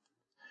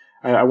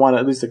 I want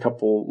at least a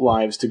couple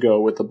lives to go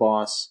with the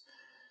boss,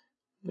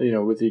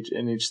 with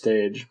each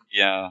stage.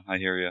 Yeah, I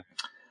hear you.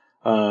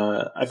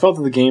 I felt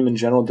that the game in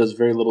general does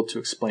very little to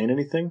explain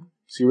anything.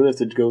 So you really have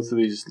to go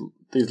through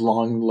these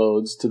long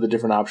loads to the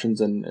different options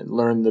and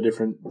learn the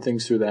different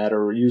things through that,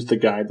 or use the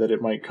guide that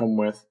it might come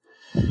with.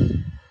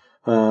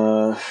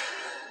 The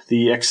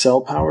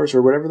Excel powers,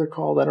 or whatever they're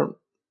called, I don't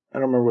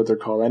remember what they're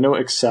called. I know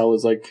Excel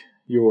is like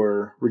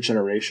your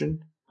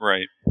regeneration.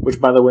 Right.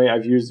 Which, by the way,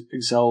 I've used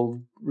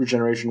Excel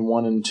Regeneration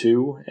 1 and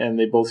 2, and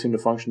they both seem to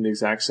function the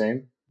exact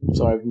same.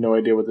 So I have no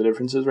idea what the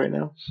difference is right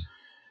now.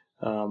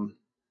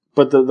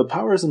 But the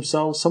powers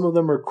themselves, some of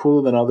them are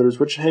cooler than others,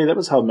 which, hey, that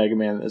was how Mega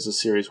Man as a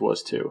series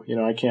was too.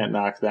 I can't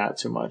knock that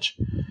too much.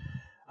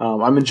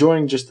 I'm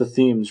enjoying just the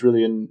themes,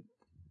 really, and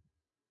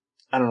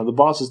I don't know, the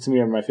bosses to me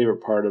are my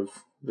favorite part of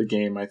the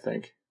game, I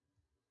think.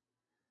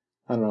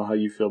 I don't know how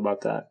you feel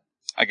about that.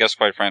 I guess,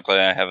 quite frankly,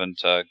 I haven't,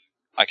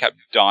 I kept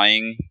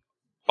dying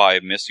by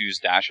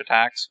misused dash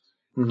attacks,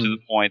 to the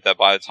point that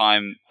by the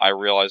time I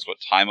realized what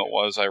time it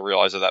was, I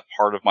realized that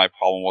part of my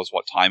problem was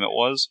what time it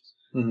was.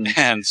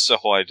 And so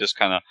I just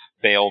kind of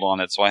bailed on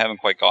it. So I haven't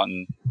quite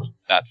gotten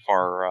that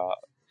far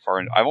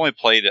in. I've only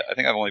played it. I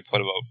think I've only put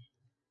about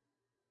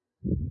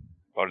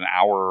an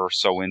hour or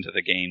so into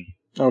the game.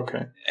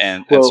 Okay.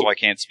 And so I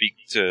can't speak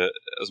to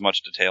as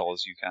much detail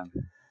as you can.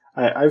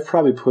 I've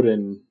probably put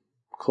in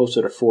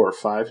closer to 4 or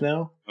 5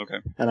 now. Okay.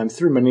 And I'm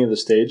through many of the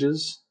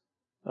stages.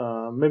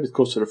 Maybe it's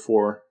closer to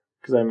 4.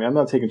 Because I'm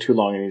not taking too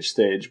long in each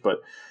stage, but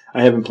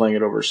I have been playing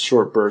it over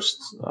short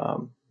bursts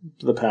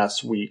the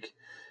past week.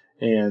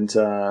 And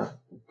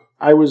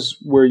I was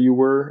where you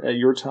were at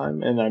your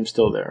time, and I'm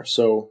still there.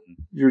 So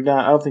I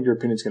don't think your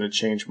opinion's going to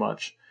change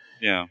much.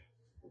 Yeah.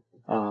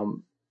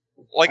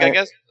 I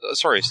guess.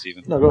 Sorry,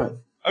 Stephen. No, go ahead.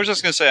 I was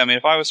just going to say,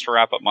 if I was to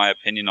wrap up my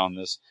opinion on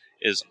this,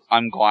 is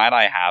I'm glad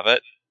I have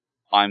it.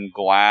 I'm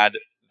glad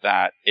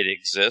that it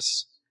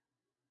exists.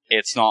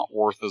 It's not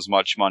worth as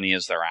much money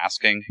as they're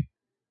asking.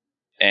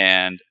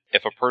 And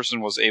if a person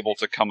was able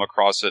to come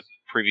across it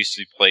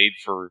previously played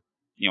for,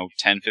 $10,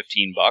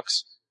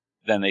 $15,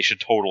 then they should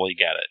totally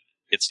get it.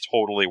 It's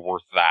totally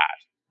worth that.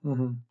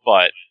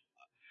 But,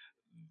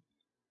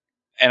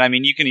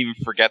 and you can even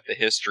forget the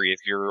history if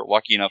you're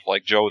lucky enough,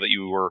 like Joe, that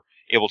you were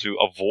able to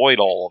avoid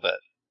all of it.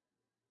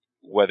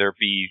 Whether it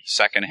be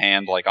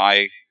secondhand, like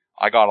I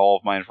got all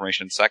of my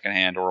information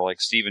secondhand, or like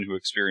Steven, who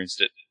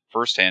experienced it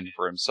firsthand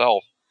for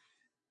himself.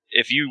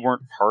 If you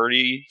weren't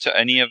party to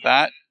any of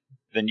that,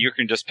 then you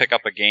can just pick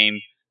up a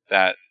game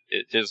that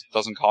it just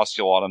doesn't cost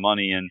you a lot of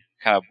money and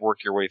kind of work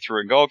your way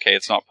through and go, okay,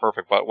 it's not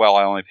perfect, but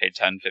I only paid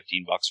 $10,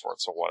 $15 for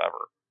it, so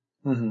whatever.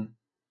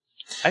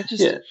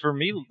 For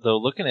me, though,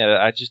 looking at it,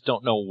 I just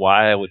don't know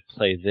why I would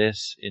play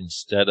this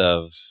instead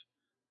of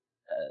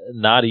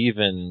not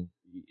even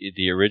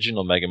the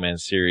original Mega Man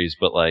series,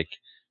 but like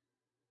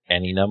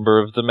any number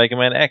of the Mega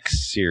Man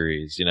X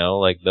series, you know,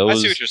 like those. I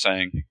see what you're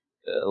saying.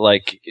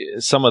 Like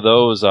some of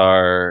those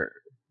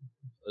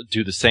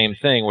do the same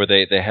thing where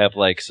they have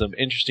like some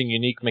interesting,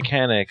 unique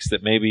mechanics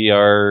that maybe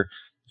are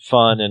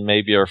fun and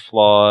maybe are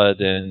flawed,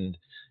 and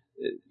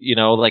you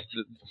know, like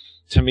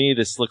to me,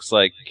 this looks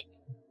like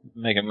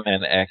Mega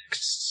Man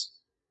X7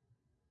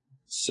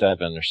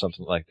 or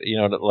something like that. You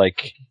know,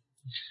 like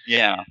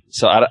yeah.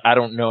 So I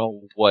don't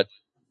know what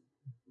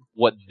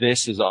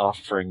this is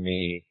offering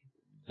me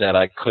that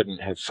I couldn't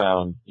have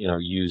found, you know,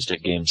 used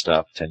at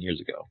GameStop 10 years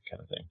ago,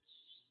 kind of thing.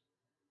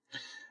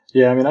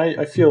 Yeah, I mean,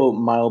 I feel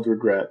mild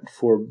regret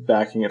for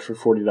backing it for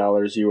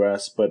 $40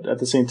 US, but at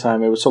the same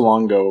time, it was so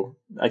long ago,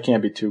 I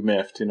can't be too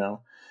miffed, you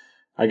know.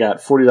 I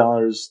got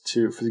 $40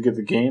 to get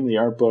the game, the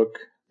art book,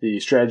 the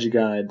strategy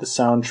guide, the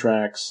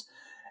soundtracks,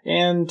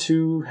 and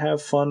to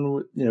have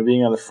fun, you know,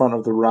 being on the front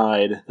of the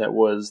ride that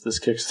was this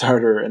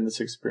Kickstarter and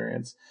this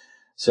experience.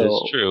 So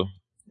it's true.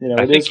 You know,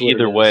 I think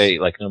either way,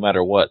 like no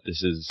matter what,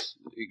 this is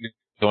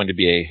going to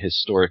be a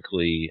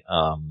historically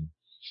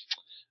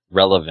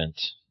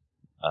relevant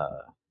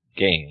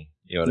game.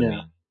 You know what I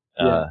mean?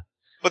 Yeah.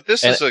 But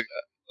this is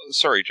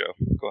sorry, Joe.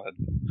 Go ahead.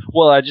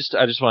 Well, I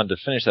just wanted to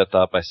finish that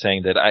thought by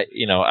saying that I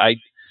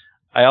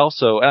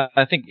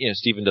think, you know,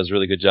 Steven does a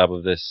really good job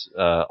of this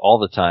all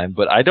the time,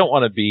 but I don't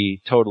want to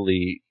be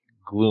totally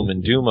gloom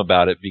and doom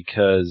about it,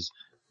 because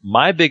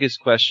my biggest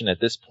question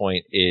at this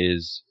point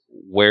is,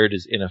 where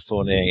does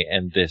Inafune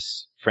and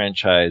this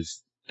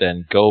franchise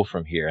then go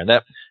from here? And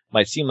that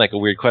might seem like a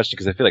weird question,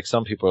 because I feel like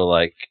some people are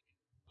like,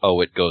 oh,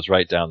 it goes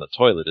right down the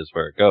toilet is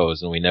where it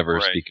goes, and we never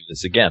speak of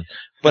this again.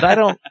 But I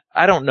don't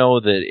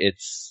know that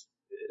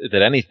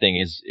that anything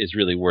is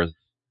really worth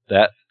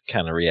that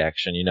kind of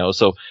reaction, you know?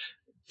 So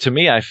to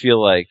me, I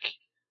feel like,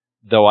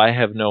 though I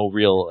have no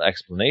real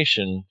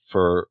explanation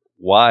for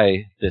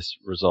why this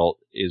result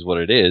is what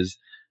it is,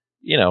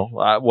 you know,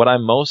 what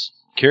I'm most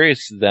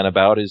curious then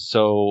about is,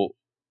 so,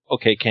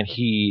 okay, can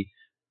he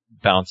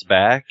bounce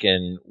back,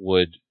 and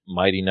would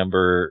Mighty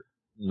Number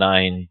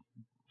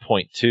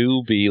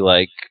 9.2 be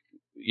like,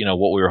 you know,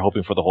 what we were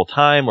hoping for the whole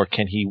time, or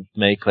can he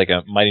make like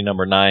a Mighty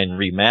Number 9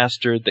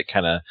 remastered that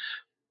kind of,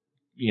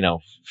 you know,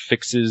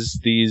 fixes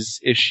these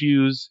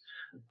issues?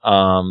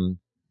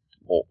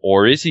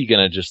 Or is he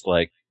gonna just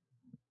like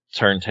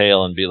turn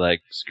tail and be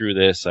like, screw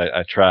this,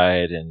 I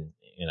tried, and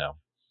you know,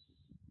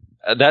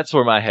 that's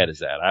where my head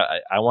is at.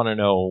 I want to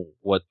know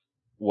what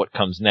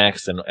comes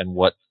next, and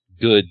what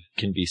good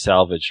can be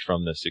salvaged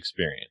from this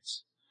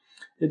experience.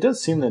 It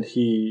does seem that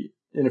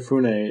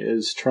Inafune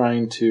is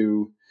trying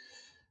to,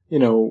 you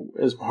know,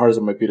 as hard as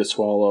it might be to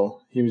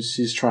swallow,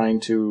 he's trying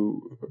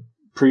to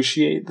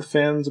appreciate the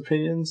fans'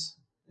 opinions.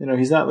 You know,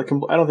 he's not like,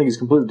 I don't think he's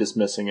completely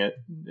dismissing it,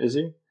 is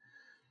he?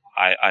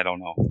 I don't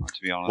know,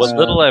 to be honest. What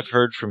little I've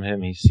heard from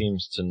him, he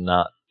seems to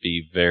not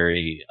be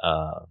very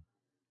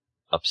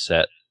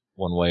upset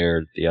one way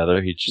or the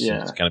other. He just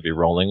seems to kind of be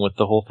rolling with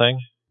the whole thing.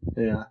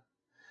 Yeah.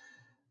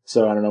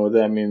 So I don't know what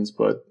that means,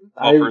 but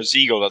for his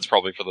ego, that's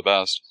probably for the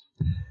best.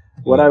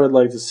 What I would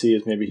like to see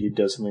is maybe he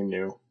does something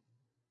new.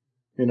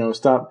 You know,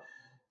 stop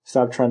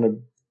trying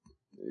to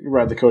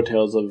ride the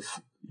coattails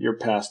of your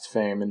past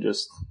fame and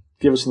just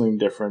give us something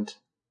different.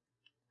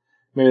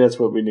 Maybe that's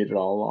what we needed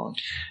all along.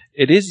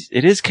 It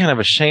is kind of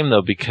a shame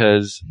though,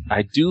 because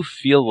I do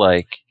feel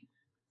like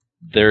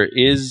there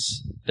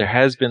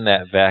has been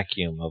that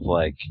vacuum of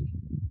like,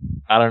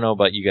 I don't know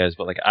about you guys,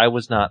 but like I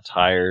was not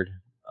tired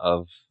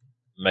of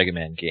Mega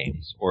Man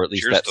games, or at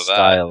least that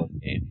style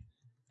of game.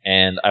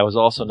 And I was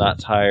also not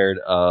tired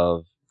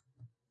of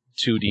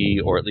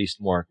 2D, or at least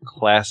more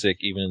classic,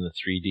 even in the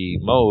 3D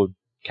mode,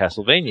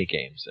 Castlevania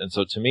games. And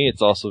so to me,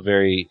 it's also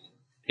very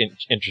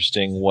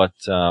interesting what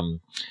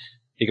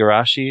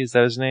Igarashi, is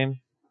that his name?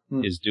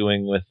 Is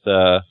doing with,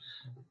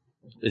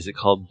 is it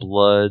called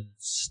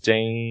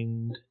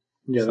Bloodstained?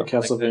 Yeah, the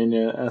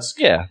Castlevania-esque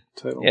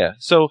title. Yeah.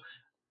 So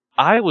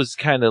I was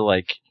kind of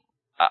like,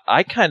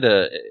 I kind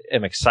of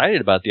am excited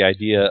about the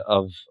idea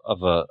of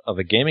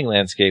a gaming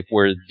landscape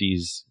where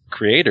these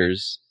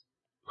creators,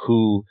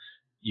 who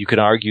you could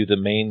argue the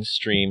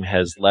mainstream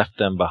has left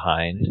them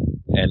behind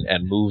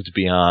and moved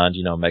beyond,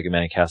 you know, Mega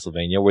Man and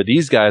Castlevania, where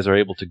these guys are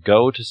able to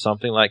go to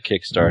something like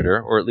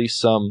Kickstarter, or at least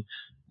some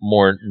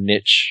more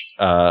niche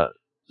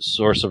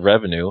source of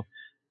revenue,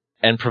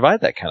 and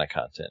provide that kind of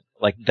content.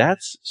 Like,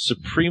 that's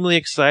supremely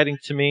exciting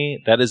to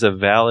me. That is a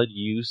valid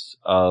use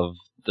of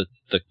the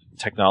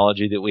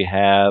technology that we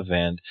have,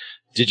 and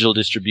digital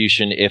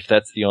distribution, if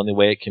that's the only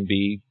way it can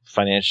be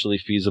financially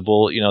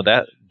feasible. You know,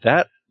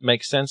 that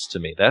makes sense to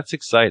me. That's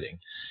exciting.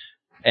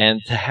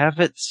 And to have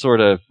it sort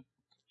of,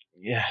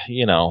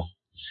 you know,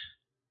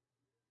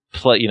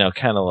 play, you know,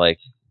 kind of like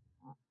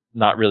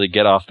not really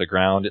get off the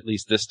ground, at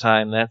least this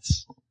time,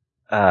 that's,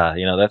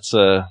 you know, that's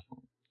a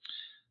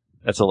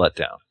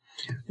letdown.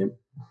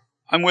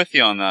 I'm with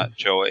you on that,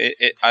 Joe.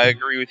 I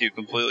agree with you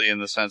completely in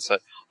the sense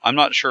that I'm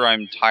not sure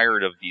I'm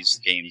tired of these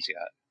games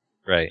yet.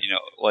 Right. You know,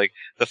 like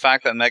the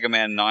fact that Mega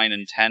Man 9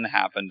 and 10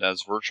 happened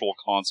as virtual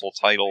console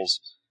titles,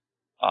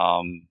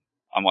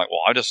 I'm like,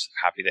 well, I'm just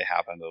happy they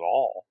happened at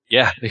all.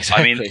 Yeah,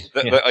 exactly. I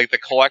mean, the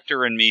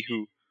collector in me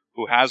who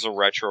has a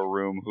retro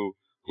room, who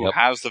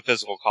has the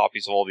physical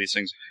copies of all these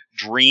things,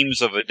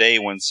 dreams of a day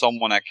when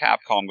someone at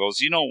Capcom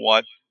goes, you know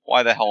what?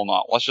 Why the hell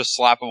not? Let's just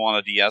slap them on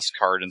a DS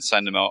card and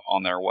send them out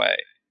on their way.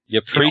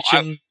 You're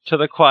preaching to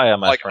the choir,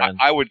 my friend.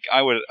 I would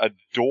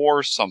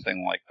adore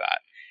something like that.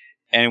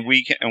 And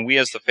we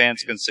as the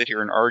fans can sit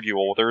here and argue,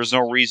 well, there is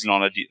no reason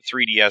on a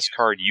 3DS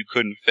card you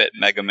couldn't fit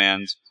Mega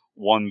Man's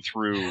 1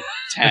 through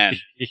 10.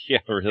 Yeah,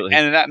 really.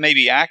 And that may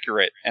be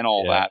accurate and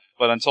all that,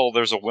 but until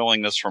there's a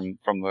willingness from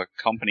the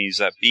companies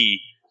that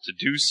be to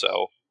do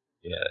so,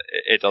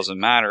 it doesn't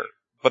matter.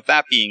 But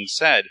that being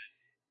said,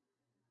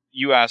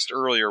 you asked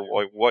earlier,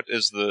 like, what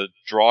is the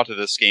draw to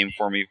this game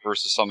for me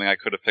versus something I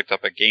could have picked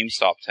up at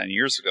GameStop 10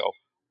 years ago?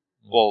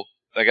 Well,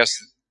 I guess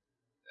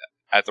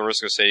at the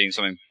risk of stating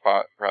something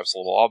perhaps a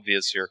little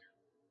obvious here,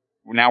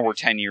 now we're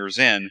 10 years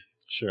in.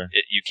 Sure.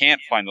 You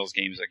can't find those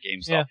games at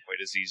GameStop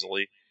quite as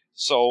easily.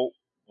 So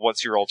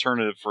what's your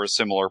alternative for a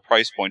similar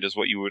price point is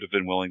what you would have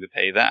been willing to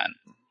pay then.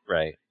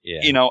 Right,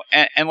 yeah. You know,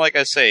 and like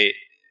I say,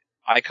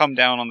 I come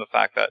down on the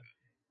fact that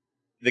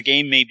the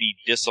game may be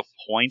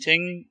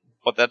disappointing,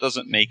 but that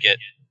doesn't make it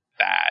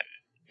bad.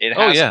 It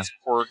has its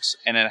quirks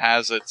and it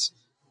has its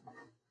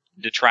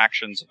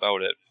detractions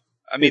about it.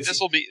 I mean,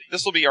 this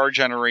will be our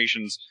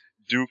generation's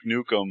Duke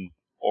Nukem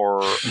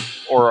or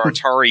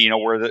Atari, you know,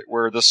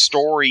 where the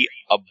story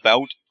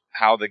about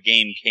how the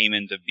game came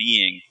into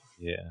being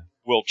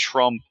will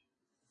trump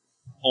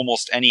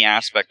almost any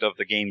aspect of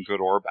the game,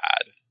 good or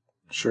bad.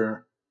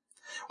 Sure.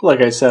 Well,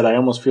 like I said, I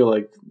almost feel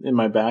like in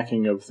my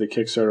backing of the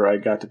Kickstarter, I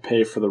got to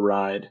pay for the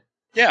ride.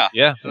 Yeah.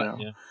 Yeah. You know,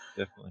 yeah,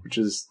 definitely. Which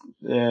is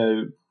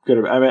good.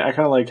 I mean, I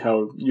kind of like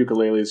how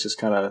Yooka-Laylee is just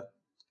kind of,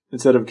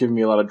 instead of giving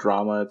me a lot of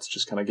drama, it's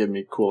just kind of giving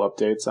me cool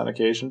updates on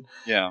occasion.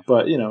 Yeah.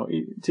 But, you know,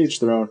 to each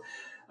their own.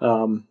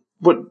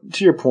 But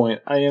to your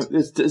point,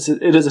 it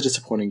is a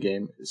disappointing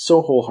game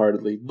so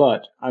wholeheartedly,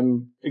 but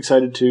I'm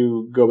excited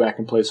to go back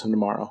and play some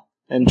tomorrow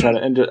and try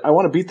to, I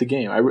want to beat the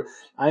game.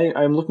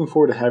 I'm looking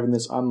forward to having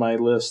this on my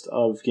list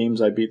of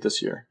games I beat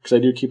this year, because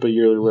I do keep a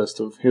yearly list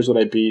of here's what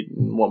I beat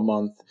in what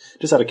month,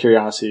 just out of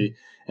curiosity.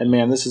 And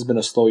man, this has been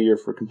a slow year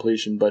for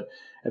completion, but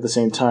at the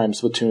same time,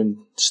 Splatoon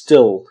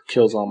still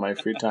kills all my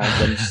free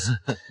time,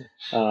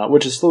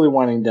 which is slowly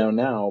winding down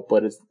now,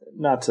 but it's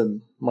not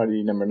to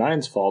Mighty Number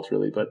 9's fault,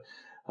 really, but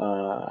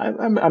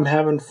I'm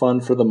having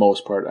fun for the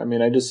most part. I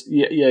mean, I just,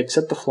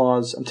 accept the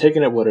flaws. I'm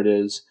taking it what it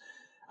is.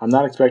 I'm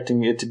not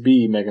expecting it to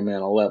be Mega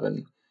Man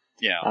 11.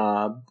 Yeah.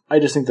 I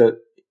just think that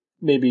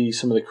maybe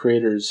some of the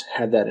creators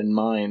had that in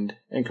mind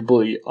and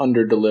completely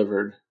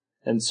under-delivered.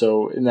 And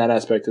so in that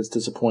aspect, it's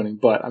disappointing,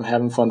 but I'm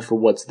having fun for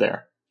what's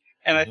there.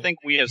 And I think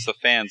we as the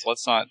fans,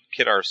 let's not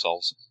kid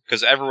ourselves,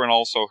 because everyone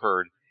also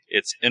heard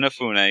it's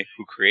Inafune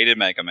who created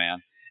Mega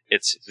Man.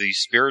 It's the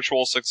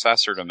spiritual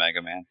successor to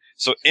Mega Man.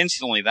 So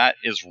instantly that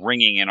is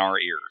ringing in our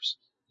ears.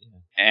 Yeah.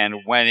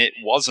 And when it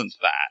wasn't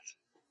that,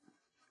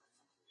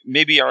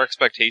 maybe our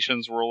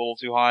expectations were a little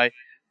too high.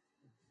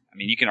 I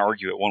mean, you can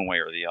argue it one way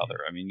or the other.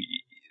 I mean,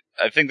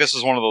 I think this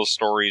is one of those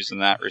stories in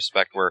that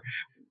respect where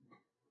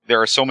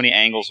there are so many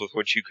angles with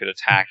which you could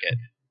attack it.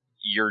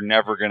 You're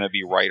never going to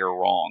be right or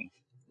wrong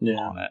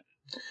on it.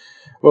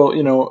 Well,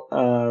 you know,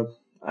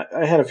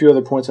 I had a few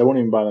other points I won't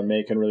even bother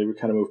making, really. We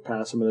kind of moved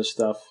past some of this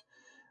stuff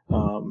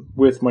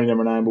with Mighty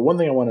Number 9. But one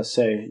thing I want to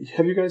say,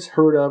 have you guys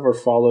heard of or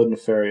followed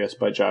Nefarious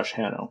by Josh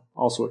Hanno?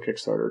 Also a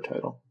Kickstarter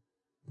title.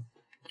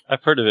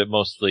 I've heard of it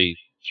mostly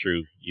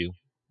through you.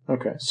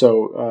 Okay.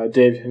 So,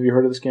 Dave, have you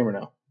heard of this game or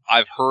no?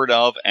 I've heard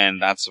of,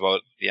 and that's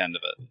about the end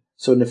of it.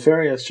 So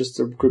Nefarious, just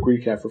a quick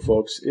recap for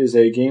folks, is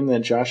a game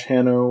that Josh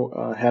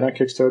Hanno had on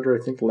Kickstarter,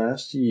 I think,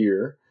 last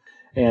year.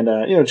 And,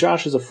 you know,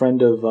 Josh is a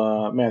friend of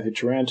Matthew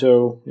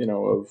Taranto, you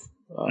know, of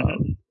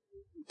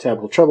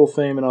Tableau Trouble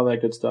fame and all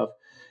that good stuff.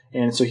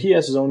 And so he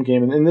has his own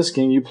game. And in this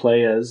game, you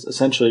play as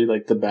essentially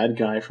like the bad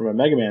guy from a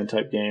Mega Man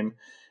type game.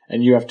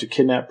 And you have to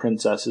kidnap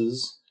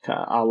princesses,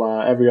 a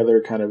la every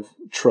other kind of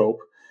trope.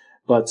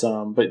 But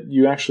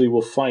you actually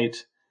will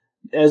fight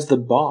as the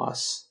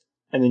boss.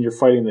 And then you're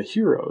fighting the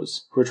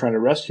heroes who are trying to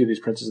rescue these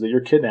princesses that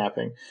you're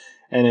kidnapping.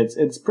 And it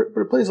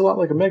plays a lot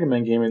like a Mega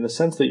Man game in the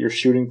sense that you're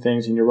shooting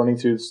things and you're running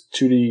through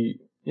 2D,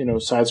 you know,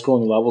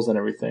 side-scrolling levels and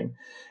everything.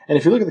 And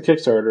if you look at the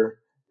Kickstarter,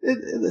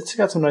 it's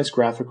got some nice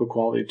graphical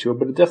quality to it,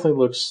 but it definitely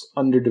looks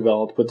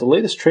underdeveloped. But the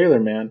latest trailer,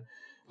 man,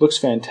 looks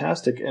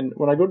fantastic. And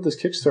when I go to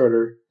this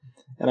Kickstarter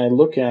and I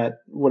look at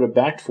what it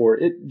backed for,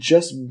 it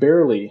just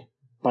barely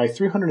by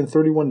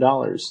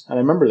 $331. And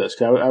I remember this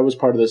because I was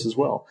part of this as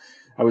well.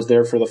 I was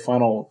there for the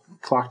final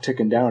clock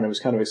ticking down. It was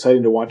kind of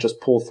exciting to watch us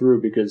pull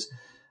through because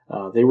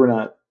they were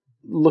not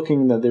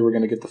looking that they were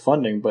going to get the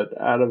funding, but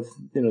out of,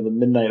 you know, the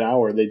midnight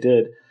hour, they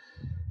did.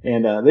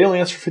 And they only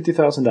asked for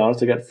 $50,000.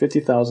 They got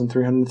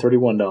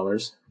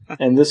 $50,331.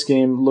 And this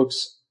game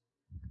looks,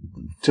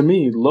 to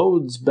me,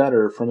 loads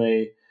better from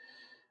a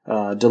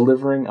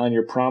delivering on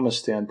your promise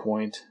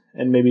standpoint,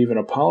 and maybe even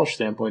a polished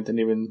standpoint than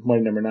even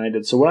Mighty Number 9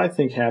 did. So what I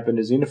think happened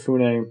is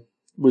Inafune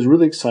was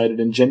really excited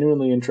and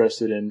genuinely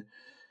interested in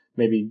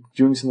maybe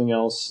doing something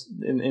else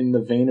in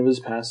the vein of his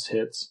past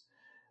hits.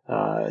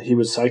 He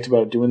was psyched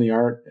about doing the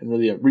art and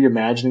really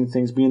reimagining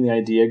things, being the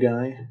idea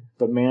guy.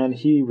 But man,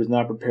 he was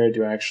not prepared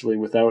to actually,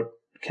 without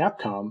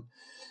Capcom,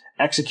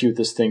 execute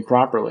this thing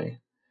properly.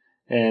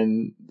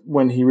 And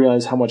when he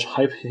realized how much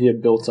hype he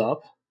had built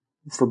up,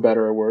 for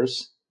better or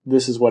worse,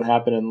 this is what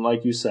happened. And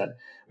like you said,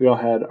 we all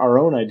had our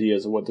own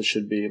ideas of what this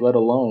should be, let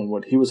alone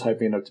what he was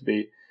hyping it up to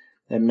be.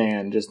 And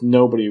man, just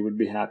nobody would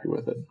be happy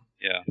with it.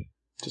 Yeah.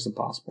 Just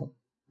impossible.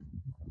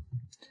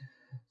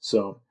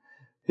 So,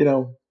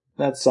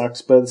 that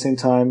sucks. But at the same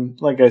time,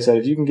 like I said,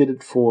 if you can get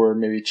it for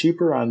maybe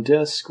cheaper on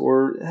disc,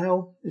 or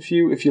hell, if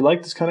you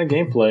like this kind of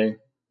gameplay,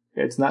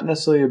 it's not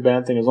necessarily a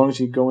bad thing as long as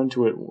you go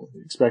into it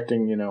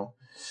expecting,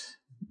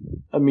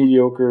 a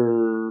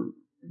mediocre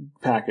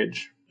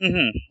package.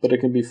 Mm-hmm. But it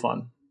can be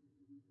fun.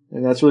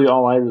 And that's really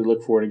all I really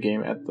look for in a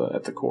game at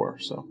the core.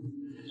 So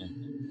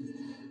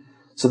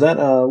that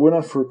went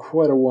on for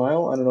quite a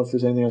while. I don't know if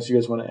there's anything else you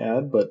guys want to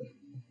add, but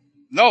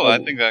no, I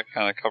think that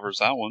kind of covers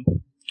that one.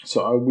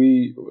 So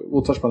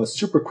we'll touch upon this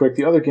super quick.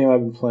 The other game I've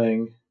been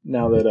playing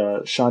now that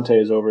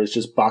Shantae is over is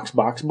just Box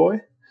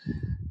Boy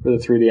for the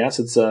 3DS.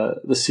 It's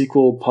the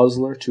sequel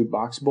puzzler to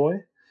Box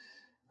Boy.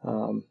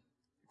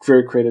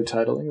 Very creative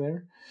titling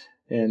there.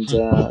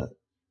 And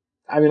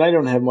I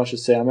don't have much to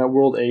say. I'm at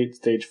World 8,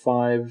 Stage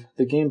 5.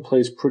 The game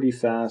plays pretty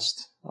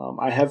fast.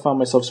 I have found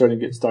myself starting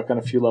to get stuck on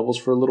a few levels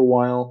for a little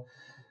while.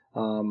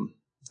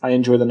 I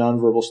enjoy the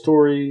nonverbal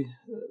story.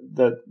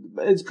 That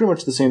it's pretty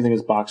much the same thing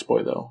as Box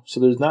Boy, though. So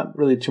there's not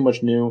really too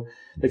much new.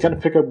 They kind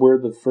of pick up where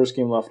the first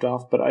game left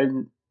off, but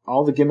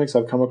all the gimmicks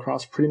I've come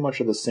across pretty much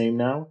are the same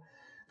now.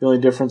 The only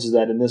difference is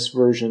that in this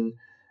version,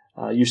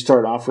 you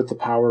start off with the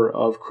power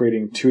of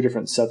creating 2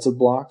 different sets of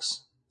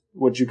blocks,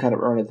 which you kind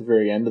of earn at the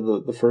very end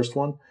of the first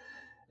one.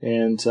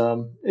 And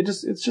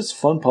it's just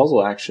fun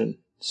puzzle action.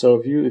 So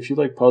if you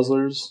like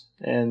puzzlers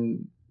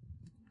and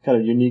kind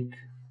of unique,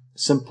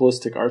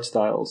 simplistic art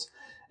styles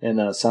and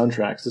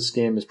soundtracks, this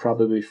game is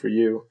probably for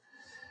you.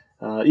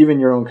 Even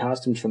your own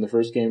costumes from the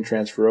first game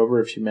transfer over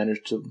if you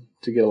manage to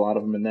get a lot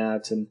of them in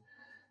that. And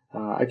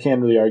I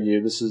can't really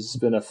argue. This has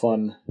been a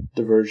fun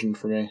diversion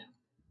for me.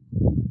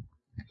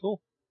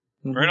 Cool.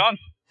 Mm-hmm. Right on.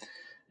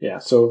 Yeah,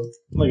 so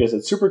like I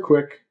said, super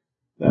quick.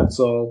 That's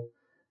all.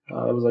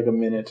 It was like a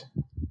minute.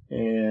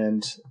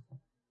 And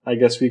I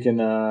guess we can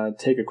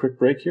take a quick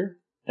break here,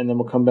 and then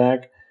we'll come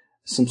back.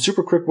 Some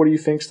super quick what do you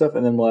think stuff,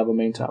 and then we'll have a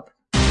main topic.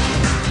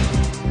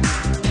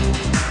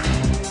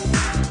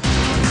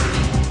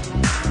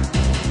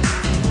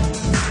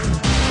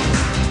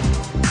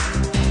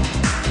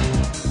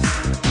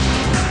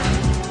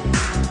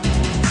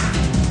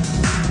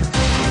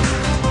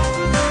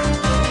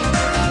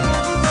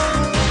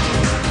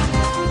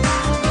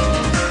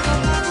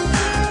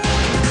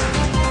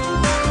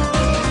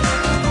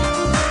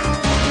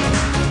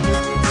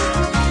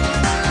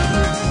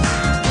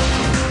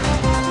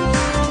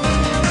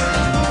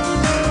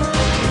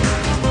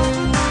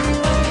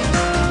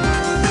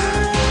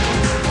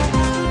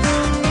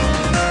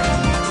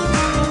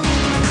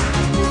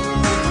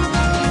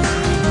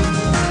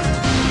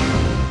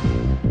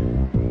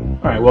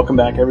 Welcome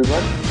back,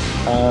 everybody.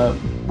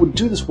 We'll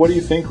do this What Do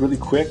You Think really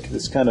quick,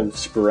 this kind of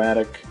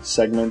sporadic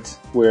segment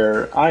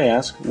where I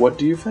ask, what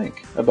do you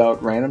think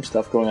about random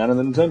stuff going on in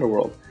the Nintendo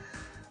world?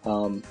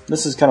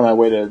 This is kind of my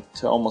way to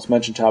almost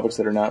mention topics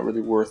that are not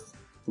really worth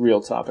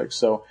real topics.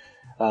 So,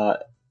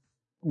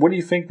 what do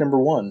you think, number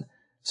one?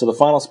 So the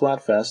final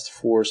Splatfest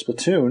for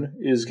Splatoon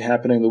is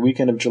happening the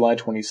weekend of July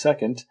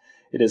 22nd.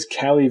 It is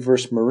Callie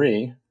vs.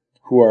 Marie,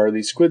 who are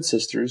the Squid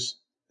Sisters,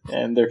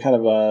 and they're kind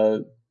of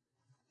a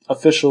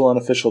official,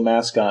 unofficial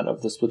mascot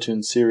of the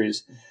Splatoon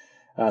series.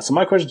 So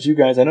my question to you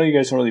guys, I know you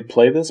guys don't really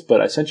play this,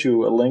 but I sent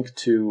you a link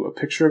to a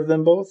picture of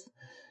them both.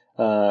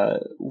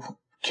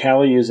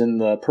 Callie is in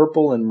the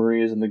purple and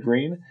Marie is in the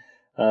green.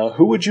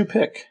 Who would you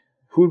pick?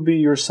 Who would be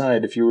your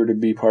side if you were to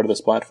be part of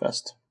the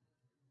Splatfest?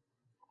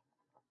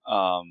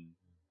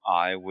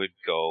 I would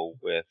go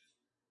with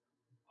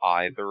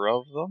either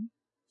of them.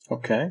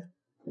 Okay.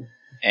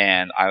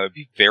 And I would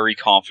be very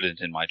confident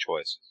in my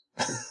choice.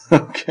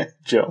 Okay.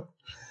 Joe?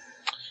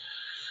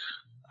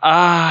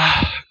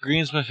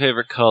 Green's my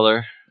favorite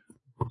color.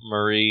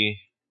 Marie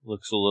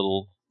looks a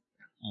little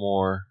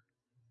more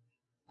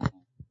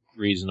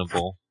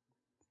reasonable.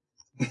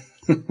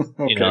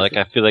 Okay.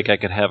 I feel like I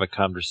could have a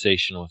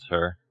conversation with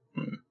her.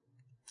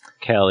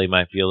 Callie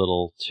might be a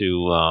little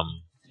too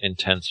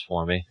intense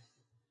for me.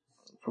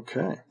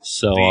 Okay.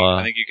 So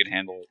I think you could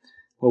handle it.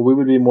 Well, we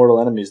would be mortal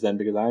enemies then,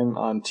 because I'm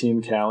on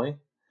Team Callie.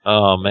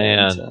 Oh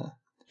man, and,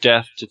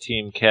 death to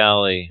Team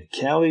Callie.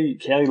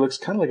 Callie looks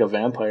kind of like a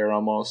vampire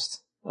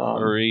almost.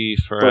 Marie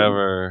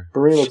forever.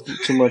 Marie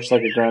looks too much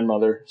like a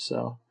grandmother,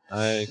 so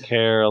I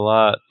care a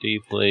lot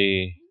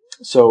deeply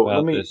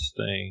about this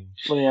thing.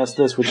 Let me ask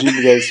this, which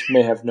you guys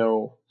may have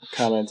no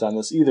comment on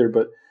this either,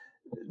 but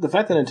the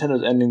fact that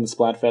Nintendo's ending the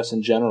Splatfest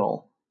in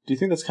general, do you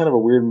think that's kind of a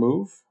weird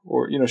move?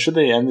 Or, should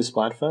they end the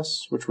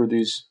Splatfests, which were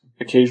these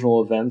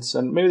occasional events,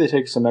 and maybe they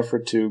take some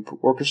effort to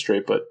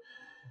orchestrate, but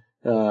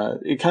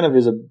it kind of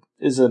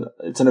it's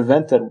an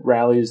event that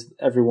rallies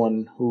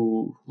everyone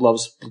who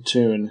loves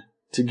Splatoon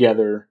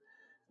together,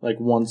 like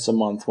once a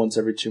month, once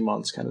every 2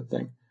 months, kind of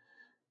thing.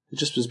 It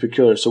just was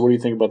peculiar. So, what do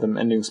you think about them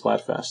ending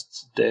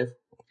Splatfests, Dave?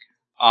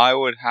 I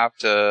would have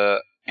to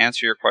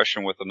answer your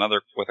question with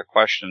a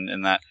question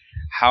in that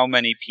how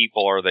many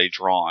people are they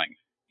drawing?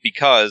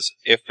 Because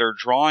if they're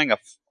drawing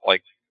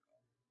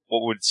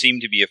what would seem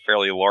to be a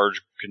fairly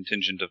large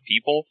contingent of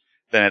people,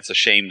 then it's a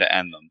shame to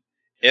end them.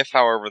 If,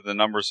 however, the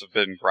numbers have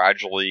been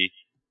gradually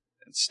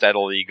and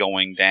steadily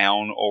going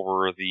down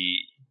over the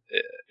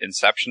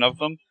inception of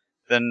them,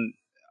 then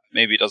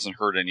maybe it doesn't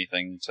hurt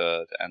anything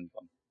to end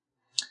them.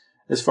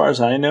 As far as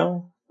I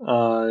know,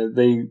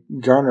 they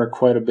garner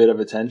quite a bit of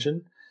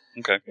attention.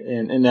 Okay.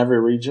 In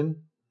every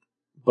region.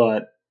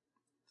 But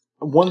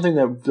one thing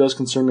that does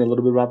concern me a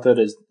little bit about that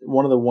is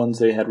one of the ones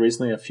they had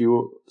recently, a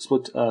few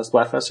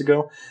Splatfests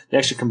ago, they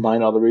actually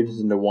combined all the regions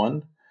into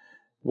one,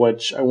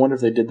 which I wonder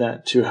if they did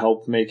that to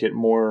help make it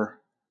more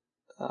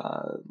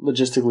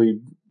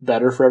logistically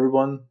better for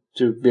everyone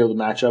to be able to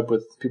match up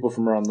with people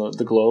from around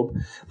the globe.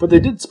 But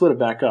they did split it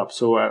back up,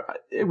 so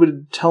it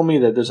would tell me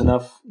that there's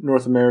enough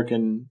North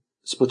American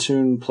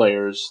Splatoon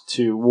players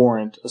to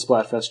warrant a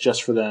Splatfest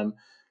just for them.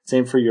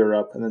 Same for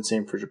Europe, and then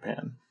same for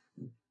Japan.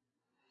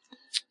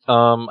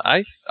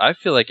 I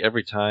feel like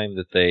every time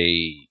that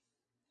they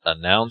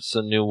announce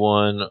a new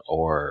one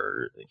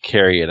or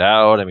carry it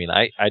out, I mean,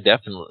 I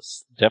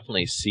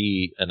definitely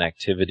see an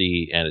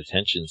activity and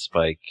attention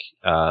spike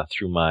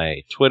through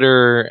my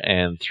Twitter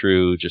and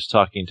through just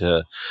talking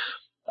to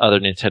other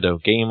Nintendo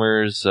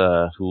gamers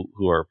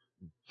who are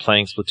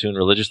playing Splatoon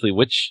religiously,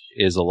 which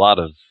is a lot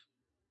of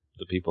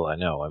the people I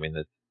know. I mean,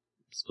 that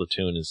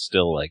Splatoon is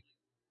still like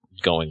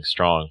going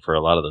strong for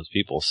a lot of those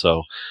people.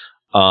 So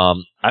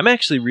I'm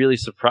actually really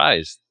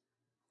surprised,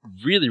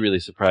 really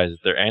surprised that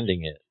they're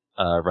ending it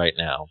right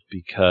now,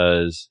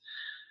 because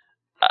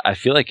I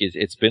feel like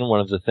it's been one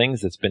of the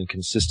things that's been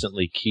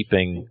consistently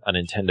keeping a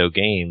Nintendo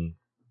game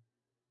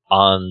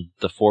on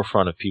the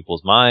forefront of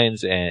people's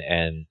minds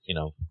and you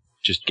know,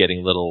 just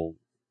getting little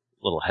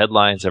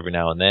headlines every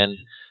now and then.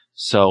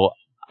 So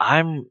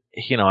I'm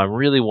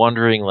really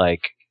wondering,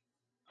 like,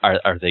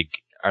 are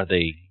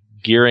they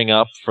gearing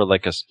up for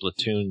like a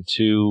Splatoon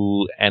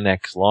 2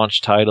 NX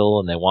launch title,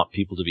 and they want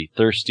people to be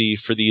thirsty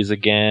for these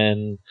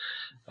again?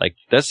 Like,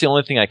 that's the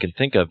only thing I can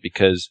think of,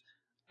 because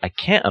I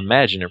can't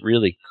imagine it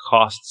really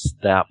costs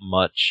that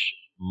much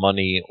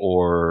money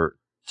or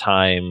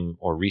time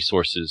or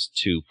resources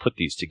to put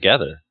these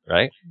together,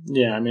 right?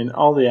 Yeah, I mean,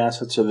 all the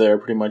assets are there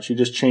pretty much. You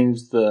just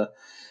change the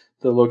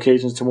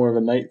locations to more of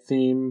a night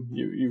theme.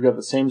 You've got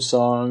the same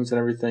songs and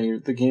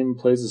everything. The game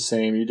plays the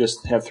same. You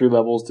just have 3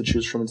 levels to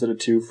choose from instead of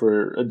 2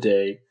 for a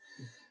day,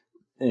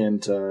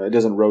 and it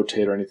doesn't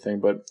rotate or anything.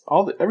 But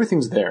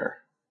everything's there,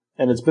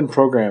 and it's been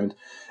programmed.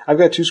 I've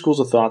got 2 schools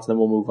of thoughts, and then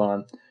we'll move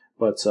on.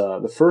 But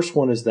the first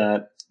one is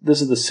that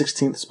this is the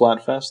 16th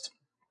Splatfest.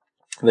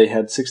 They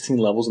had 16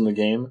 levels in the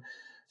game.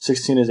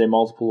 16 is a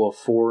multiple of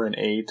 4 and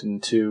 8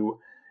 and 2,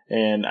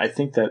 and I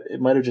think that it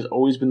might have just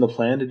always been the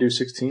plan to do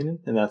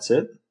 16, and that's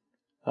it.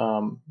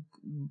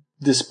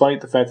 Despite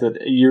the fact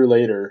that a year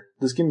later,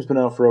 this game has been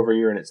out for over a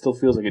year and it still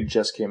feels like it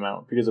just came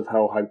out because of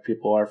how hyped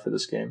people are for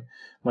this game,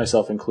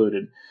 myself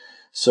included.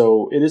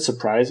 So it is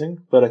surprising,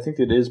 but I think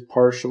it is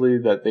partially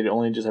that they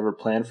only just ever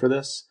planned for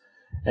this.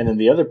 And then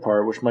the other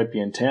part, which might be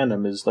in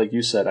tandem, is like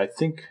you said, I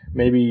think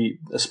maybe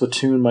a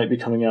Splatoon might be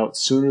coming out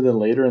sooner than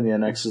later in the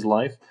NX's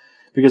life,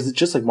 because it's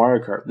just like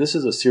Mario Kart. This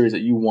is a series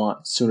that you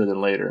want sooner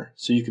than later,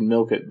 so you can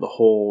milk it the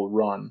whole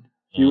run.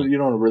 You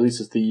don't want to release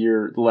this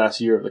the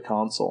last year of the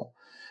console,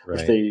 right,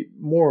 which they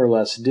more or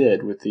less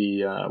did with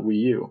the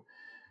Wii U.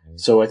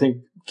 So I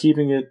think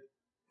keeping it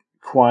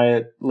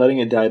quiet, letting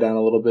it die down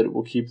a little bit,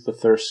 will keep the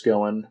thirst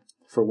going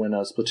for when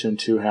Splatoon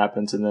 2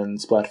 happens, and then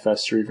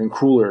Splatfests are even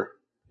cooler,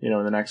 in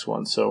the next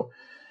one. So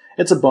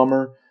it's a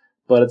bummer,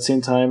 but at the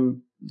same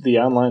time, the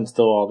online's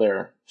still all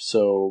there.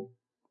 So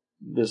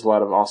there's a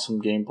lot of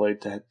awesome gameplay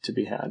to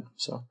be had.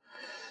 So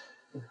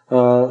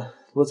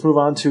let's move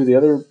on to the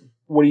other.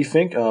 What do you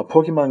think?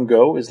 Pokemon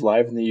Go is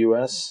live in the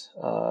U.S.,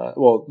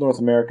 North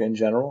America in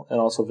general, and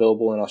also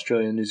available in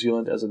Australia and New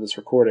Zealand as of this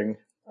recording.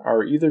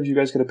 Are either of you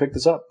guys going to pick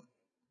this up?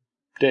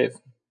 Dave?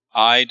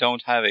 I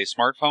don't have a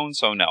smartphone,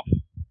 so no.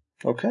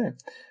 Okay.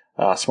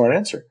 Smart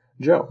answer.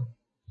 Joe?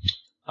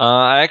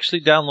 I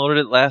actually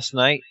downloaded it last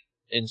night,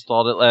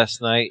 installed it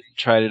last night,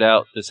 tried it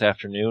out this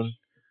afternoon.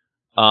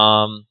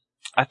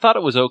 I thought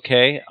it was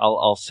okay.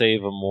 I'll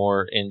save a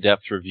more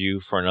in-depth review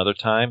for another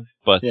time,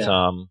 but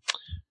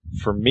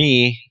for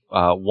me,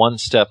 one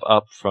step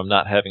up from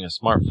not having a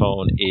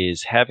smartphone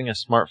is having a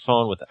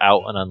smartphone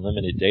without an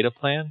unlimited data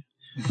plan,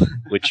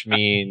 which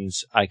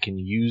means I can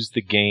use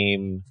the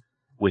game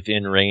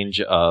within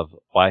range of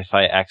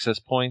Wi-Fi access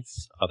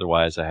points.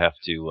 Otherwise, I have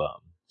to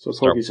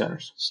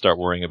start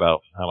worrying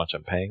about how much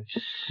I'm paying.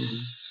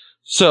 Mm-hmm.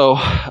 So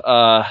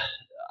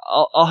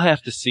I'll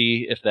have to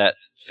see if that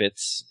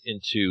fits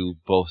into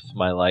both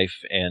my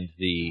life and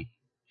the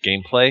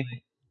gameplay.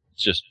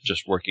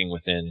 Just working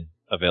within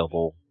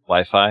available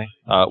Wi-Fi,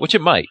 which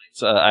it might.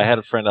 So, I had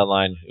a friend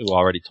online who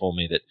already told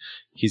me that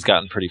he's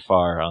gotten pretty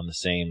far on the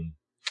same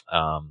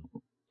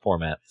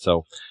format.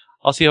 So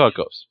I'll see how it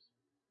goes.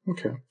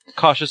 Okay.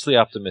 Cautiously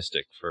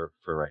optimistic for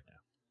right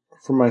now.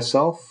 For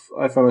myself,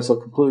 I find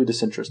myself completely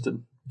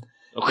disinterested.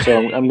 Okay. So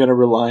I'm going to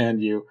rely on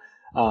you.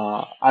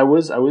 I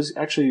was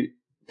actually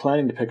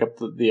planning to pick up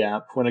the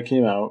app when it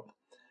came out.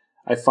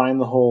 I find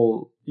the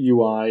whole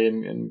UI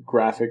and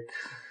graphic,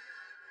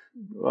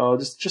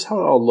 just how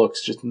it all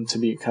looks, just to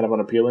me kind of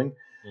unappealing.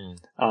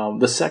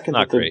 The second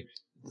Not that great.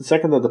 the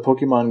second that the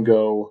Pokemon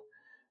Go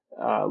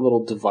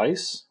little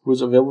device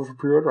was available for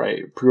pre-order,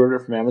 I pre-ordered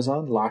it from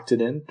Amazon, locked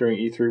it in during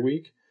E3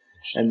 week,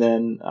 and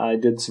then I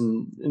did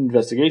some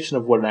investigation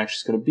of what it actually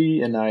is going to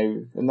be, and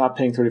I'm not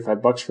paying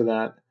 $35 for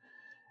that.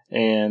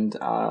 And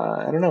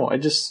I don't know, I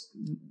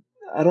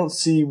don't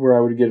see where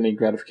I would get any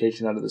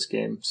gratification out of this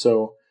game.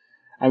 So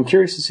I'm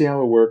curious to see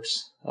how it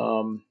works. I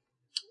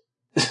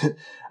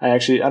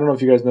don't know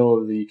if you guys know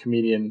of the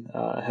comedian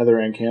Heather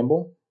Ann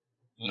Campbell.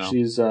 No.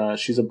 She's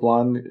a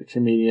blonde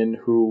comedian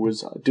who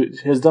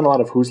has done a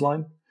lot of Who's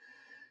Line.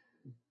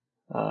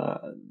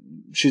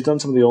 She's done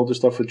some of the older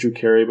stuff with Drew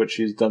Carey, but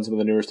she's done some of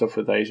the newer stuff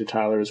with Aisha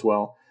Tyler as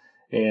well.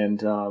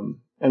 And a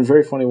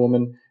very funny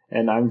woman.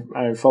 And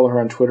I follow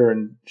her on Twitter,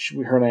 and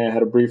her and I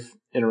had a brief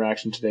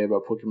interaction today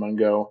about Pokemon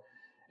Go.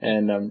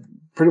 And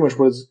pretty much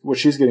what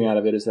she's getting out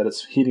of it is that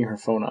it's heating her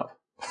phone up.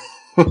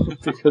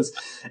 Because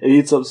it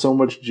eats up so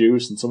much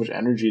juice and so much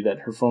energy that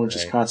her phone is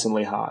just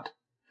constantly hot.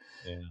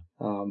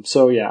 Yeah.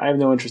 So yeah, I have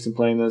no interest in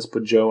playing this,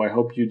 but Joe, I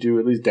hope you do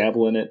at least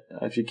dabble in it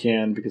if you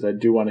can, because I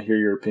do want to hear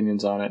your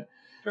opinions on it.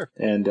 Sure.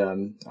 And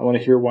I want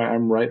to hear why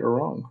I'm right or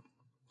wrong.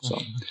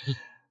 So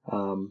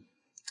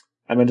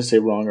I meant to say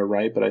wrong or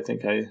right, but I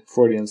think I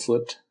Freudian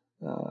slipped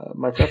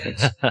my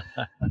preference.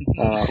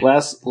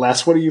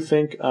 Last, what do you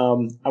think?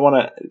 I want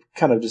to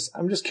kind of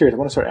I'm just curious. I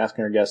want to start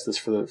asking our guests this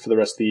for the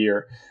rest of the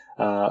year.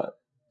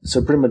 So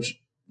pretty much,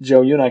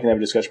 Joe, you and I can have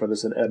a discussion about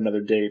this at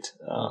another date.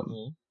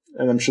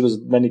 And I'm sure there's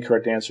many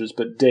correct answers,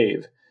 but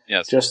Dave,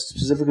 yes, just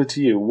specifically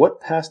to you, what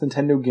past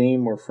Nintendo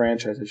game or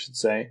franchise, I should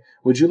say,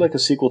 would you like a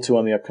sequel to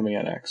on the upcoming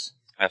NX?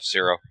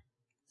 F-Zero.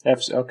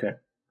 Okay.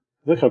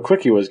 Look how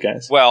quick he was,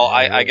 guys. Well,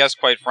 I guess,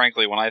 quite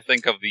frankly, when I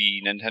think of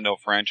the Nintendo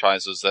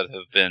franchises that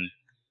have been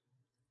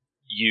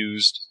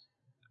used,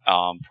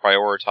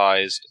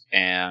 prioritized,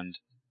 and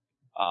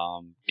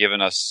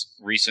given us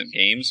recent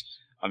games,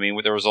 I mean,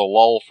 there was a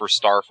lull for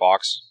Star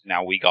Fox.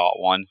 Now we got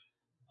one.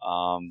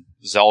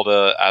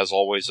 Zelda, as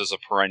always, is a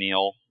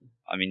perennial.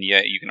 I mean,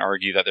 yeah, you can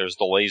argue that there's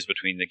delays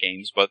between the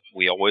games, but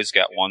we always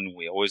get one.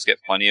 We always get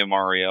plenty of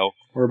Mario.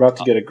 We're about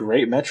to get a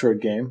great Metroid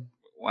game.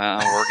 Well,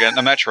 we're getting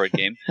a Metroid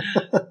game.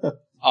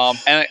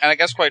 And I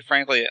guess, quite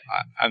frankly,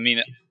 I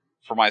mean,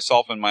 for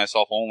myself and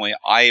myself only,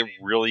 I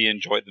really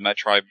enjoyed the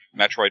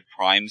Metroid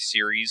Prime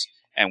series,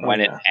 and when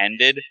it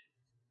ended,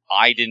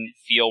 I didn't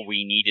feel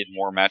we needed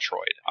more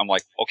Metroid. I'm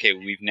like, okay,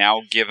 we've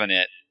now given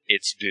it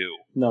its due.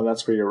 No,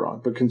 that's where you're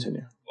wrong, but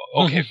continue.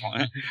 Okay,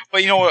 fine.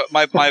 But you know what?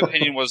 My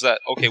opinion was that,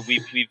 okay,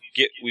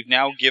 we've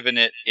now given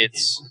it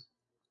its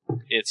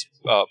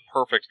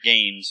perfect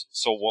games,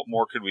 so what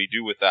more could we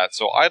do with that?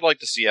 So I'd like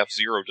to see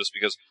F-Zero, just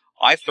because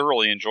I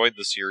thoroughly enjoyed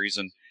the series,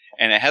 and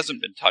it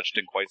hasn't been touched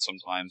in quite some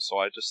time, so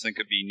I just think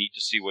it'd be neat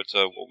to see what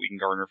we can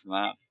garner from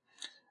that.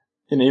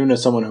 And even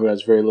as someone who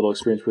has very little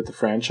experience with the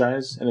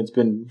franchise, and it's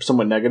been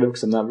somewhat negative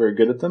because I'm not very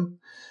good at them,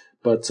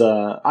 but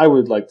I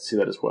would like to see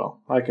that as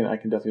well. I can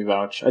definitely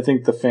vouch. I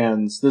think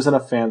there's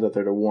enough fans out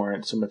there to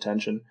warrant some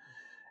attention.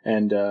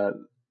 And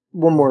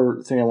one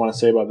more thing I want to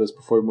say about this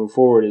before we move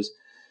forward is,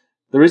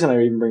 the reason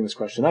I even bring this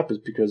question up is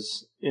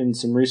because in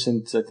some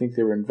recent, I think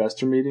they were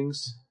investor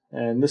meetings,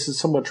 and this is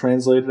somewhat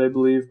translated, I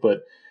believe,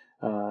 but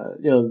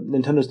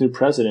Nintendo's new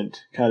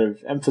president kind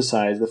of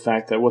emphasized the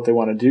fact that what they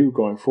want to do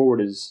going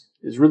forward is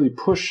really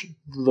push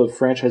the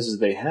franchises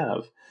they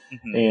have.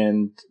 Mm-hmm.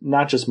 And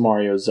not just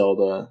Mario,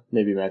 Zelda,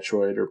 maybe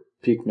Metroid or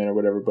Pikmin or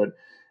whatever, but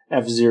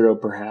F-Zero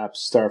perhaps,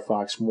 Star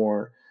Fox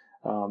more.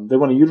 They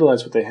want to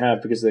utilize what they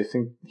have because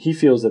he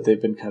feels that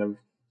they've been kind of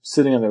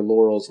sitting on their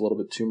laurels a little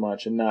bit too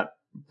much and not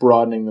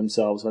broadening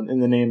themselves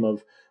in the name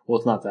of, well,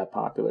 it's not that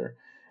popular.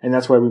 And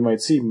that's why we might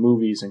see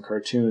movies and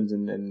cartoons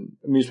and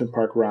amusement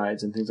park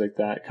rides and things like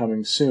that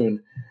coming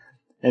soon.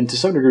 And to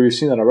some degree, we've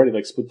seen that already,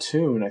 like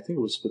Splatoon. I think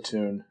it was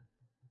Splatoon.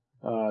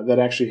 That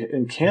actually,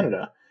 in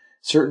Canada,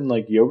 certain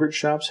like yogurt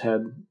shops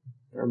had,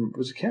 or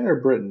was it Canada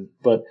or Britain?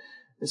 But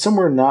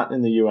somewhere not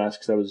in the U.S.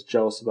 because I was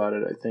jealous about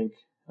it, I think.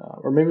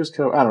 Or maybe it was,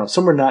 I don't know,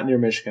 somewhere not near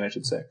Michigan, I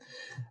should say.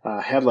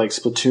 Had like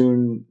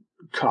Splatoon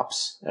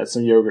cups at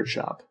some yogurt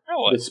shop.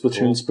 Really? With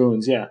Splatoon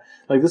spoons, yeah.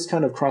 Like this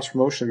kind of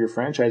cross-promotion of your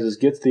franchises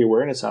gets the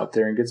awareness out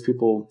there and gets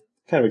people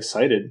kind of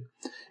excited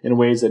in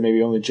ways that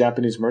maybe only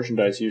Japanese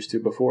merchandise used to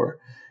before.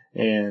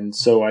 And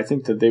so I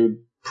think that they would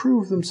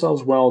prove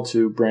themselves well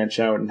to branch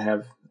out and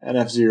have an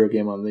F-Zero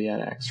game on the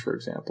NX, for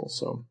example.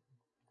 So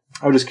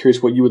I was just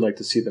curious what you would like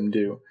to see them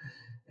do.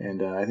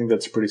 And I think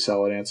that's a pretty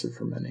solid answer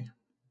for many.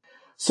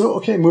 So,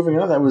 okay, moving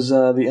on. That was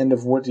the end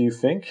of What Do You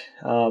Think?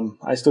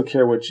 I still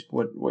care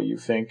what you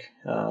think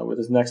with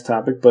this next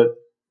topic, but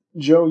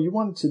Joe, you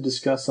wanted to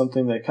discuss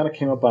something that kind of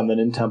came up on the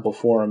Nintemple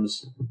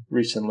forums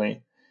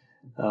recently.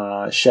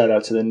 Shout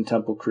out to the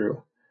Nintemple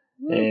crew.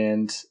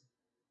 And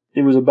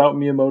it was about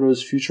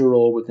Miyamoto's future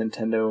role with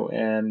Nintendo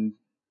and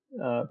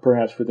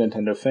perhaps with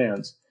Nintendo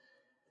fans.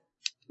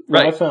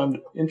 Right. What I found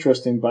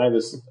interesting by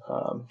this,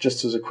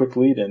 just as a quick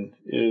lead-in,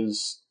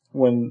 is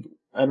when,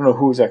 I don't know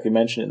who exactly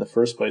mentioned it in the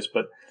first place,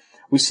 but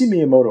we see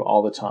Miyamoto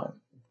all the time.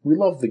 We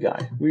love the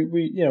guy.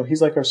 We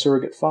he's like our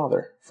surrogate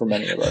father for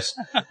many of us.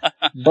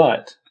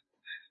 But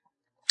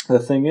the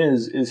thing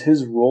is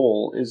his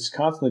role is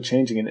constantly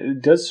changing, and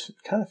it does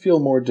kind of feel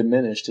more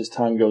diminished as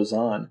time goes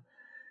on.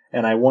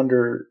 And I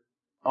wonder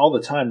all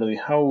the time, really,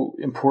 how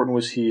important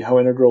was he, how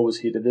integral was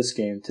he to this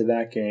game, to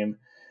that game?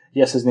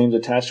 Yes, his name's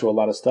attached to a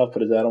lot of stuff,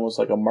 but is that almost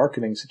like a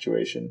marketing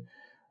situation?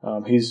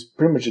 He's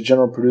pretty much a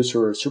general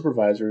producer or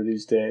supervisor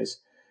these days.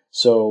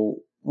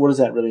 So what does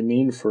that really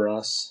mean for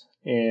us?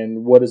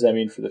 And what does that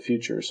mean for the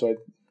future? So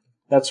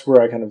that's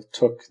where I kind of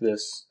took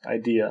this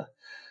idea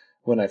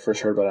when I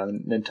first heard about it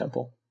on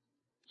Nintemple.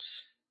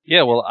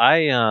 Yeah, well,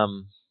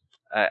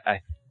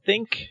 I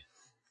think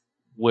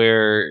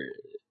where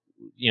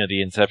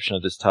the inception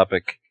of this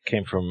topic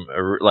came from,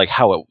 like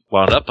how it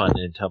wound up on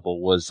Nintemple,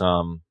 was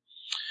a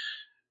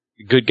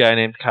good guy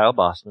named Kyle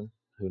Bossman,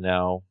 who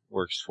now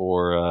works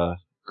for a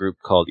group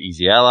called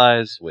Easy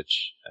Allies,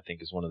 which I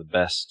think is one of the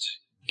best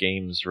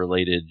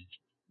games-related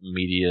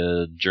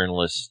media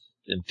journalist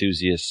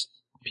enthusiast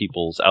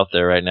peoples out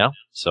there right now.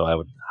 So I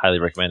would highly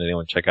recommend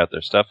anyone check out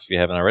their stuff if you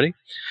haven't already.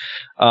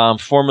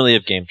 Formerly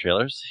of Game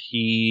Trailers,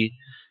 he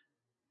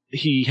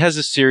has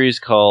a series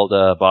called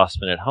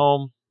Bossman at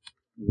Home,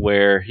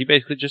 where he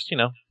basically just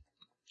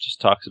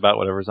talks about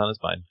whatever's on his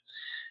mind.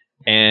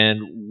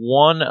 And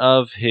one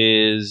of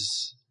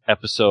his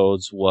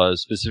episodes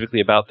was specifically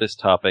about this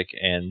topic,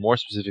 and more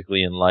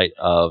specifically in light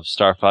of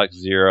Star Fox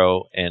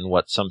Zero and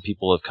what some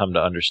people have come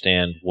to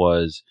understand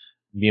was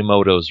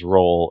Miyamoto's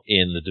role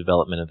in the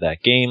development of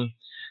that game.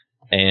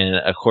 And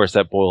of course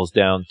that boils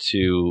down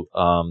to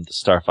the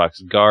Star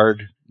Fox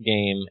Guard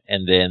game,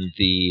 and then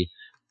the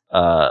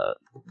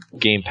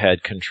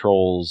gamepad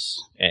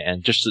controls,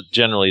 and just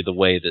generally the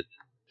way that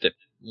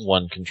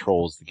one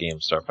controls the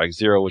game Star Fox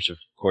Zero, which of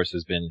course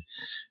has been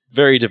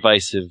very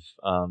divisive.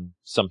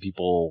 Some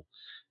people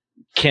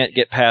can't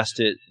get past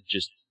it,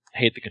 just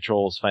hate the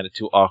controls, find it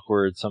too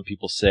awkward. Some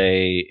people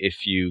say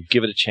if you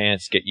give it a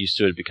chance, get used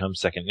to it, it becomes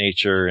second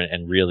nature,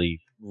 and really,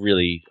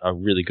 really a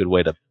really good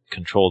way to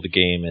control the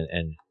game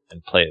and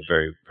play it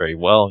very, very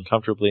well and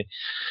comfortably.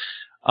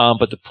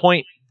 But the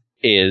point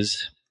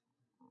is,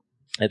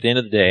 at the end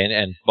of the day,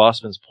 and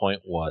Bossman's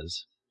point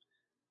was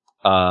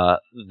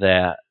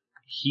that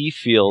he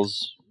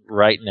feels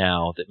right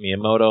now that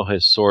Miyamoto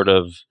has sort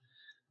of,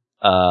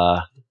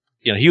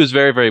 he was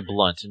very, very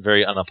blunt and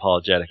very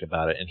unapologetic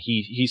about it. And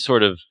he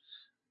sort of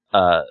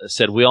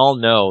said, we all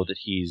know that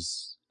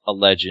he's a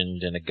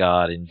legend and a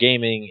god in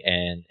gaming,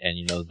 and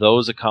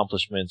those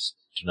accomplishments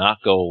do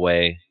not go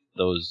away.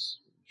 Those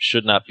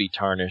should not be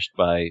tarnished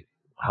by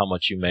how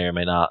much you may or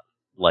may not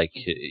like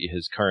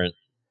his current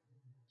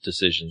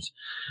decisions.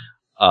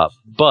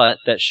 But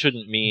that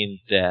shouldn't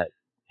mean that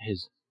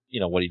his,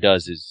 what he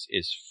does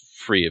is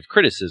free of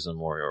criticism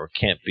or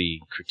can't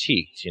be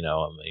critiqued.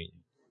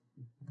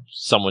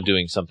 Someone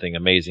doing something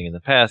amazing in the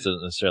past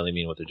doesn't necessarily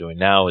mean what they're doing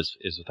now is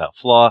without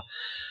flaw.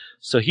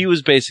 So he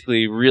was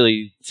basically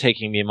really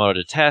taking Miyamoto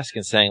to task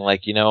and saying,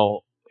 like,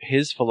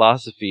 his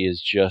philosophy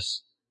is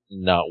just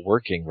not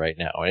working right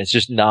now, and it's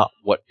just not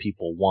what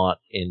people want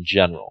in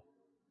general.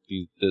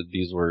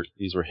 These were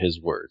his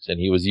words, and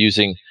he was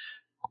using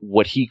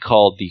what he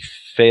called the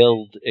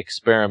failed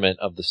experiment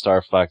of the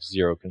Star Fox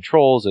Zero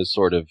controls as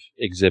sort of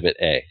Exhibit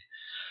A.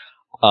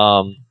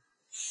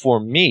 For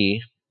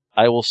me,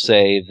 I will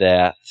say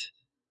that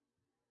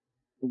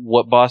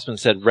what Bossman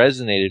said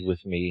resonated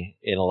with me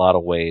in a lot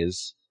of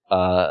ways,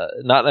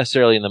 not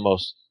necessarily in the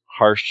most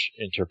harsh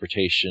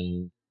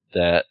interpretation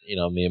that,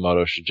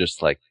 Miyamoto should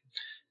just like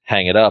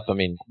hang it up. I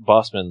mean,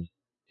 Bossman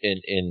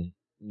in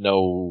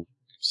no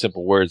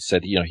simple words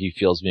said, he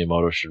feels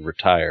Miyamoto should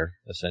retire,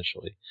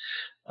 essentially.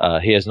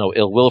 He has no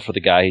ill will for the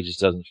guy. He just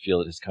doesn't feel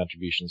that his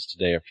contributions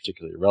today are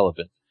particularly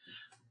relevant.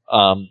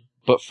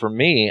 But for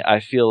me, I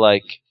feel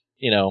like,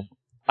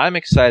 I'm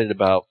excited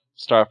about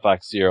Star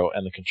Fox Zero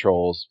and the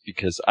controls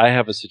because I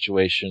have a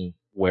situation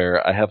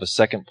where I have a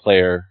second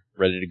player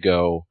ready to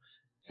go,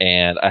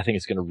 and I think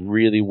it's going to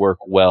really work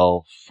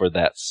well for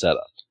that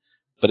setup.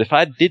 But if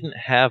I didn't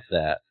have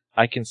that,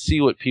 I can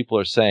see what people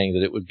are saying,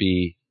 that it would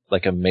be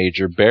like a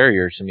major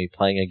barrier to me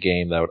playing a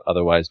game that I would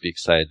otherwise be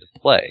excited to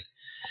play.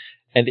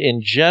 And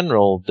in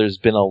general, there's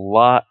been a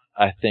lot,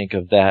 I think,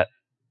 of that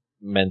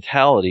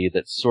mentality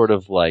that sort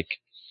of like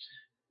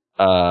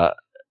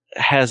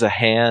has a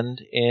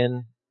hand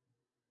in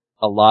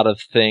a lot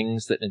of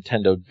things that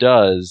Nintendo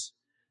does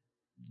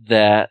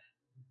that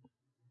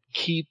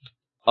keep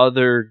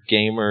other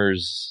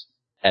gamers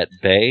at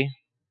bay,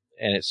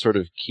 and it sort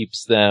of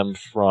keeps them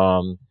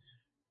from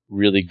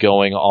really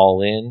going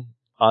all in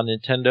on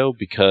Nintendo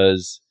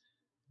because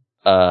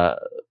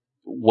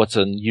what's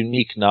a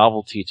unique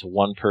novelty to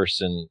one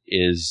person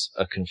is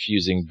a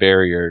confusing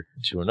barrier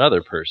to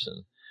another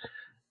person.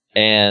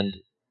 And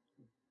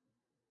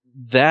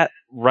that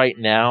right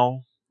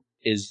now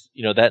is,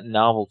 that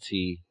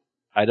novelty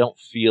I don't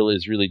feel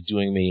is really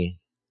doing me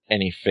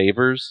any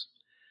favors.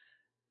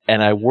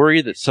 And I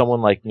worry that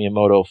someone like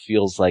Miyamoto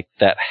feels like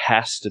that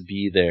has to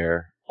be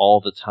there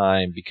all the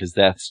time because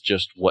that's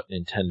just what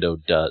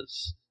Nintendo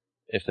does,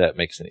 if that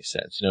makes any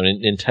sense.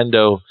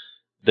 Nintendo,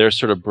 their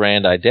sort of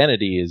brand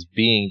identity is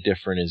being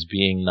different, is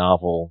being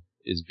novel,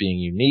 is being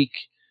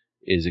unique,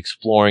 is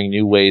exploring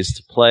new ways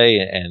to play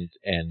and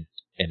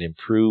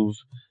improve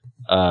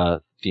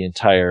the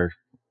entire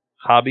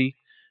hobby.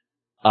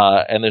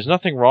 And there's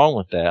nothing wrong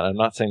with that. I'm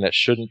not saying that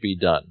shouldn't be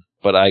done,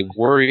 but I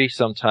worry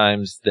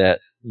sometimes that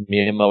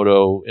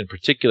Miyamoto in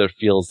particular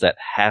feels that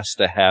has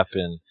to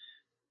happen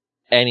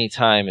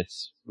anytime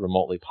it's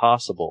remotely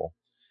possible.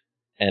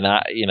 And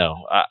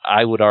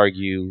I would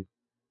argue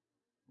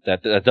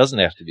that doesn't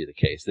have to be the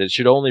case. That it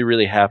should only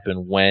really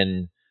happen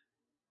when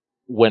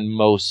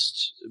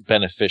most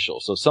beneficial.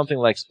 So something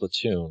like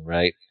Splatoon,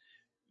 right?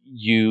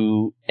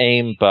 You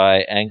aim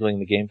by angling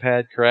the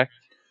gamepad, correct?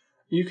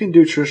 You can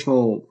do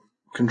traditional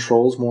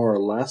controls more or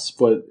less,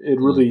 but it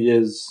really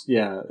is,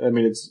 yeah. I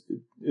mean, it's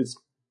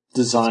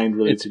designed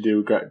really to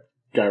do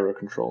gyro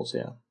controls,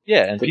 yeah.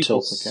 Yeah, and the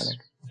tilt mechanic.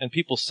 And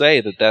people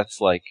say that that's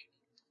like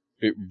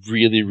it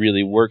really,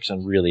 really works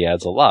and really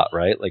adds a lot,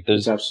 right? Like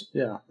there's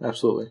yeah,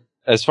 absolutely.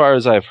 As far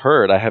as I've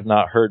heard, I have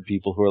not heard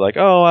people who are like,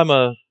 "Oh,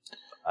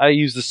 I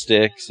use the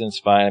sticks and it's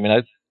fine." I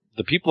mean,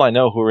 the people I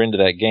know who are into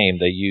that game,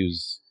 they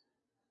use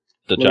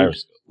the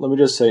gyroscope. Let me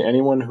just say,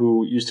 anyone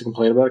who used to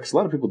complain about it, because a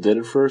lot of people did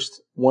at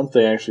first, once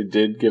they actually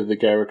did give the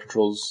gyro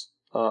controls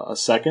a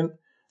second,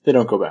 they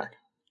don't go back.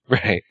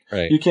 Right.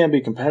 You can't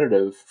be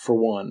competitive, for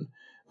one,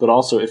 but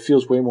also it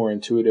feels way more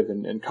intuitive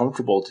and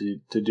comfortable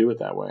to do it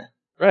that way.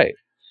 Right.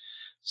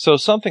 So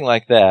something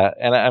like that,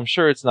 and I'm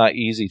sure it's not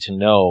easy to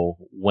know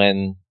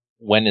when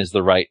is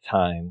the right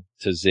time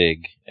to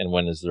zig and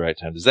when is the right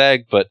time to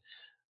zag, but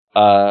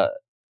I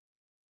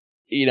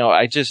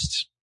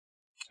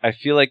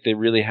feel like they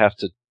really have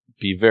to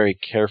be very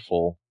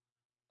careful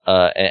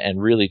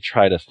and really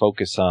try to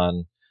focus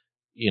on,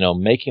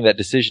 making that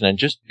decision and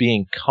just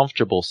being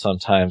comfortable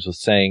sometimes with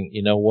saying,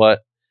 you know what,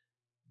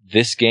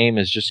 this game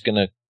is just going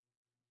to,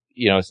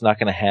 it's not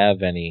going to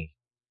have any,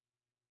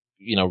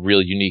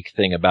 real unique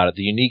thing about it.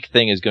 The unique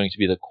thing is going to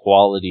be the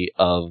quality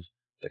of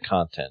the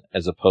content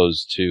as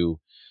opposed to,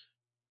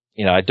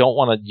 I don't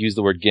want to use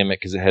the word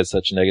gimmick because it has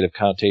such negative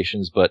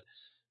connotations, but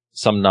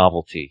some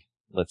novelty,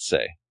 let's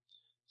say.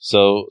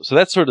 So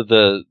that's sort of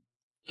the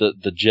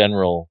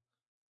general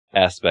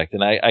aspect.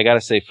 And I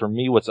gotta say, for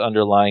me, what's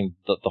underlying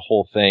the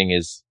whole thing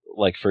is,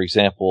 like, for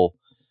example,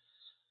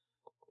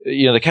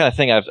 the kind of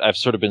thing I've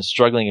sort of been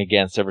struggling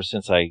against ever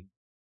since I,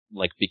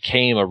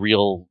 became a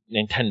real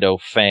Nintendo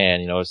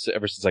fan,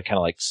 ever since I kind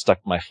of, stuck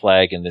my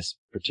flag in this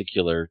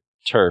particular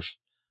turf,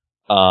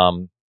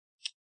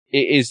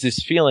 is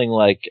this feeling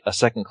like a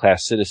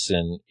second-class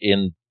citizen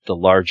in the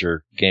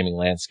larger gaming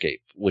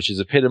landscape, which is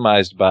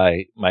epitomized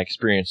by my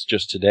experience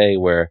just today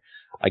where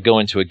I go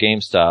into a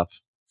GameStop,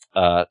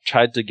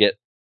 tried to get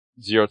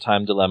Zero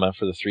Time Dilemma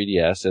for the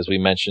 3DS, as we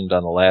mentioned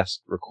on the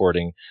last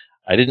recording.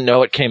 I didn't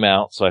know it came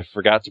out, so I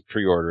forgot to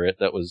pre-order it.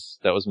 That was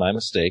my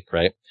mistake,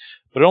 right?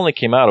 But it only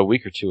came out a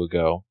week or two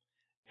ago,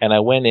 and I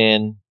went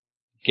in,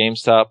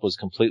 GameStop was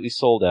completely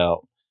sold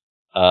out,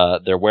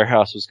 their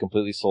warehouse was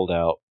completely sold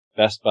out,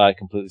 Best Buy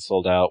completely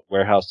sold out,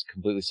 warehouse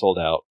completely sold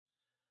out.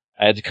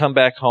 I had to come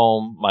back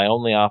home. My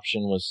only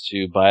option was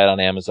to buy it on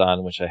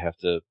Amazon, which I have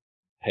to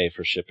pay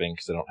for shipping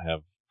because I don't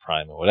have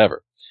Prime or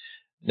whatever.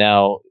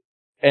 Now,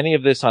 any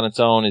of this on its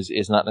own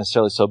is not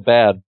necessarily so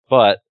bad,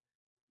 but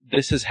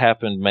this has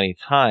happened many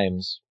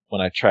times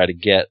when I try to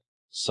get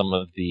some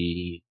of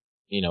the,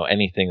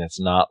 anything that's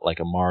not like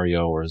a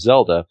Mario or a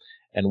Zelda.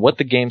 And what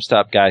the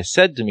GameStop guy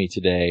said to me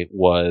today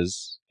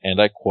was,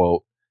 and I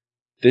quote,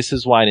 "This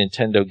is why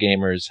Nintendo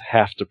gamers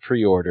have to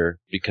pre-order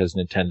because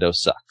Nintendo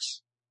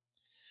sucks."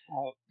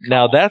 Oh,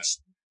 now that's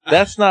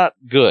not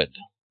good,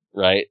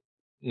 right?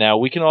 Now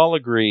we can all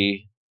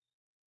agree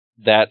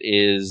that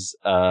is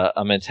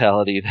a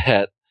mentality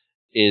that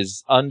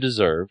is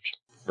undeserved,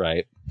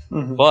 right?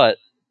 Mm-hmm. But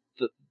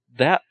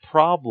that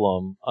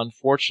problem,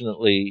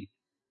 unfortunately,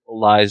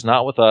 lies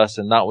not with us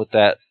and not with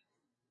that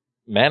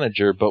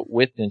manager, but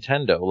with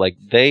Nintendo. Like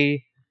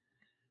they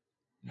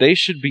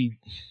should be,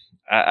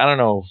 I don't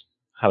know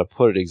how to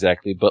put it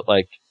exactly, but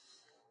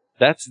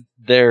that's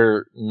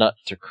their nut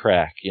to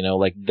crack,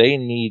 they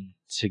need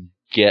to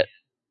get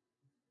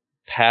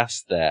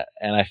past that.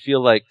 And I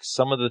feel like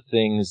some of the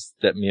things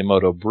that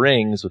Miyamoto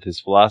brings with his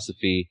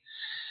philosophy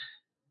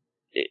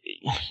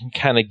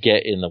kind of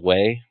get in the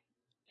way.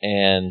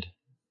 And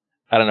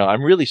I don't know,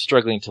 I'm really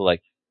struggling to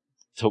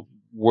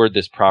word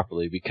this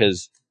properly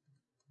because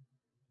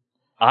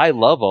I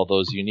love all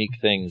those unique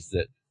things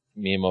that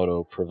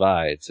Miyamoto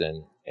provides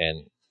and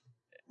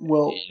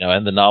Well,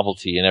 and the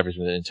novelty and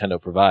everything that Nintendo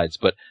provides.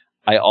 But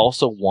I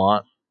also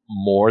want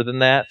more than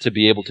that to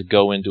be able to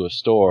go into a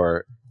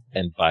store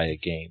and buy a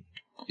game.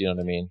 You know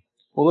what I mean?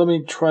 Well, let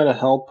me try to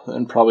help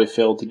and probably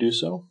fail to do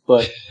so.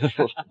 But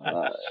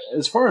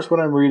as far as what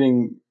I'm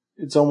reading,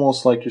 it's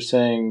almost like you're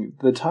saying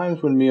the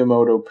times when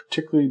Miyamoto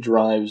particularly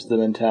drives the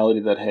mentality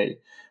that, hey,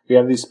 we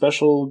have these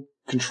special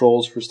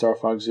controls for Star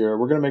Fox Zero.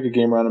 We're going to make a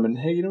game around them. And,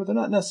 hey, they're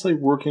not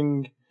necessarily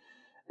working.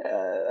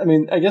 I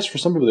mean, I guess for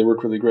some people they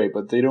work really great,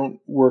 but they don't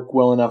work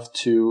well enough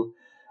to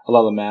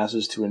allow the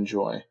masses to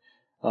enjoy.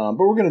 But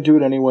we're going to do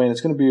it anyway, and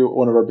it's going to be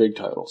one of our big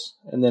titles.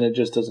 And then it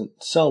just doesn't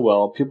sell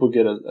well. People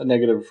get a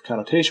negative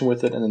connotation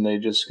with it, and then they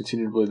just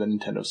continue to believe that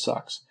Nintendo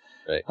sucks.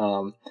 Right.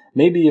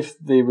 Maybe if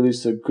they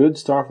released a good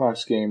Star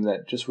Fox game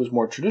that just was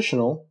more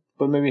traditional,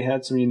 but maybe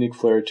had some unique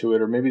flair to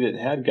it, or maybe that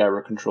had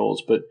gyro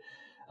controls, but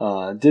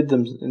did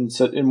them in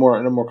a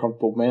more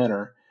comfortable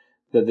manner,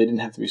 that they didn't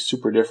have to be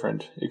super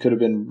different. It could have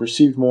been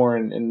received more,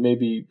 and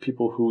maybe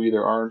people who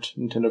either aren't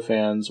Nintendo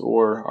fans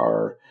or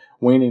are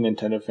waning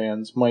Nintendo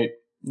fans might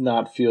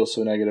not feel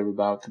so negative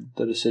about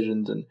the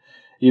decisions. And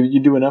you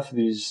do enough of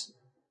these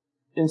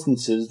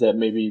instances that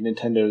maybe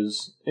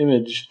Nintendo's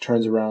image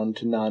turns around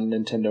to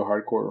non-Nintendo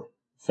hardcore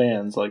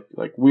fans like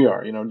we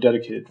are,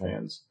 dedicated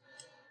fans.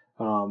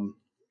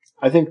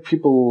 I think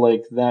people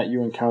like that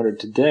you encountered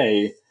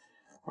today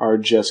are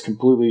just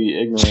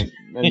completely ignorant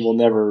and will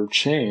never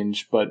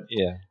change. But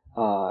yeah,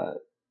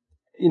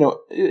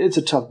 it's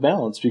a tough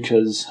balance,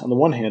 because on the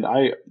one hand,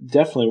 I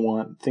definitely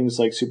want things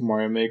like Super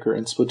Mario Maker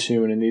and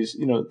Splatoon and these,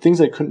 things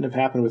that couldn't have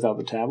happened without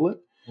the tablet.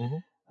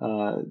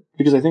 Mm-hmm.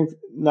 Because I think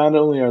not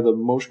only are the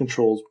motion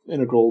controls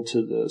integral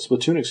to the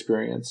Splatoon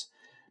experience,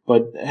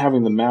 but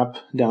having the map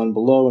down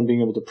below and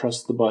being able to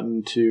press the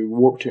button to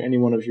warp to any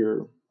one of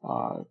your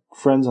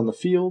friends on the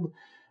field,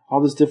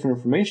 all this different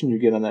information you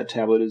get on that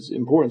tablet is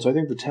important. So I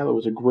think the tablet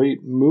was a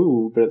great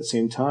move, but at the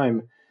same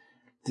time,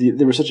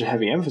 there was such a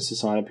heavy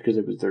emphasis on it because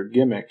it was their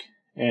gimmick,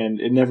 and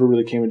it never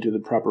really came into the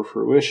proper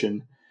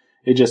fruition.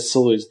 It just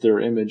sullies their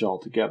image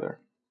altogether.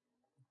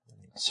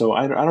 So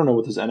I don't know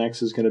what this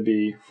NX is going to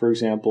be, for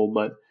example,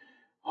 but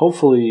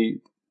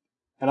hopefully,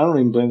 and I don't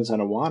even blame this on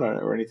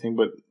Iwata or anything,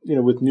 but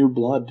with new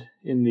blood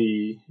in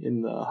the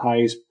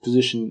highest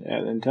position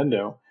at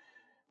Nintendo,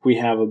 we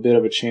have a bit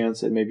of a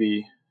chance at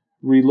maybe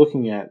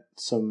re-looking at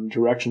some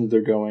directions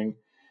they're going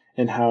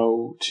and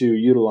how to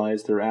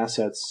utilize their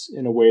assets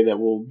in a way that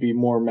will be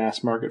more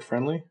mass market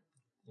friendly.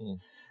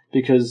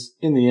 Because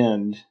in the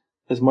end,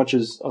 as much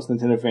as us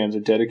Nintendo fans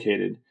are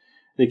dedicated,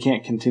 they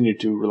can't continue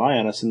to rely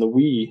on us, and the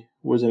Wii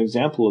was an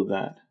example of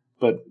that.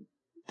 But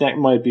that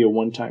might be a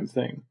one-time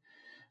thing.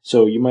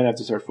 So you might have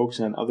to start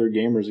focusing on other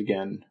gamers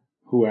again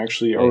who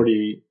actually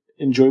already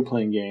enjoy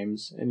playing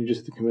games, and you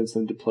just have to convince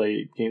them to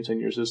play games on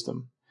your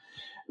system.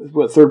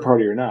 What, third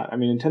party or not. I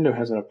mean, Nintendo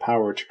has enough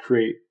power to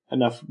create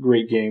enough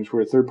great games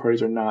where third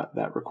parties are not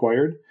that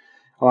required.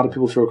 A lot of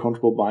people feel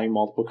comfortable buying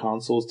multiple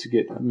consoles to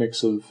get a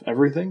mix of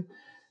everything,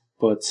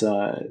 but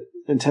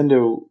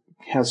Nintendo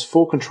has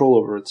full control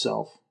over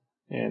itself,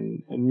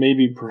 and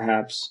maybe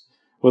perhaps,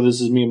 whether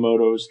this is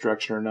Miyamoto's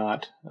direction or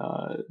not,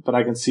 but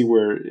I can see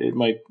where it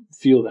might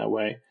feel that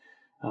way.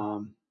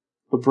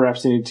 But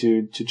perhaps they need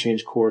to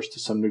change course to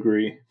some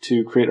degree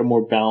to create a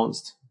more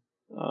balanced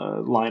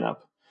lineup.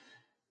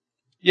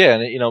 Yeah,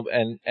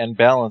 and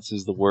balance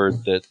is the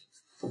word that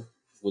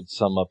would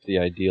sum up the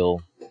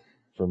ideal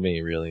for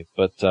me, really.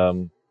 But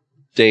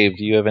Dave,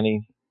 do you have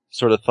any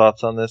sort of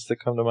thoughts on this that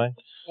come to mind?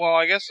 Well,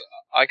 I guess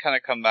I kind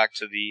of come back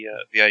to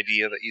the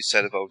idea that you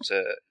said about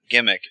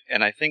gimmick,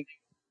 and I think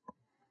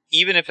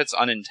even if it's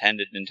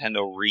unintended,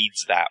 Nintendo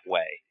reads that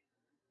way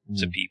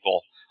to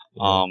people.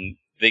 Yeah.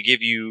 They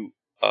give you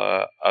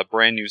a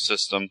brand new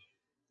system.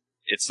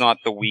 It's not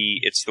the Wii,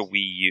 it's the Wii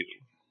U.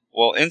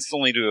 Well,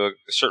 instantly to a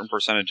certain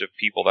percentage of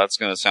people, that's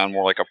going to sound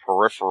more like a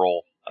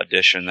peripheral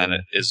addition than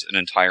it is an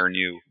entire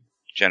new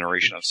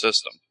generation of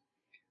system.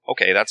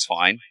 Okay, that's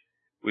fine.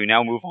 We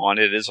now move on.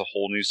 It is a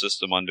whole new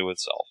system unto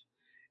itself.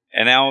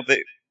 And now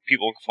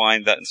people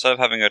find that instead of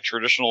having a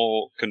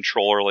traditional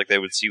controller like they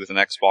would see with an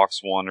Xbox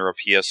One or a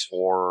PS4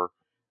 or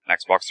an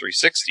Xbox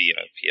 360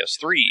 and a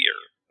PS3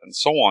 and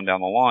so on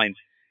down the line,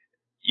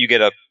 you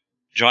get a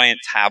giant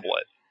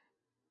tablet,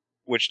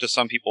 which to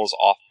some people is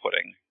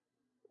off-putting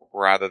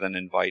rather than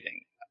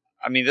inviting.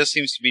 I mean, this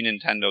seems to be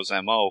Nintendo's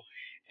MO,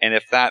 and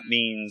if that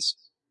means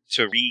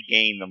to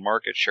regain the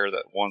market share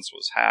that once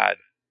was had,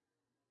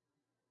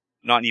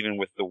 not even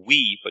with the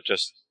Wii, but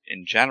just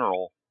in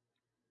general,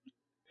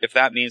 if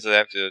that means that they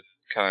have to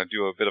kind of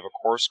do a bit of a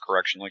course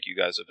correction like you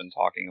guys have been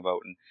talking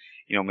about, and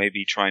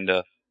maybe trying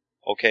to,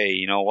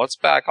 okay, let's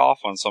back off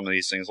on some of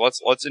these things.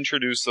 Let's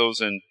introduce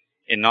those in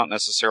not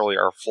necessarily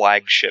our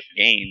flagship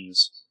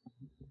games,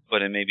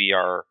 but in maybe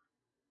our,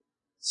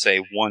 say,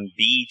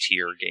 1B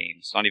tier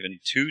games, not even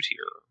 2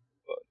 tier.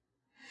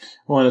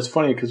 Well, and it's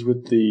funny because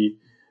with the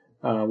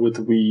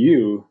Wii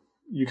U,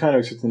 you kind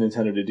of expect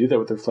Nintendo to do that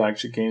with their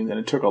flagship games, and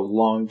it took a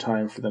long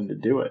time for them to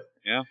do it.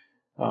 Yeah.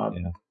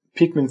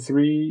 Pikmin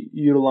 3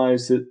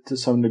 utilized it to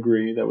some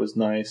degree. That was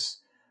nice.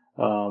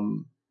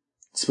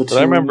 Splatoon. But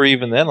I remember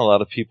even then a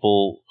lot of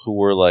people who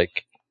were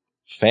like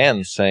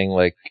fans saying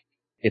like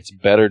it's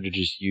better to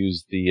just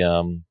use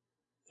the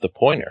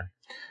pointer.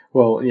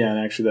 Well, yeah, and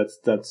actually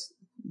that's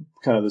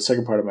kind of the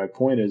second part of my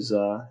point is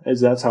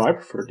that's how I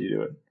preferred to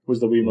do it, was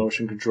the Wii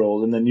motion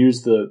controls, and then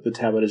use the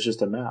tablet as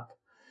just a map.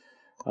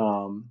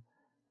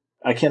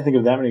 I can't think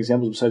of that many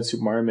examples besides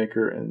Super Mario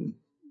Maker and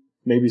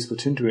maybe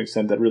Splatoon to an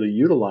extent that really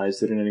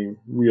utilized it in any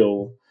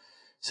real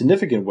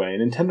significant way.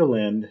 Nintendo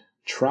Land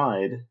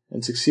tried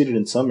and succeeded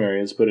in some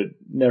areas, but it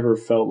never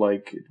felt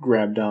like it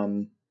grabbed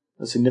on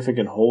a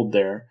significant hold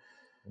there.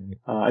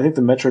 I think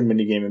the Metroid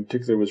minigame in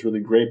particular was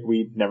really great.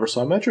 We never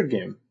saw a Metroid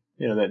game,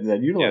 that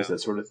utilized that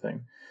sort of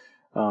thing.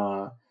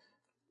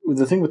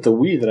 The thing with the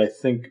Wii that I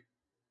think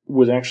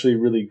was actually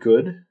really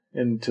good,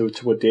 and to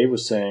what Dave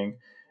was saying,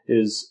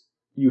 is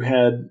you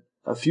had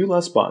a few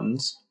less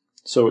buttons.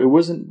 So it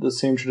wasn't the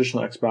same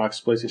traditional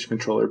Xbox, PlayStation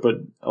controller, but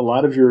a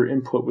lot of your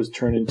input was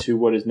turned into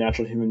what is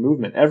natural human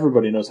movement.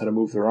 Everybody knows how to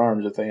move their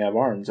arms if they have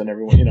arms, and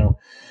everyone,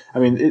 I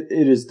mean, it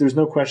is. There's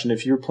no question.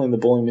 If you're playing the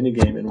bowling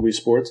minigame in Wii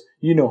Sports,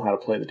 you know how to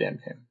play the damn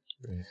game.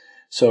 Right.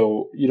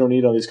 So you don't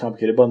need all these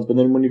complicated buttons. But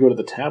then when you go to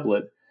the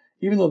tablet,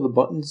 even though the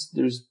buttons,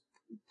 there's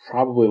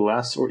probably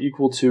less or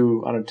equal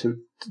to on a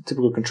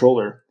typical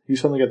controller, you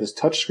suddenly got this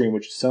touch screen,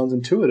 which sounds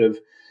intuitive.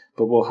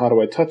 But, well, how do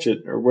I touch it,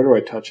 or where do I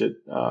touch it?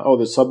 The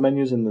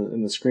submenus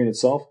in the screen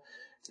itself.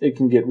 It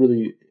can get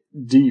really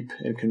deep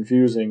and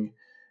confusing.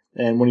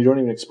 And when you don't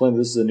even explain that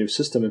this is a new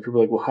system, and people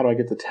are like, well, how do I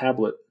get the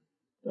tablet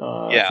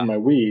for my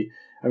Wii?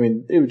 I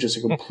mean, it was just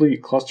a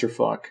complete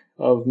clusterfuck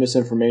of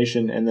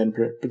misinformation, and then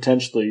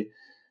potentially,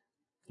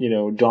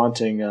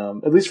 daunting.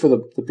 At least for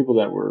the people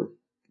that were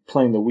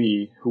playing the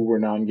Wii, who were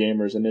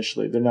non-gamers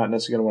initially, they're not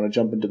necessarily going to want to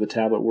jump into the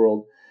tablet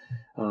world.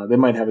 They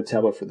might have a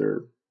tablet for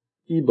their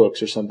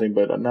ebooks or something,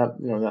 but not.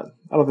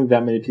 I don't think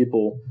that many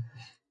people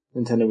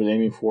Nintendo was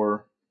aiming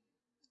for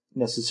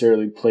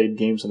necessarily played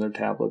games on their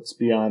tablets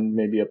beyond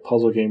maybe a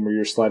puzzle game where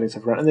you're sliding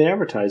stuff around. And they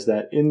advertised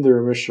that in their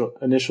initial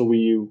Wii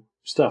U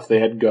stuff. They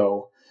had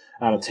Go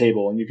on a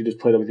table, and you could just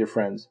play that with your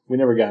friends. We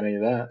never got any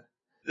of that.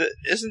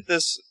 Isn't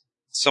this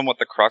somewhat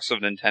the crux of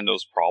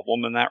Nintendo's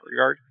problem in that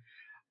regard?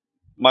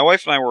 My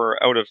wife and I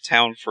were out of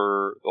town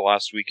for the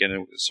last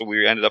weekend, so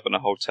we ended up in a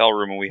hotel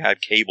room, and we had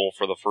cable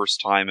for the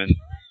first time in,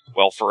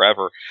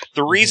 forever.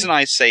 The reason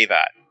I say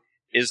that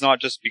is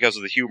not just because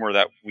of the humor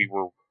that we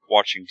were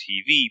watching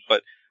TV,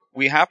 but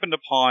we happened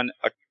upon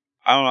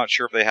I'm not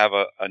sure if they have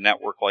a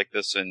network like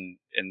this in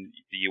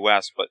the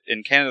US, but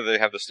in Canada they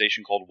have the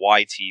station called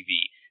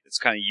YTV. It's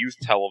kind of youth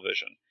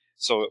television.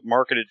 So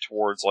marketed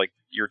towards like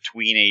your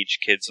tween age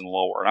kids and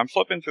lower. And I'm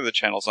flipping through the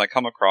channels and I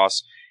come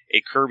across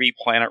a Kirby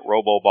Planet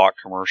Robobot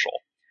commercial.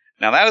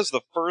 Now that is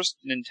the first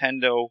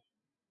Nintendo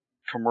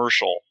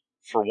commercial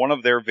for one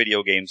of their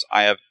video games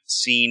I have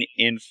seen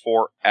in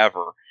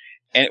forever.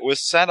 And it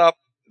was set up,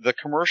 the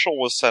commercial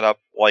was set up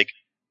like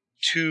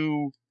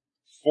two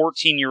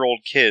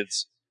 14-year-old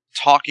kids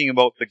talking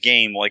about the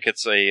game like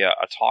it's a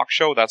talk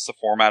show. That's the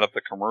format of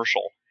the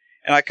commercial.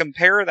 And I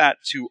compare that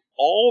to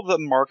all of the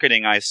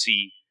marketing I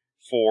see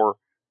for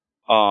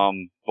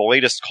the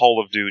latest Call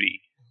of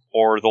Duty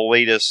or the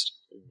latest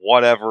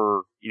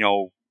whatever,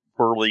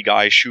 burly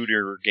guy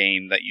shooter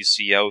game that you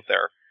see out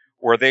there,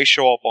 where they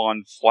show up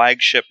on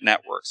flagship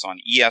networks, on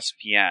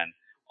ESPN,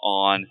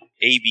 on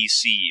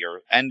ABC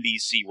or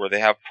NBC, where they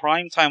have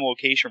primetime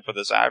location for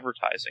this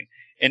advertising.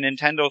 And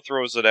Nintendo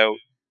throws it out,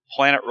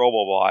 Planet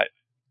Robobot,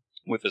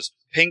 with this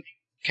pink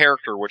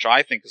character, which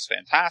I think is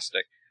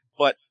fantastic,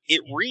 but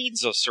it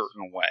reads a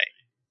certain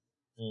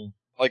way.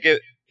 Like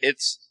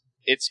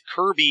it's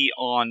Kirby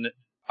on,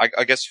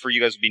 I guess for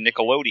you guys would be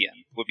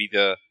Nickelodeon, would be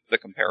the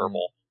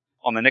comparable,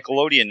 on the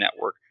Nickelodeon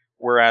network,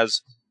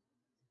 whereas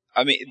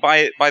I mean,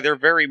 by their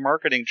very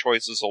marketing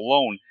choices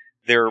alone,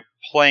 they're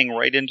playing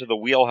right into the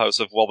wheelhouse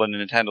of, the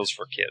Nintendo's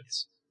for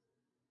kids.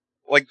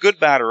 Like, good,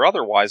 bad, or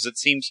otherwise, it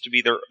seems to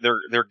be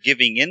they're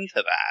giving into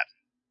that.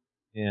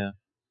 Yeah.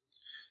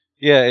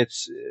 Yeah,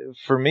 it's,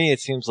 for me,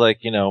 it seems like,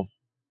 the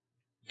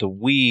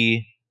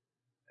Wii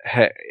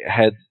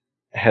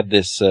had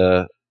this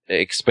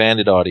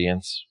expanded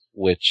audience,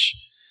 which,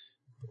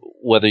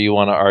 whether you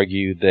want to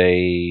argue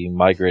they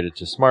migrated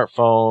to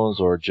smartphones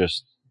or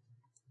just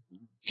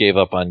gave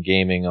up on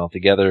gaming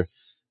altogether,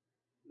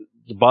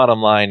 the bottom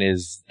line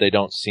is they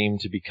don't seem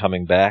to be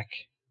coming back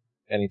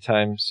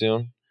anytime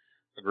soon.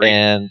 Agreed.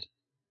 And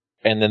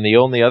then the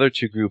only other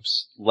two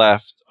groups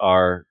left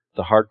are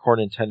the hardcore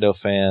Nintendo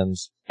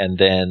fans and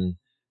then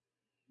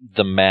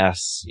the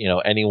mass,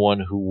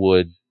 anyone who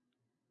would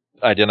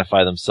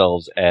identify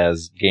themselves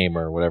as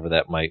gamer, whatever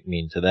that might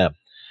mean to them.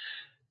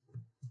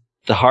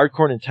 The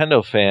hardcore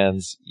Nintendo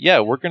fans,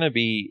 we're going to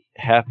be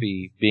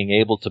happy being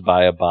able to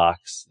buy a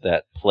box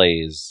that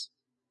plays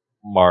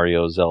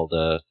Mario,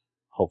 Zelda,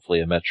 hopefully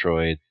a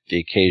Metroid, the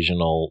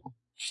occasional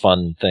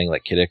fun thing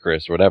like Kid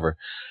Icarus or whatever.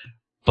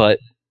 But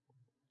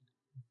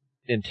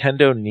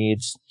Nintendo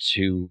needs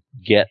to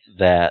get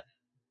that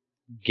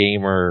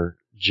gamer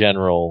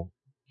general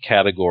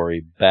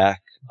category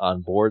back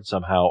on board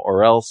somehow,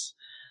 or else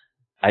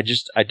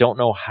I don't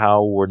know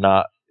how we're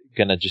not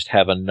gonna just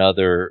have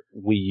another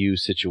Wii U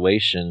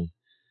situation.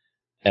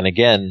 And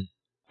again,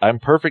 I'm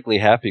perfectly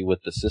happy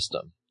with the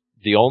system.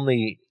 The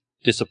only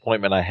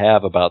disappointment I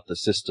have about the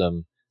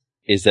system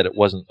is that it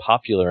wasn't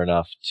popular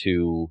enough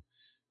to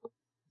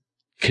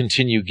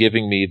continue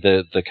giving me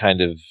the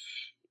kind of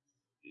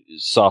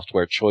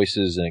software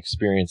choices and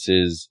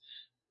experiences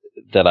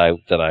that I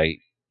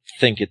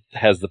think it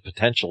has the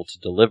potential to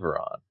deliver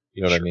on.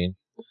 You know what I mean?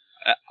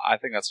 I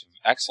think that's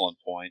an excellent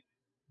point.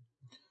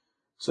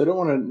 So I don't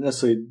want to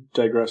necessarily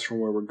digress from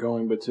where we're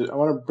going, but I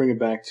want to bring it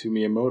back to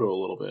Miyamoto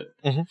a little bit.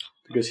 Mm-hmm.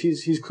 Because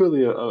he's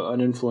clearly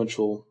an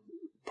influential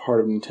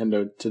part of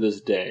Nintendo to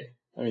this day.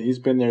 I mean, he's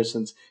been there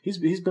since he's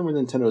been with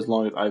Nintendo as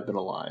long as I've been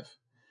alive,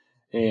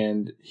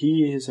 and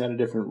he has had a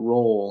different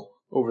role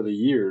over the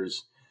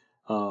years.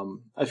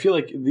 I feel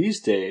like these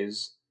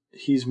days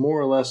he's more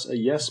or less a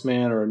yes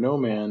man or a no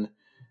man,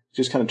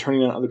 just kind of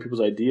turning on other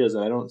people's ideas,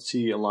 and I don't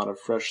see a lot of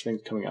fresh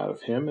things coming out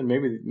of him. And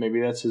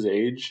maybe that's his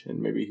age, and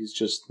maybe he's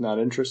just not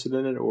interested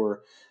in it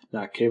or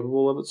not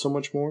capable of it so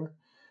much more.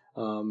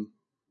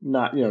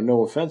 Not,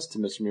 no offense to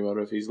Mr.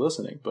 Miyamoto if he's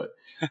listening, but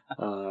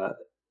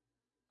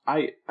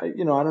I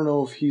don't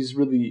know if he's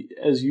really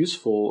as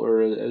useful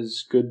or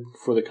as good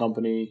for the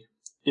company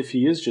if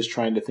he is just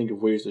trying to think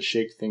of ways to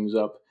shake things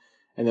up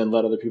and then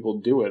let other people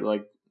do it.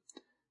 Like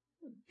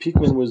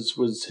Pikmin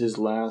was his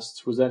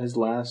last. Was that his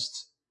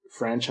last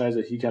franchise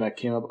that he kind of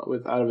came up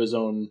with out of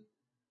the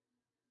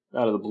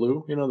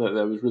blue?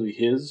 That was really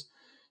his.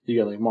 You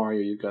got like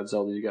Mario, you got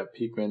Zelda, you got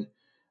Pikmin.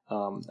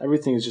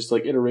 Everything is just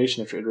like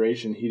iteration after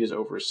iteration. He just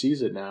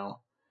oversees it now.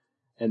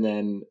 And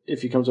then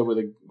if he comes up with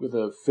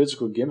a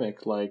physical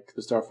gimmick like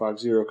the Star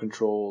Fox Zero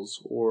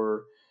controls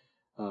or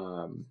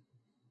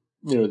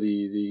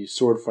the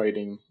sword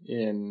fighting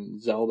in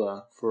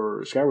Zelda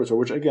for Skyward Sword,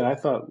 which again I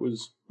thought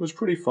was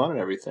pretty fun and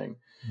everything.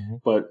 Mm-hmm.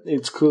 But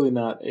it's clearly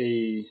not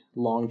a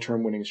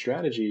long-term winning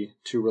strategy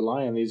to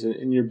rely on these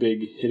in your big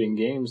hitting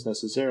games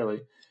necessarily.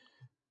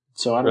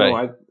 So I don't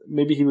know.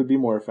 Maybe he would be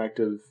more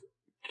effective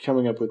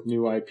coming up with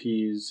new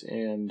IPs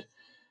and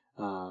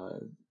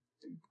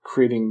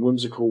creating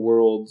whimsical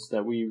worlds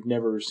that we've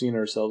never seen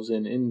ourselves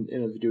in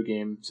a video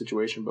game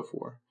situation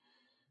before,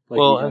 like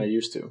we kind of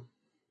used to.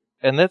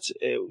 And that's,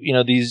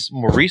 these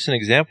more recent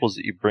examples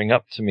that you bring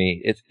up to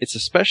me, it's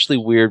especially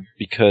weird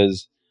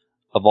because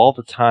of all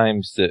the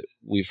times that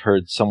we've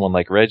heard someone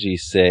like Reggie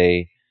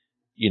say,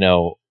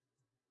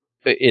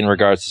 in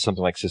regards to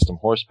something like system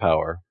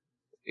horsepower,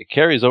 it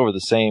carries over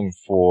the same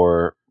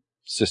for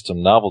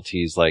system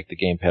novelties like the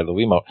gamepad or the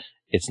Wiimote.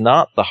 It's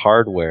not the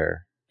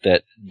hardware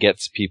that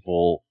gets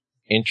people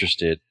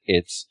interested.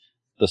 It's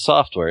the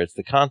software. It's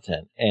the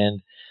content.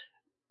 And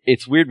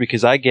it's weird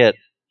because I get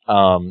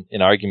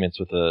in arguments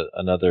with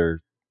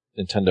another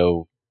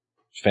Nintendo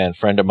fan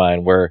friend of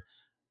mine where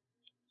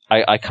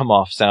I come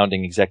off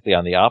sounding exactly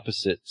on the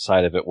opposite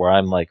side of it, where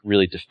I'm like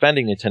really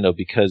defending Nintendo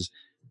because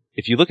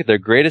if you look at their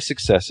greatest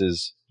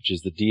successes, which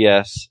is the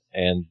DS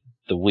and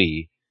the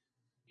Wii,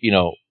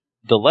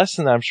 the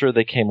lesson I'm sure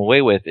they came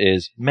away with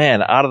is,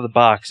 man, out of the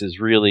box is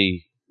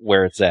really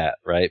where it's at,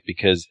 right?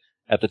 Because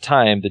at the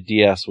time, the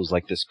DS was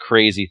like this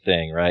crazy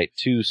thing, right?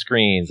 2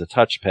 screens, a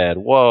touchpad.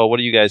 Whoa, what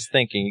are you guys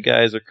thinking? You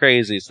guys are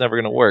crazy. It's never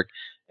going to work.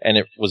 And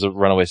it was a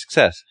runaway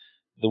success.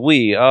 The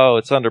Wii,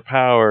 it's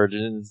underpowered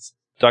and it's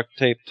duct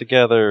taped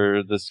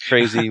together. This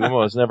crazy,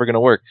 it's never going to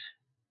work.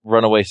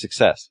 Runaway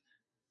success.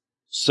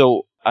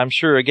 So I'm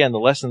sure, again, the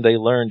lesson they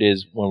learned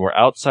is when we're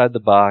outside the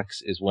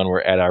box is when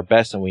we're at our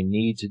best, and we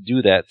need to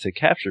do that to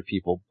capture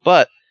people.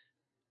 But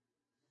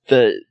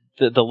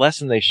the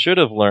lesson they should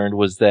have learned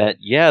was that,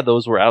 yeah,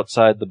 those were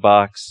outside the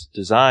box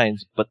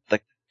designs, but the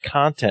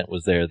content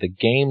was there. The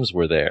games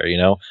were there,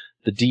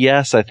 The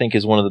DS, I think,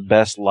 is one of the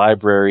best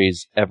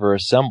libraries ever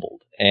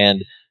assembled.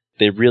 And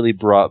they really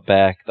brought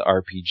back the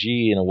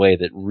RPG in a way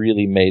that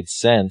really made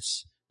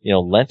sense,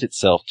 lent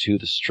itself to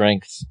the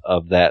strengths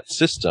of that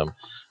system.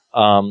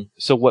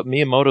 So what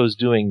Miyamoto is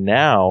doing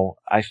now,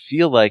 I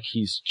feel like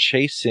he's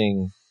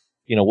chasing,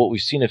 what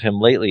we've seen of him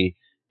lately,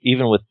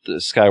 even with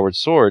the Skyward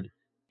Sword,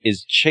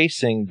 is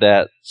chasing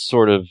that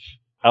sort of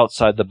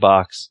outside the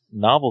box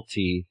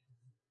novelty.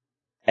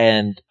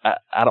 And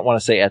I don't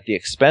want to say at the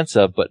expense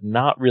of, but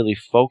not really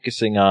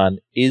focusing on,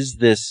 is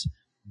this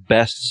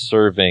best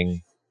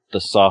serving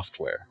the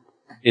software?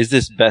 Is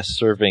this best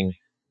serving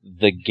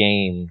the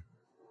game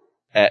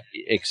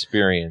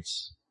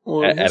experience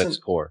at its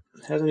core?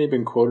 Hasn't he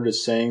been quoted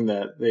as saying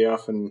that they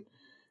often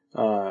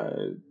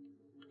kind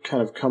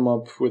of come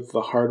up with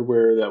the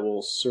hardware that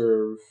will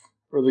serve,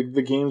 or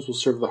the games will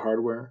serve the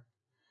hardware?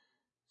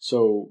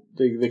 So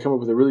they come up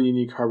with a really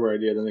unique hardware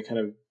idea, then they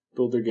kind of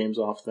build their games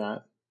off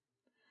that.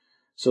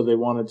 So they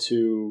wanted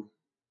to,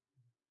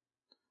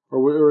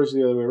 or is it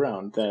the other way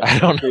around? That I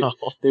don't know.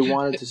 They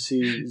wanted to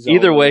see Zelda.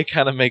 Either way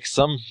kind of makes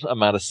some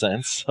amount of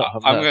sense.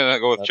 I'm going to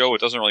go with Joe.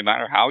 It doesn't really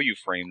matter how you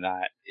frame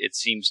that. It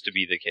seems to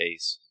be the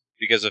case.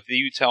 Because if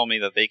you tell me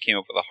that they came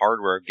up with a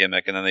hardware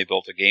gimmick and then they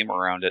built a game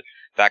around it,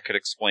 that could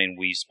explain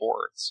Wii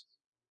Sports.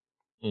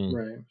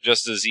 Right.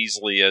 Just as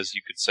easily as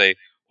you could say,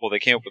 well, they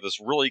came up with this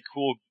really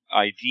cool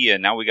idea.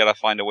 Now we got to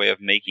find a way of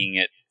making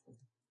it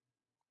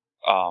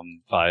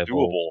Viable.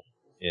 doable,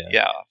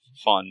 Yeah.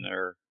 fun,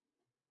 or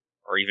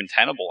even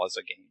tenable as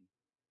a game.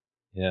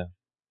 Yeah.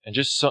 And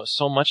just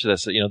so much of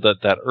this,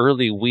 that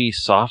early Wii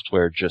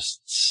software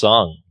just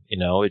sung,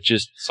 it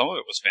just... Some of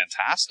it was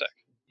fantastic.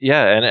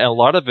 Yeah, and a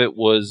lot of it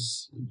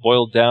was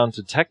boiled down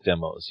to tech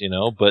demos,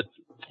 but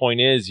point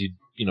is, you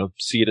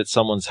see it at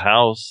someone's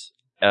house,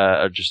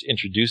 or just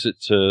introduce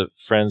it to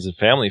friends and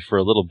family for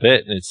a little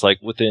bit, and it's like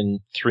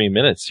within 3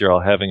 minutes, you're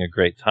all having a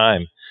great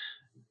time.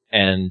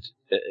 And,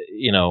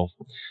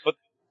 But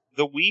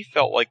the Wii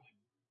felt like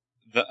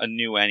a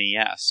new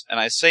NES. And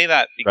I say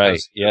that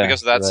Right,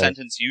 because of that right.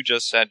 sentence you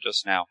just said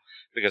just now.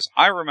 Because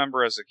I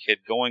remember as a kid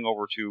going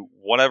over to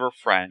whatever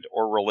friend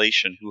or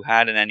relation who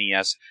had an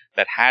NES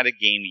that had a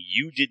game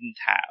you didn't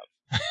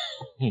have.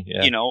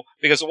 yeah.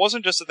 Because it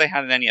wasn't just that they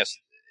had an NES,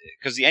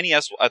 because the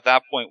NES at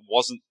that point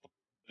wasn't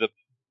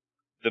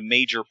the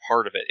major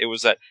part of it. It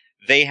was that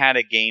they had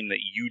a game that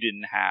you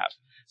didn't have.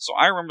 So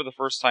I remember the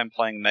first time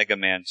playing Mega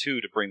Man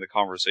 2, to bring the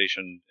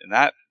conversation in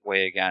that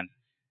way again,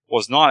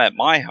 was not at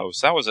my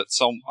house. That was at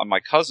my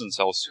cousin's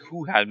house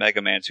who had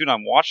Mega Man 2, and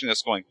I'm watching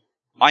this going,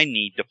 I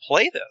need to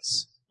play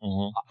this.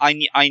 Mm-hmm.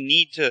 I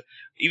need to,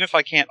 even if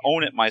I can't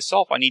own it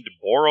myself, I need to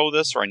borrow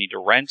this, or I need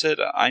to rent it.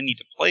 I need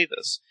to play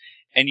this.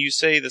 And you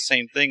say the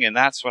same thing, and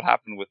that's what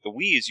happened with the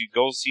Wii, is you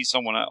go see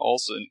someone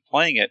else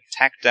playing it,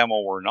 tech demo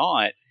or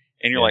not,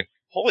 and you're like,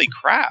 holy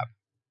crap,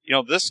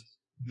 this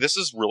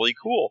is really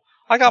cool.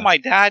 I got my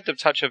dad to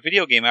touch a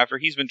video game after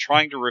he's been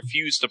trying to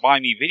refuse to buy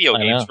me video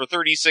games for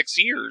 36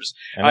 years.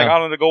 I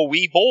got him to go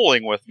Wii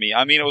bowling with me.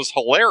 I mean, it was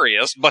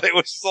hilarious, but it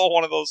was still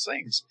one of those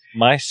things.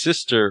 My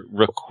sister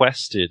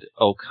requested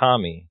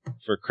Okami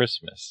for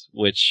Christmas,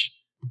 which,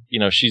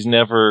 she's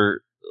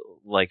never,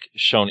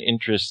 shown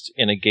interest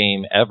in a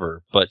game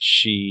ever, but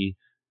she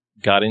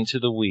got into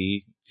the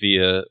Wii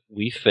via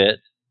Wii Fit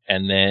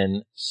and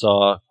then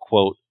saw,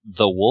 quote,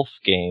 the Wolf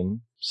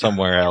game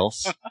somewhere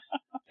else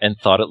and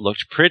thought it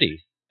looked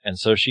pretty. And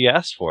so she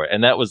asked for it.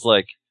 And that was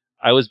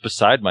I was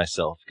beside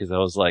myself because I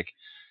was like,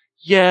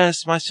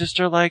 yes, my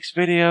sister likes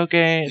video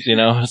games.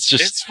 It's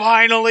just... It's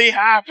finally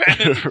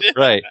happened.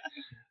 Right.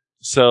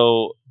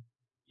 So,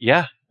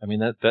 yeah, I mean,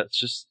 that's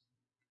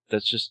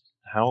just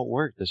how it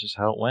worked. That's just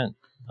how it went.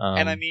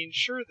 And I mean,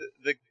 sure,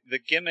 the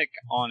gimmick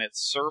on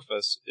its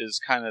surface is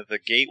kind of the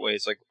gateway.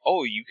 It's like,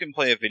 oh, you can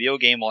play a video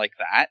game like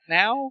that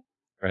now?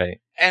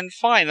 Right. And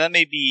fine, that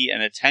may be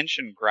an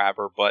attention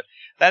grabber, but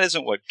that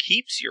isn't what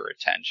keeps your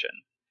attention.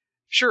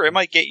 Sure, it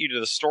might get you to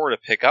the store to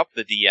pick up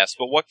the DS,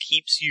 but what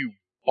keeps you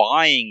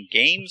buying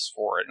games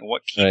for it? And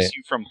what keeps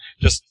you from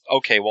just,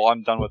 okay, well,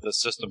 I'm done with this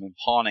system and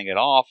pawning it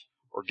off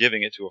or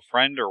giving it to a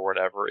friend or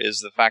whatever, is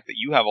the fact that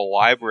you have a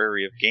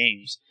library of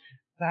games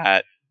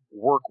that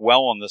work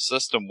well on the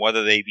system,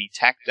 whether they be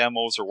tech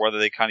demos or whether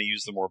they kind of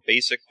use the more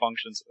basic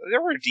functions.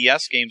 There were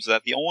DS games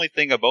that the only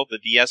thing about the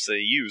DS they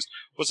used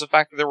was the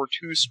fact that there were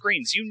two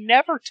screens. You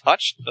never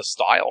touched the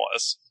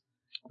stylus.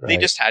 Right. They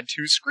just had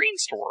two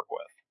screens to work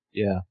with.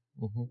 Yeah.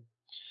 Mm-hmm.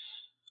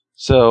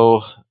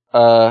 So,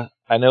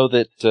 I know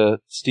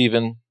that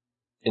Stephen,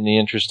 in the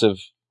interest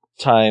of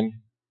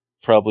time,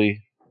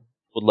 probably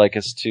would like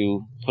us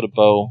to put a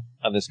bow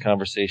on this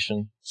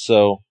conversation.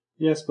 So...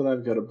 Yes, but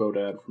I've got a bow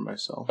to add for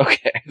myself.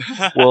 Okay.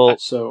 Well,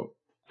 so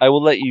I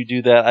will let you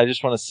do that. I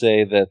just want to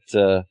say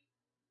that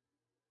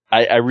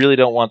I really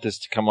don't want this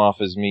to come off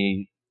as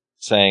me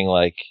saying,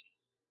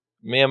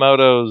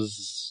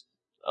 Miyamoto's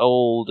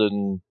old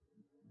and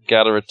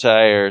gotta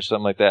retire or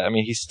something like that. I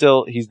mean,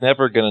 he's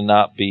never going to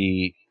not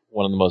be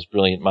one of the most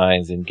brilliant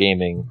minds in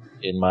gaming,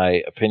 in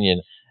my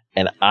opinion.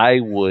 And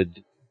I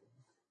would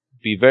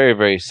be very,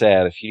 very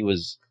sad if he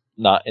was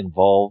not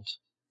involved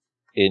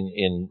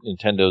in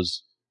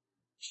Nintendo's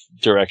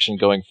direction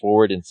going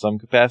forward in some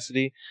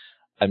capacity.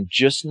 I'm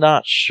just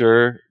not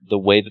sure the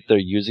way that they're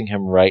using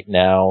him right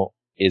now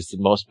is the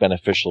most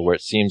beneficial, where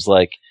it seems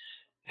like,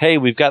 hey,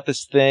 we've got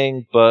this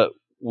thing, but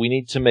we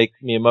need to make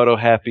Miyamoto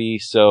happy,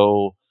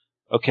 so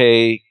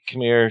okay, come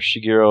here,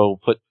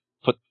 Shigeru, put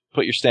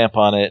your stamp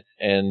on it,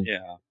 and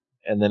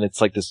then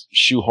it's like this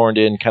shoehorned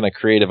in kind of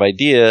creative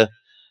idea,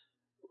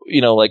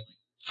 like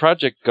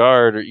Project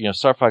Guard or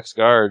Star Fox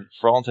Guard,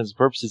 for all intents and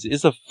purposes,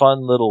 is a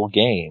fun little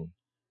game.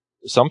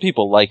 Some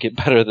people like it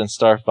better than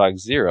Star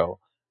Fox Zero,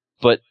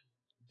 but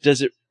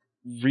does it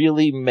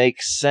really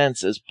make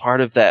sense as part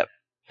of that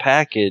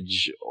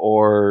package,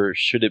 or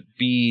should it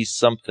be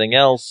something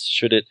else?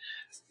 Should it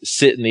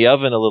sit in the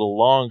oven a little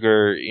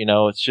longer?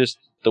 It's just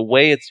the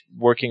way it's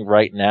working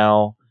right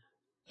now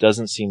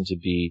doesn't seem to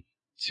be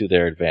to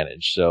their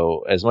advantage.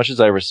 So as much as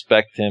I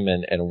respect him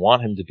and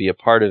want him to be a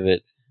part of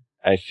it,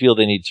 I feel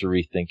they need to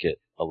rethink it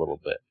a little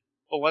bit.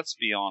 Well, let's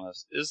be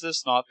honest. Is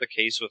this not the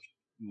case with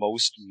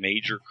most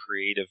major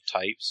creative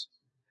types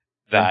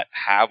that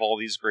have all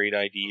these great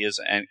ideas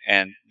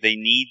and they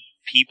need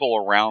people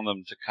around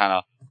them to kind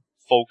of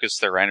focus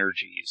their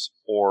energies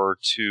or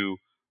to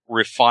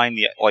refine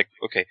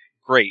okay,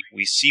 great,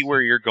 we see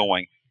where you're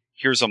going.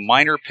 Here's a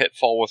minor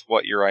pitfall with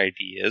what your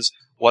idea is.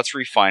 let's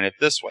refine it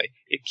this way.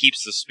 It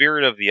keeps the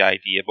spirit of the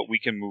idea, but we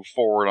can move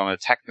forward on a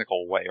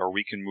technical way, or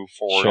we can move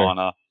forward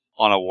Sure.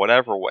 on a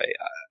whatever way.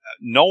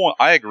 No one,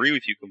 I agree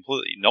with you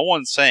completely. No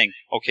one's saying,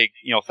 okay,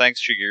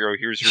 thanks Shigeru,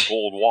 here's your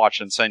gold watch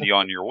and send you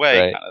on your way,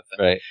 Right, kind of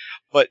thing. right.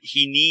 But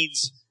he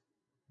needs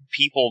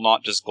people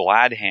not just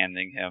glad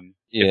handing him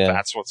if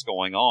that's what's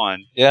going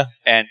on. Yeah.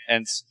 And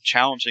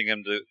challenging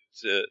him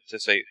to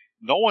say,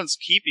 no one's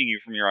keeping you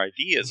from your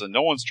ideas, and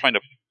no one's trying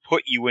to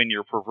put you in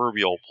your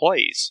proverbial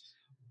place.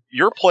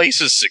 Your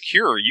place is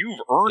secure. You've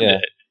earned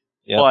it.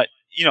 Yeah. But,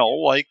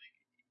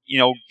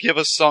 give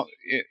us some,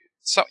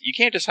 you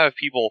can't just have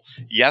people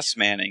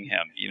yes-manning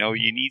him.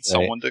 You need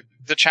someone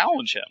to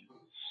challenge him.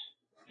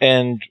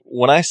 And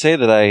when I say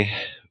that I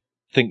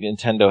think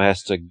Nintendo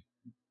has to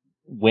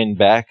win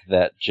back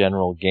that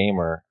general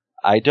gamer,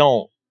 I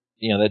don't,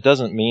 that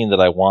doesn't mean that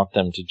I want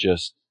them to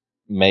just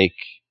make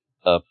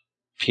a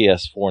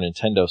PS4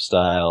 Nintendo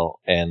style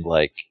and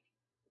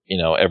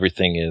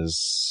everything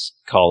is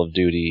Call of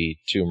Duty,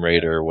 Tomb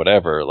Raider,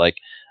 whatever.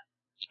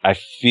 I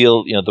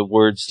feel, the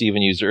word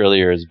Steven used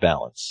earlier is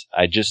balance.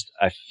 I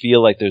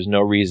feel like there's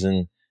no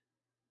reason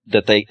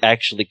that they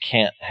actually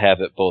can't have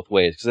it both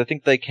ways, because I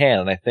think they can.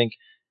 And I think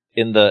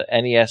in the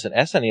NES and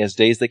SNES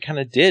days, they kind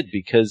of did,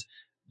 because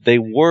they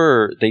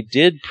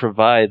did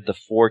provide the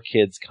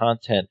 4Kids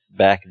content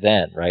back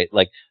then, right?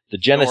 Like the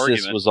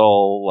Genesis was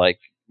all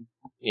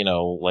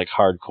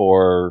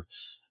hardcore,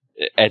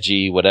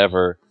 edgy,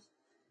 whatever.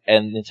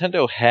 And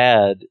Nintendo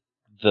had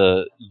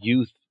the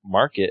youth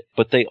market,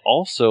 but they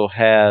also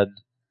had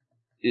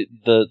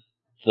the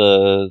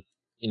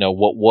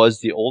what was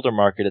the older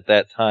market at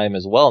that time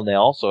as well. And they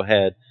also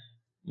had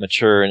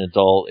mature and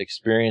adult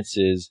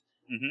experiences.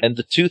 Mm-hmm. And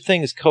the two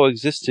things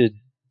coexisted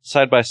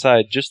side by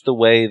side, just the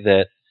way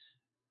that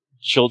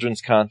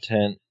children's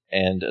content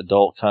and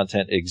adult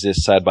content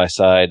exists side by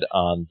side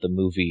on the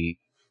movie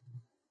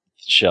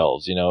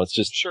shelves. It's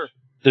just, sure.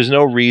 There's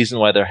no reason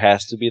why there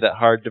has to be that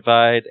hard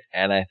divide.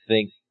 And I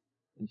think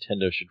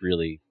Nintendo should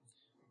really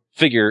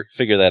figure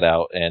that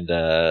out, and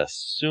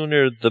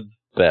sooner the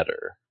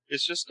better.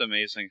 It's just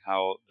amazing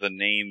how the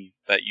name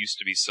that used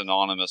to be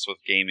synonymous with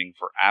gaming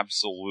for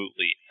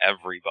absolutely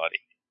everybody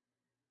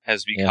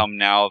has become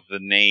now the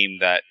name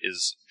that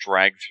is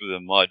dragged through the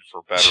mud,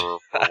 for better or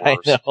for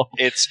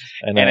worse.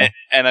 I know.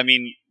 And I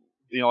mean,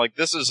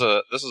 this is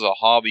a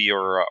hobby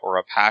or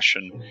a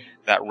passion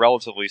that,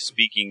 relatively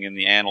speaking, in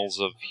the annals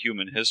of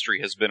human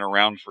history has been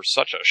around for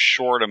such a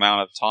short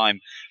amount of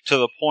time, to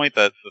the point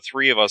that the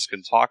three of us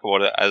can talk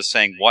about it as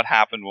saying what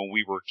happened when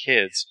we were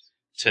kids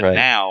to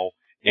now,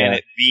 and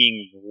it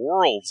being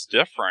worlds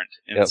different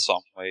in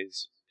some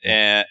ways.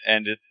 And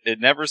it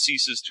never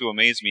ceases to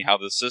amaze me how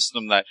the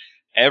system that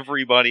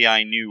everybody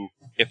I knew,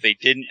 if they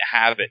didn't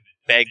have it,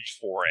 begged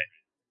for it,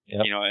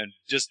 and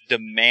just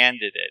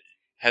demanded it,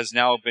 has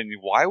now been,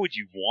 why would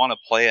you want to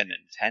play a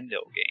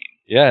Nintendo game?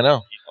 Yeah, I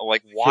know.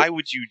 Why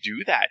would you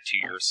do that to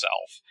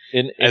yourself?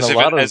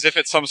 As if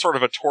it's some sort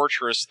of a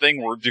torturous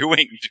thing we're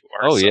doing to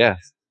ourselves. Oh, yeah.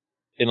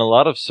 In a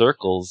lot of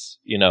circles,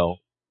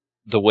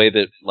 the way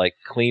that,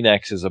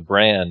 Kleenex is a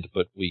brand,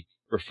 but we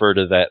refer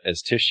to that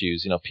as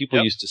tissues,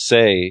 people used to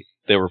say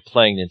they were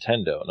playing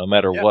Nintendo, no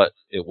matter what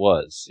it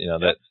was.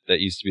 That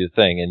used to be the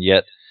thing. And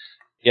yet,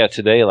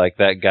 today,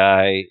 that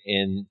guy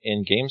in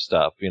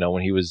GameStop,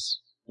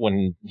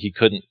 when he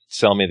couldn't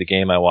sell me the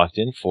game I walked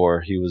in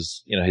for, he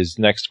was, his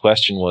next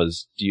question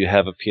was, do you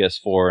have a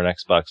PS4 or an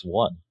Xbox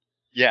One?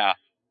 Yeah.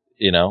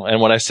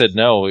 And when I said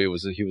no, it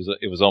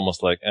was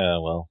almost like,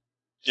 well,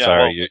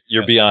 sorry,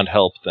 you're beyond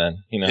help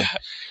then, Yeah,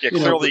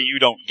 clearly you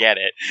don't get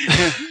it.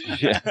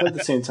 But at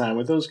the same time,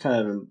 with those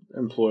kind of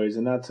employees,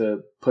 and not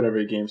to put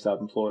every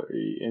GameStop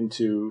employee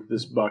into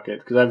this bucket,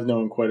 because I've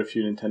known quite a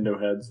few Nintendo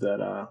heads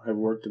that have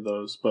worked at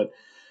those, but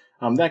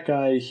that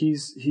guy,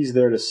 he's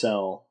there to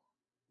sell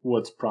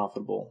what's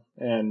profitable,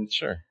 and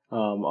sure, a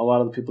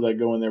lot of the people that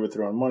go in there with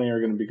their own money are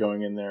going to be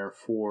going in there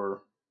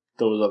for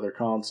those other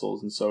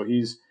consoles, and so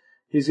he's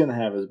going to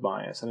have his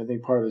bias, and I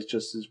think part of it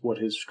just is what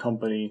his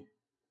company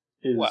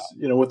is,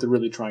 what they're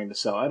really trying to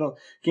sell.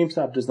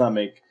 GameStop does not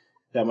make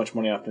that much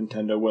money off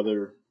Nintendo,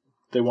 whether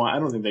they want. I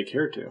don't think they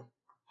care to.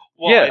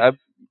 Well,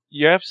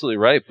 you're absolutely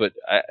right, but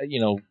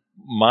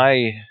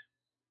my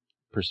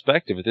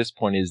perspective at this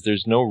point is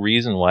there's no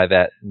reason why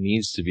that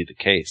needs to be the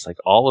case.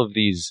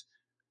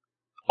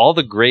 All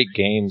the great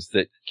games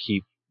that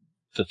keep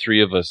the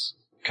three of us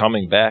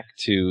coming back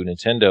to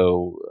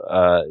Nintendo,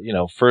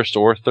 first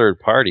or third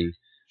party.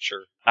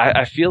 Sure.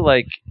 I feel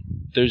like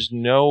there's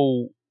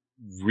no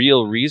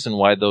real reason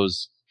why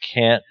those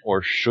can't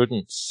or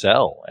shouldn't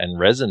sell and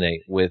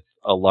resonate with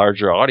a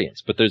larger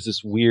audience. But there's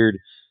this weird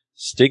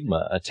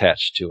stigma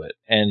attached to it.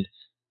 And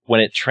when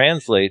it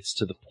translates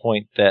to the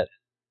point that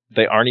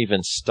they aren't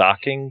even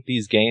stocking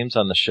these games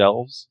on the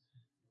shelves,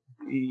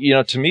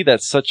 to me,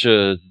 that's such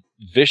a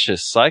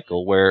vicious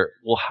cycle where,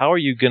 well, how are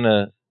you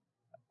gonna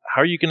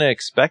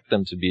expect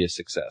them to be a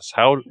success?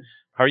 How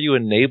are you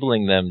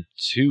enabling them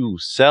to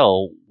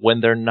sell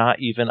when they're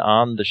not even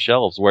on the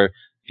shelves, where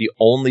the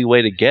only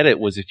way to get it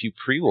was if you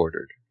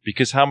pre-ordered?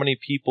 Because how many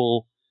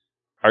people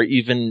are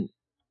even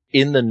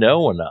in the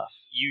know enough.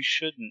 You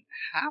shouldn't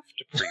have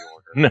to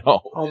pre-order.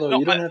 No. Although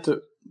you don't have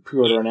to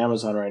pre-order on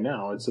Amazon right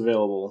now. It's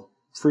available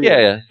free.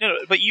 Yeah. No,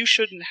 but you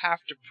shouldn't have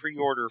to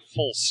pre-order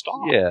full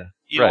stop. Yeah.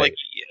 You know, right. like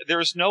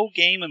there's no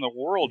game in the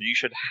world you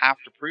should have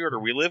to pre-order.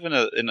 We live in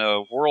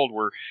a world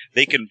where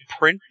they can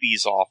print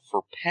these off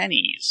for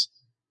pennies.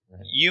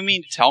 Right. You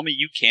mean to tell me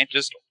you can't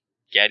just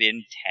get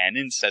in 10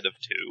 instead of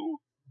 2?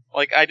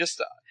 Like this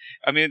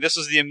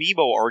is the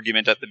Amiibo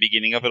argument at the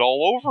beginning of it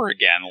all over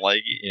again.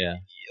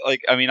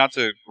 Not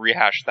to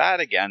rehash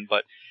that again,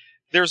 but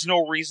there's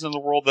no reason in the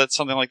world that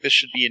something like this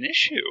should be an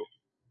issue.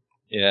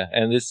 Yeah,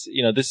 and this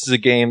is a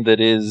game that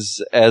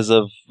is, as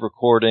of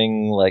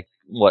recording,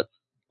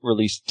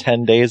 released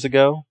 10 days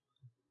ago.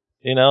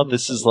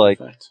 This is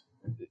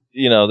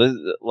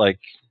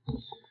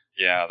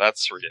Yeah,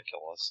 that's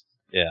ridiculous.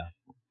 Yeah.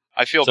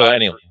 I feel so bad.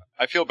 Anyway.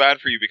 I feel bad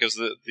for you because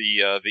the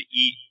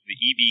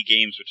EB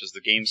Games, which is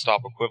the GameStop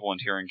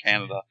equivalent here in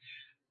Canada,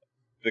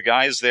 the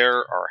guys there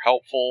are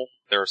helpful.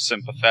 They're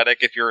sympathetic.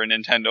 If you're a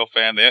Nintendo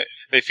fan,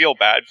 they feel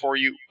bad for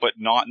you, but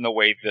not in the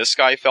way this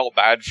guy felt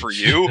bad for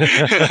you.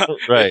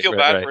 They feel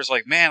bad for us.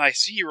 Like, man, I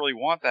see you really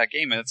want that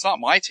game, and it's not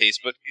my taste,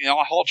 but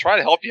I'll try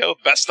to help you out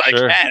best I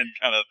can,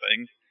 kind of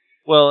thing.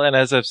 Well, and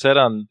as I've said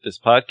on this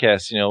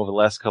podcast, over the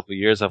last couple of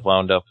years, I've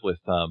wound up with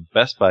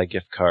Best Buy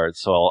gift cards,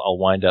 so I'll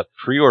wind up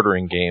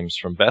pre-ordering games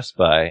from Best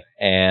Buy,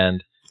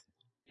 and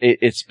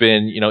it's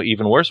been,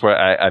 even worse, where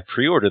I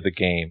pre-order the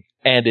game,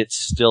 and it's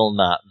still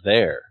not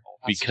there.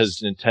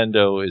 Because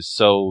Nintendo is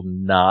so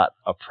not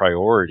a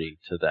priority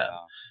to them.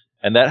 Yeah.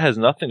 And that has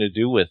nothing to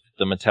do with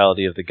the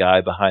mentality of the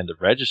guy behind the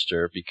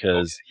register,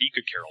 because he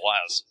could care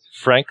less.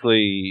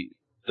 Frankly,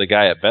 the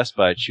guy at Best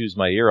Buy chews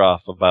my ear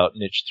off about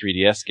niche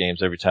 3DS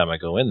games every time I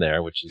go in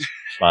there, which is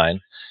fine,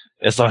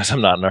 as long as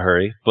I'm not in a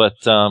hurry. But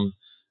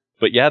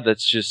yeah,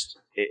 that's just,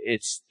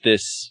 it's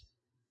this,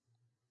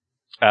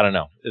 I don't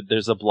know,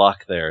 there's a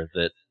block there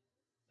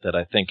that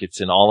I think it's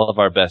in all of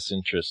our best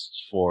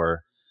interests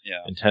for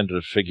Nintendo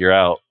to figure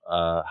out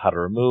how to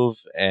remove.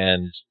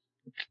 And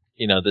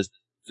this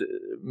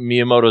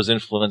Miyamoto's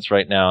influence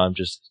right now,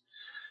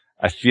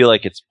 I feel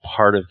like it's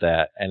part of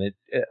that, and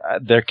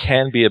there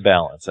can be a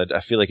balance. I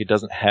feel like it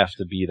doesn't have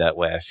to be that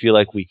way. I feel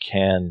like we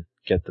can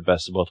get the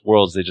best of both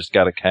worlds. They just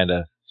got to kind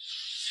of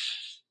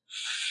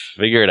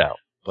figure it out.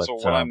 But, so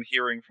what I'm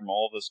hearing from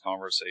all this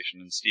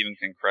conversation, and Steven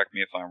can correct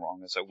me if I'm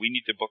wrong, is that we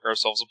need to book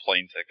ourselves a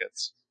plane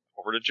tickets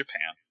over to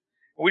Japan.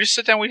 We just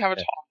sit down, we have a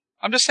talk.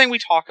 I'm just saying we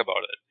talk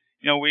about it.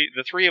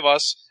 The three of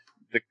us,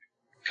 the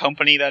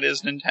company that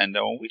is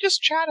Nintendo, we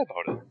just chat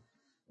about it.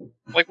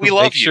 Like, we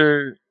love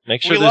you.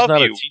 Make sure there's not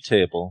a tea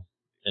table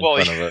in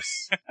front of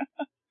us.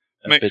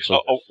 A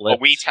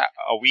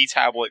Wii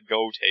Tablet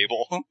Go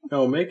table.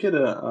 No, make it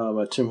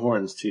a Tim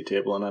Hortons tea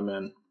table, and I'm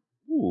in.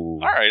 Ooh.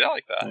 All right, I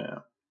like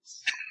that.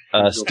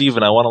 Yeah.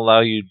 Steven, I want to allow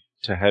you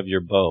to have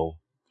your bow.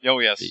 Oh,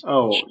 yes.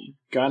 Oh,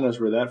 God knows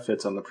where that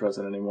fits on the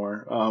present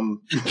anymore.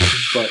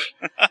 But,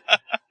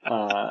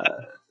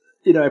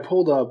 I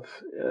pulled up,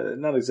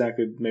 not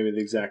exactly maybe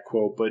the exact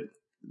quote, but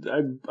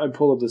I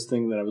pulled up this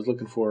thing that I was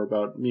looking for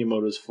about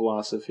Miyamoto's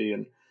philosophy.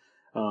 And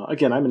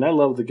again, I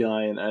love the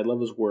guy and I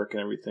love his work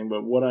and everything,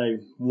 but what I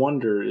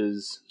wonder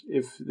is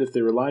if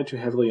they rely too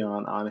heavily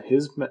on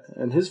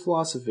his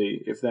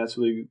philosophy, if that's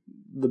really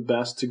the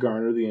best to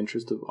garner the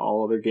interest of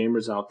all other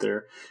gamers out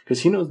there,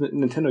 because he knows the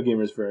Nintendo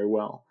gamers very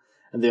well.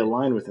 And they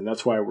align with him.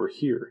 That's why we're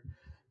here.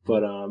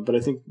 But I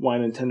think why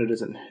Nintendo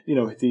doesn't,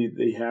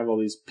 they have all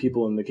these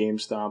people in the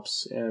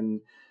GameStops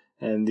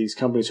and these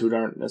companies who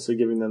aren't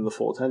necessarily giving them the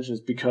full attention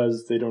is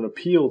because they don't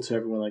appeal to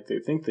everyone like they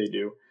think they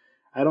do.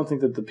 I don't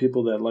think that the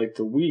people that like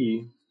the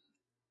Wii,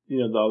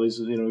 all these,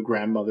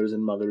 grandmothers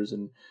and mothers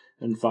and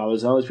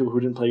fathers, and all these people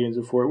who didn't play games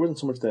before, it wasn't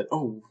so much that,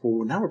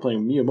 now we're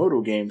playing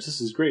Miyamoto games. This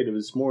is great. It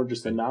was more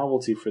just a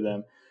novelty for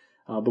them.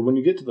 But when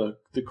you get to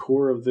the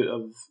core of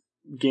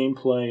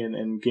gameplay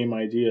and game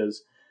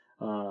ideas,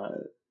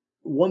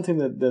 one thing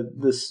that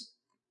this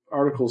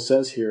article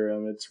says here,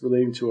 it's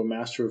relating to a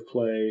Master of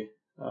Play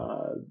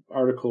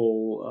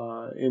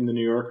article in the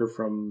New Yorker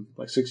from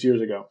 6 years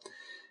ago,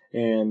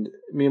 and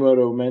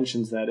Miyamoto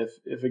mentions that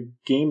if a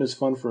game is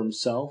fun for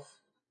himself,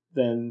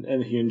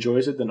 and he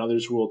enjoys it, then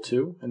others will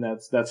too, and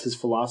that's his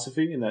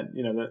philosophy, and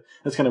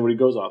that's kind of what he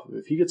goes off of.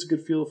 If he gets a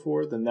good feel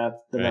for it, then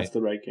that's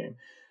the right game.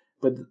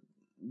 But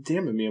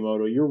damn it,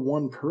 Miyamoto, you're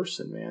one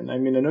person, man. I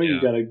know you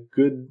got a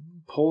good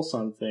pulse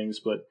on things,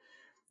 but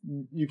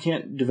you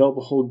can't develop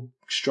a whole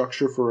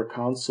structure for a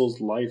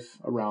console's life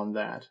around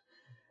that.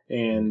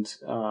 And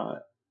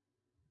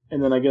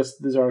then I guess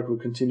this article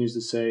continues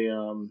to say,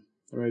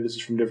 maybe this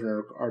is from a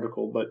different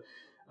article, but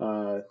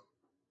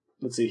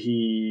let's see,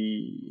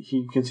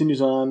 he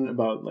continues on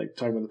about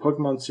talking about the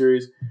Pokemon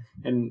series,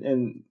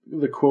 and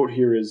the quote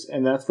here is,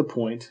 and that's the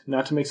point,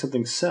 not to make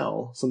something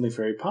sell, something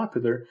very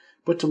popular,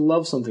 but to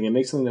love something and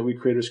make something that we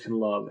creators can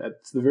love.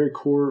 It's the very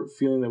core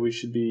feeling that we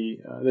should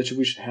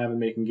we should have in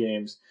making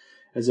games,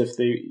 as if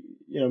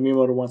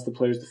Miyamoto wants the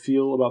players to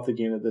feel about the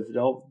game that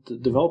the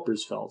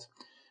developers felt,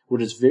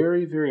 which is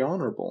very, very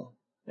honorable.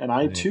 And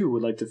I too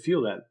would like to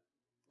feel that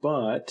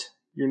but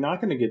you're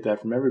not going to get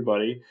that from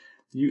everybody.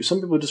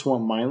 Some people just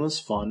want mindless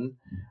fun.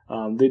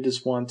 They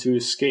just want to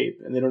escape,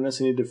 and they don't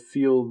necessarily need to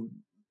feel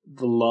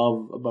the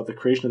love about the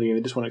creation of the game.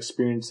 They just want to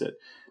experience it.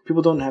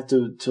 People don't have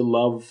to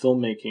love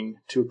filmmaking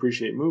to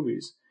appreciate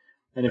movies.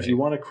 And if you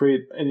want to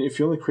create, and if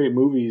you only create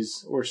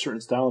movies or a certain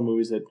style of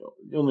movies that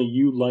only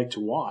you like to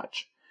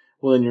watch,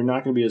 well, then you're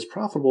not going to be as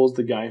profitable as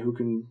the guy who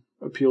can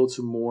appeal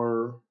to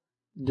more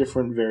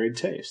different, varied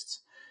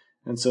tastes.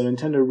 And so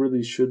Nintendo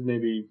really should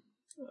maybe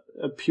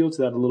appeal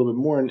to that a little bit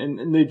more,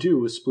 and they do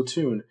with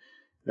Splatoon.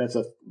 That's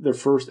their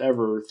first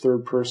ever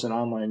third-person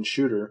online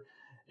shooter,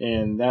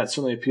 and that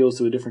certainly appeals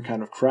to a different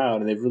kind of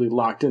crowd, and they've really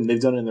locked in.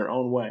 They've done it in their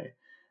own way.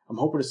 I'm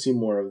hoping to see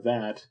more of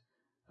that,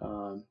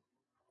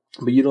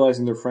 but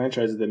utilizing their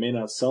franchises that may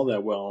not sell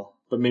that well,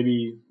 but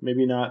maybe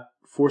not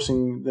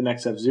forcing the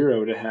next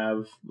F-Zero to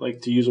have,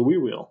 like, to use a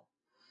Wii wheel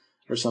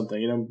or something.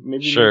 You know,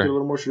 maybe make it a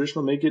little more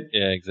traditional, make it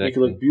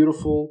look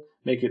beautiful,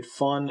 make it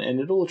fun,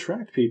 and it'll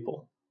attract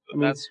people.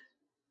 Go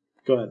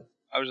ahead.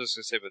 I was just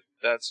going to say, but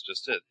that's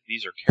just it.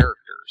 These are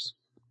characters.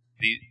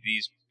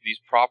 These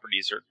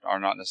properties are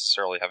not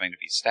necessarily having to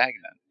be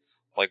stagnant.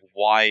 Like,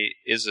 why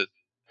is it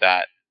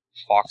that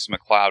Fox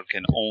McCloud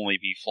can only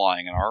be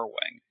flying an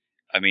R-Wing?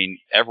 I mean,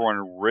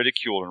 everyone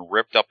ridiculed and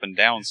ripped up and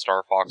down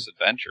Star Fox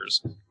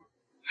Adventures.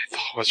 I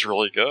thought it was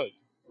really good.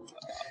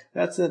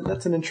 That's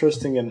an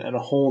interesting and a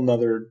whole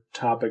nother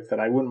topic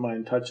that I wouldn't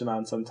mind touching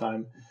on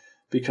sometime.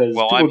 Because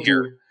I'm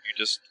here. You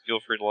just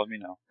feel free to let me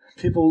know.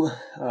 People,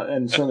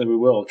 and certainly we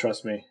will,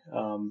 trust me.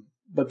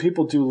 But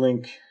people do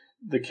link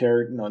the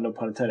character, no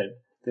pun intended,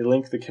 they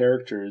link the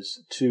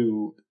characters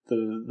to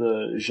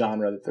the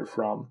genre that they're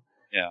from.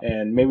 Yeah.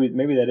 And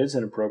maybe that is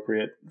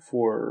inappropriate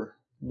for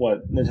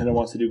what Nintendo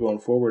wants to do going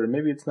forward, and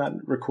maybe it's not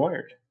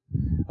required.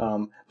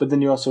 But then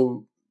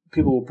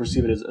people will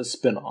perceive it as a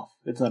spin-off.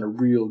 It's not a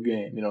real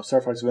game. You know,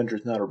 Star Fox Adventure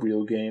is not a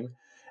real game.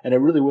 And it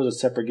really was a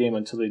separate game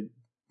until they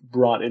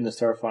brought in the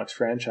Star Fox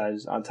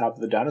franchise on top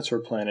of the Dinosaur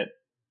Planet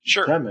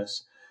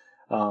premise.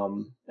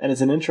 And it's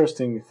an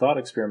interesting thought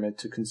experiment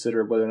to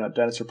consider whether or not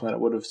Dinosaur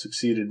Planet would have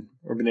succeeded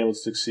or been able to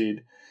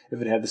succeed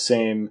if it had the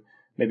same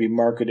maybe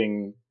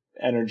marketing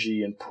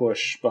energy and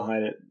push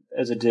behind it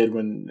as it did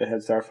when it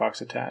had Star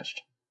Fox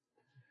attached.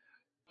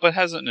 But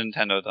hasn't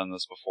Nintendo done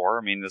this before?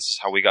 I mean, this is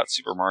how we got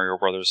Super Mario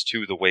Brothers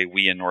 2 the way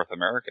we in North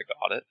America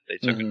got it. They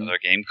took another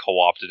game,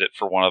 co-opted it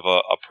for one of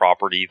a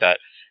property that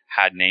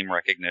had name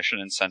recognition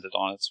and sent it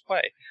on its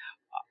way.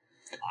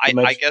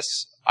 I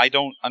guess I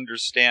don't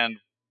understand.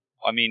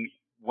 I mean,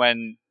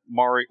 when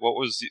Mario, what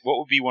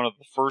would be one of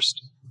the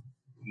first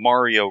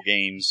Mario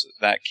games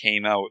that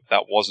came out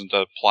that wasn't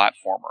a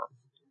platformer?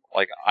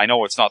 Like, I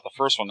know it's not the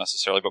first one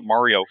necessarily, but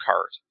Mario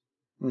Kart.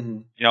 Mm-hmm.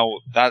 You know,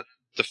 that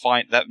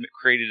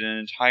created an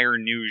entire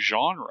new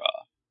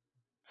genre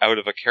out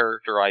of a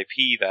character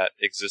IP that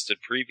existed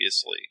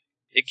previously.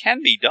 It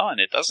can be done.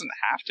 It doesn't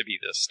have to be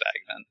this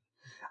stagnant.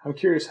 I'm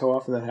curious how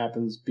often that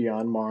happens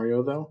beyond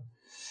Mario, though.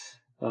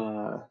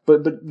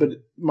 But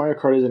Mario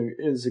Kart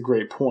is a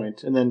great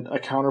point. And then a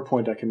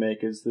counterpoint I can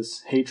make is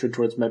this hatred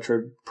towards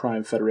Metroid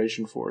Prime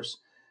Federation Force.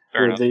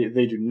 Where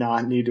they do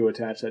not need to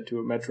attach that to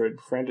a Metroid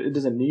franchise. It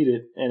doesn't need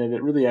it, and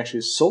it really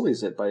actually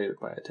sullies it by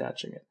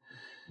attaching it.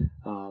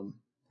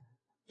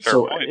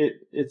 So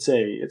it's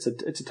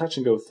a touch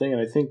and go thing,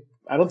 and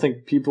I don't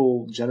think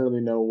people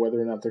generally know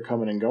whether or not they're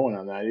coming and going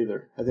on that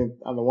either. I think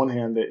on the one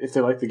hand, if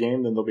they like the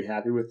game, then they'll be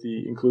happy with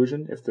the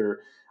inclusion. If they're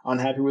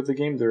unhappy with the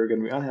game, they're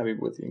going to be unhappy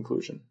with the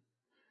inclusion.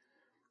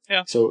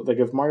 Yeah. So, like,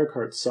 if Mario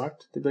Kart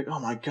sucked, they'd be like, "Oh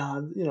my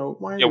god, you know,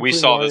 why?" We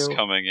saw Mario? This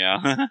coming.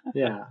 Yeah.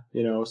 Yeah,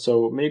 you know,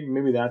 so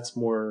maybe that's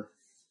more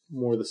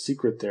the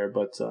secret there,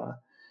 but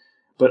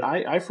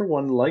I for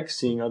one like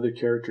seeing other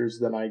characters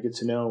that I get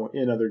to know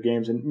in other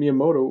games. And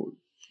Miyamoto,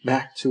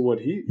 back to what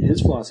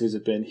his philosophies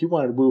have been, he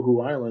wanted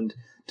Woohoo Island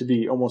to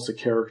be almost a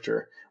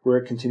character where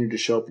it continued to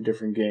show up in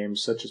different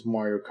games such as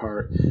Mario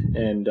Kart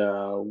and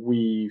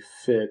Wii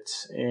Fit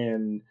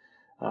and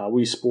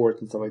Wii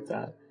Sports and stuff like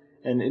that.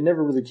 And it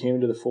never really came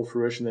to the full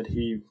fruition that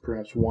he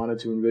perhaps wanted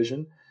to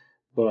envision.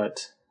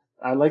 But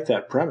I like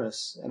that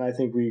premise, and I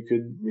think we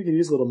could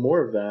use a little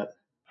more of that.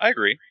 I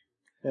agree.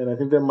 And I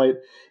think that might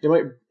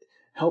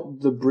help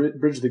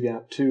bridge the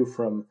gap too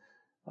from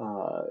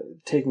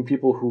taking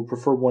people who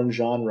prefer one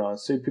genre,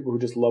 say people who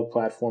just love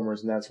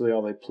platformers and that's really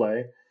all they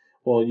play.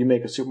 Well, you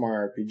make a Super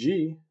Mario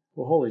RPG.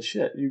 Well, holy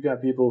shit, you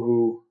got people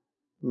who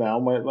now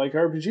might like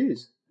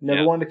RPGs.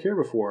 Never wanted to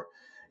care before.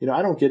 You know,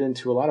 I don't get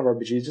into a lot of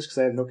RPGs just because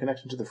I have no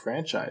connection to the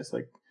franchise.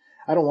 Like,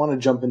 I don't want to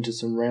jump into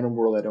some random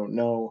world I don't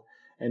know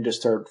and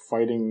just start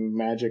fighting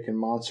magic and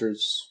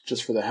monsters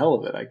just for the hell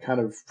of it. I kind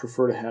of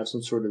prefer to have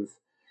some sort of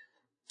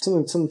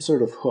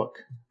hook.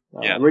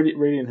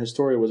 Radiant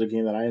Historia was a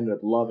game that I ended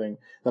up loving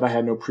that I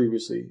had no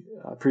previous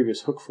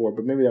hook for,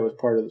 but maybe that was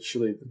part of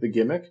the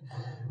gimmick.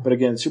 But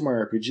again, Super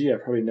Mario RPG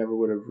I probably never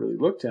would have really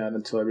looked at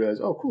until I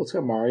realized, oh, cool, it's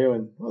got Mario,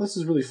 and this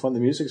is really fun.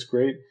 The music's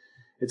great.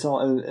 It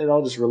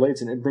all just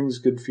relates, and it brings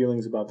good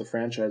feelings about the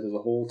franchise as a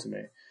whole to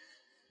me.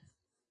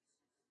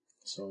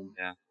 So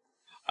yeah,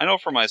 I know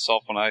for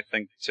myself when I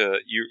think to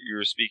you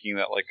were speaking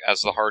that like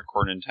as the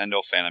hardcore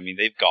Nintendo fan, I mean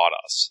they've got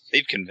us.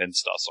 They've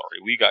convinced us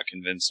already. We got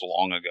convinced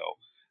long ago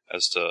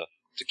as to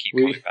keep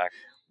coming back.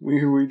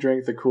 We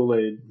drank the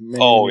Kool-Aid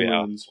many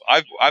moons.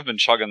 I've been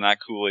chugging that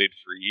Kool-Aid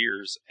for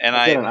years, and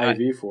I've got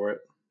an IV for it.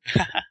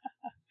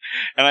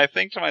 And I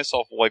think to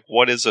myself, like,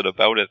 what is it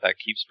about it that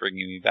keeps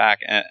bringing me back?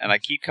 And I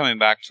keep coming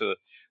back to,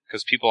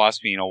 because people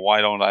ask me,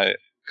 why don't I?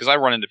 Because I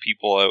run into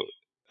people out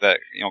that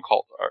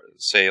call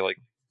say like,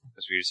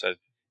 as we said,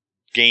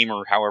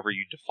 gamer, however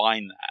you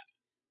define that.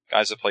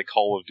 Guys that play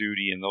Call of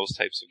Duty and those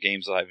types of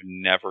games that I've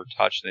never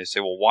touched, and they say,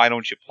 well, why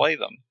don't you play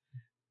them?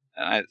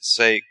 And I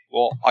say,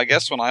 well, I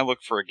guess when I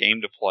look for a game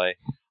to play,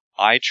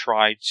 I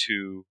try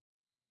to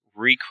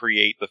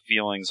recreate the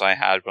feelings I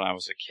had when I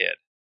was a kid.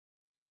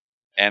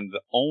 And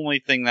the only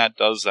thing that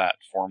does that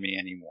for me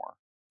anymore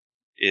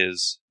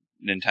is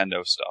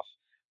Nintendo stuff.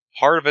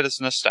 Part of it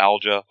is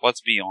nostalgia,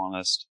 let's be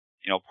honest.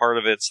 Part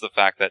of it's the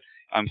fact that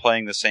I'm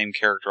playing the same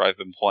character I've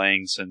been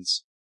playing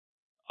since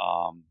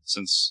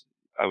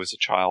I was a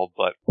child,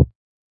 but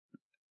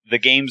the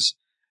games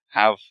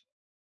have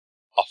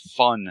a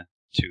fun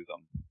to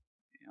them.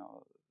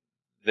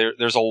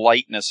 There's a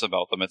lightness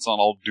about them. It's not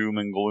all doom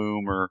and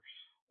gloom or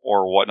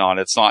whatnot.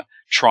 It's not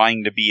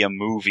trying to be a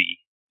movie.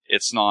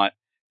 It's not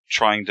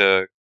trying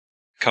to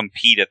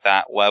compete at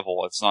that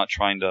level. It's not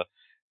trying to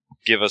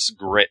give us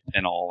grit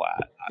and all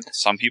that.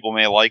 Some people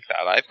may like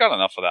that. I've got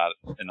enough of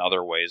that in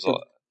other ways.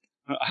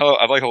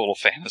 I'd like a little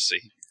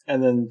fantasy.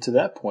 And then to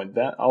that point,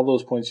 all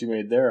those points you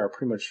made there are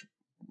pretty much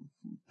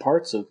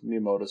parts of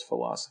Miyamoto's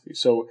philosophy.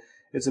 So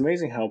it's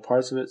amazing how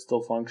parts of it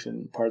still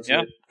function, parts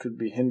of it could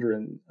be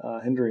hindering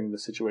the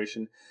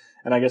situation.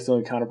 And I guess the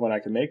only counterpoint I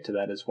can make to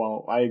that is,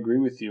 while I agree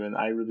with you and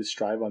I really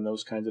strive on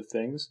those kinds of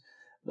things,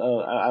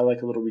 I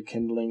like a little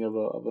rekindling of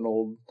an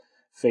old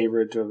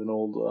favorite, of an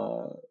old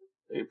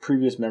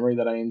previous memory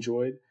that I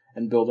enjoyed,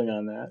 and building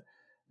on that.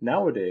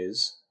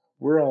 Nowadays,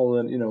 we're all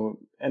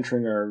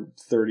entering our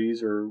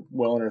 30s or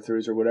well in our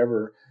 30s or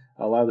whatever.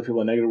 A lot of the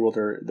people in Negative World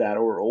are that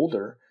or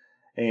older,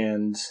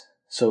 and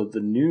so the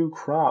new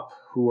crop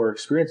who are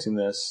experiencing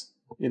this,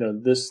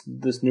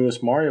 this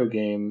newest Mario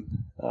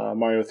game,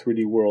 Mario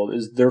 3D World,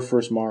 is their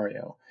first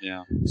Mario.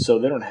 Yeah. So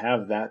they don't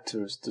have that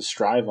to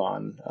strive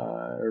on,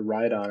 or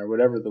ride on, or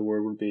whatever the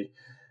word would be.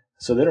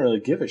 So they don't really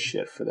give a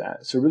shit for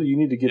that. So really, you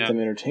need to get them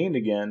entertained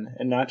again,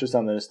 and not just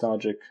on the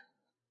nostalgic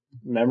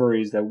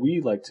memories that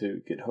we like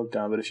to get hooked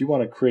on. But if you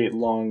want to create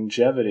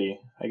longevity,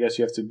 I guess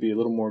you have to be a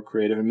little more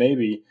creative, and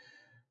maybe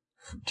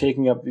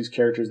taking up these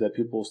characters that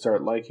people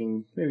start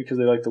liking, maybe because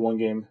they like the one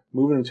game,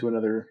 moving them to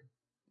another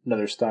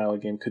style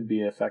of game could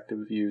be an effective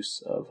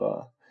use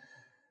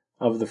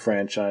of the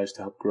franchise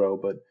to help grow.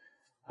 But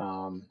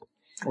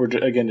or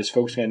again, just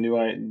focusing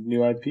on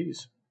new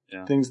IPs.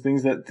 Yeah. Things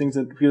that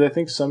because I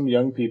think some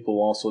young people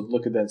also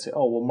look at that and say,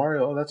 oh, well,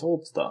 Mario, that's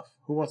old stuff.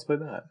 Who wants to play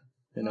that?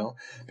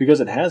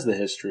 Because it has the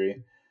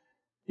history,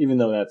 even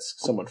though that's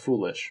somewhat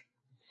foolish.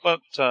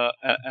 But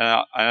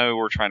and I know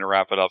we're trying to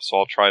wrap it up, so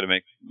I'll try to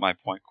make my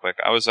point quick.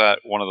 I was at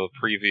one of the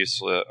previous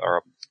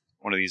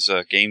one of these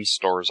game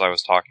stores I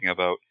was talking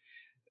about,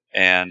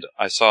 and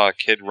I saw a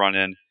kid run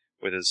in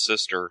with his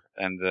sister,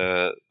 and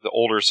the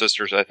older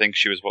sister, I think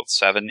she was about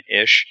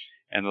 7-ish,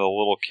 and the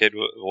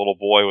little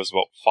boy was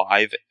about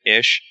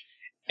 5-ish,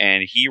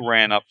 and he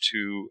ran up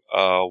to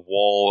a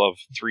wall of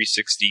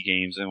 360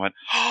 games and went,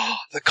 "Oh,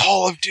 the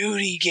Call of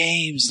Duty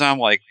games!" And I'm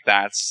like,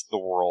 that's the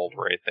world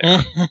right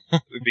there.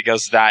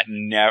 Because that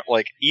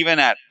even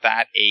at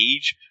that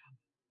age,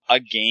 a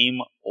game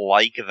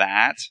like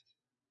that,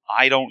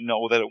 I don't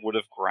know that it would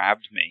have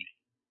grabbed me.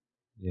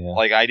 Yeah.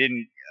 Like, I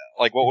didn't,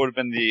 what would have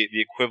been the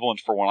equivalent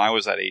for when I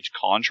was that age?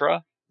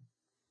 Contra?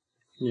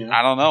 Yeah.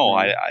 I don't know.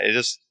 I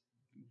just,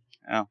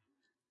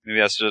 maybe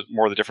that's just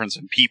more the difference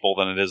in people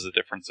than it is the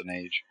difference in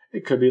age.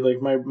 It could be.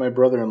 Like my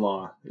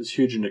brother-in-law is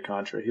huge into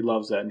Contra. He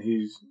loves that, and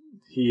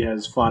he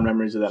has fond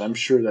memories of that. I'm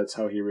sure that's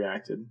how he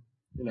reacted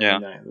when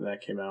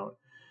that came out.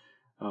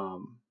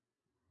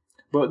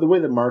 But the way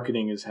the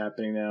marketing is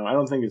happening now, I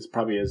don't think it's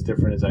probably as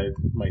different as I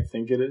might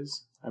think it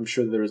is. I'm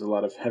sure there was a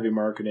lot of heavy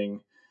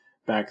marketing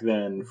back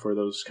then for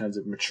those kinds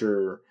of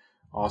mature,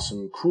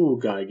 awesome, cool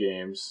guy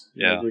games,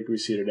 like we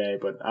see today.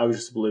 But I was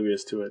just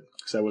oblivious to it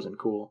because I wasn't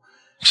cool.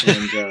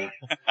 And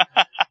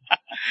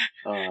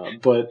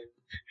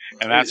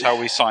and that's how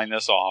we sign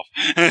this off.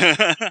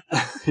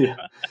 Yeah,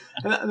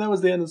 and that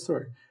was the end of the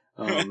story.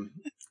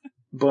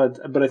 But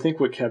I think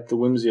what kept the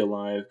whimsy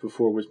alive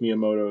before was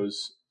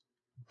Miyamoto's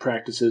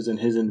practices and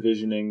his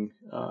envisioning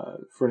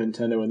for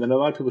Nintendo, and then a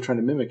lot of people trying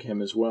to mimic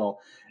him as well.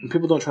 And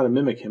people don't try to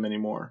mimic him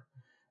anymore.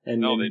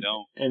 No, they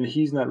don't. And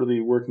he's not really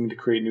working to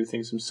create new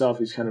things himself.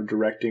 He's kind of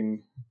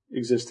directing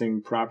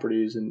existing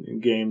properties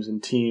and games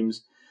and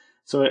teams.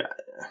 So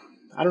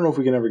I don't know if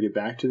we can ever get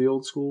back to the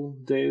old school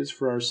days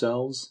for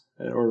ourselves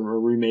or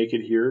remake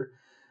it here.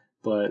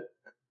 But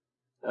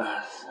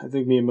I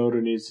think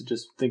Miyamoto needs to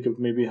just think of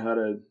maybe how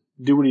to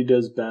do what he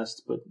does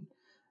best, but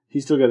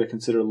he's still got to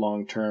consider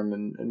long term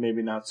and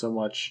maybe not so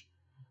much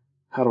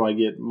how do I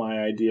get my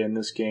idea in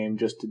this game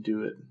just to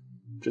do it.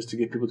 just to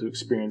get people to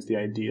experience the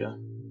idea.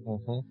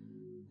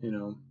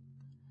 Mm-hmm.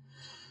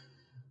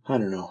 I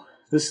don't know.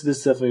 This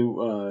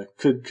definitely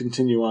could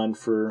continue on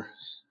for.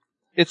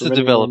 It's for a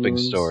developing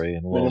moons, story,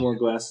 and many more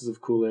glasses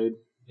of Kool-Aid.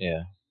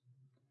 Yeah.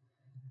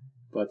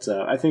 But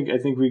I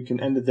think we can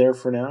end it there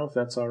for now, if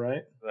that's all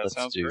right. That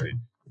sounds great.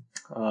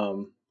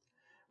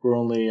 We're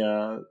only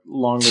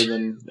longer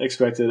than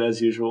expected,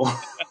 as usual.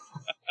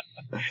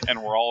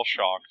 And we're all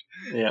shocked.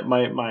 Yeah,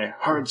 my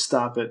hard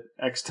stop at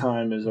X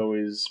time is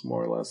always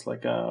more or less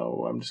like,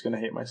 oh, I'm just going to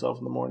hate myself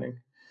in the morning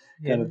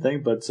kind of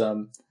thing.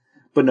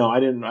 But no, I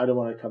didn't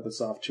want to cut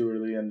this off too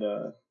early, and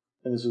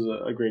this was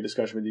a great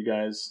discussion with you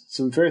guys.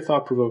 Some very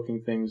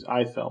thought-provoking things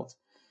I felt,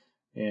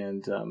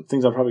 and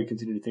things I'll probably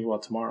continue to think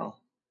about tomorrow.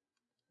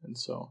 And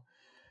so,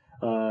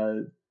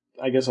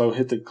 I guess I'll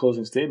hit the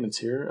closing statements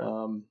here.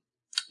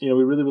 We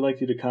really would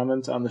like you to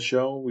comment on the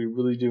show. We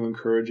really do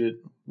encourage it.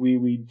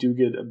 We do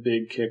get a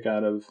big kick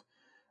out of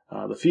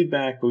the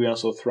feedback, but we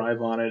also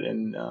thrive on it.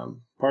 And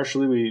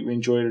partially, we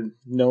enjoyed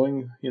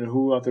knowing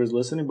who out there is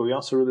listening, but we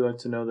also really like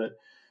to know that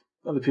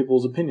other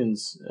people's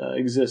opinions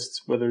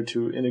exist, whether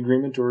in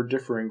agreement or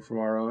differing from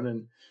our own,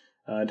 and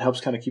it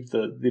helps kind of keep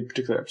the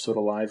particular episode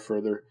alive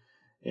further.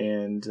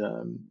 And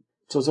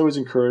so it's always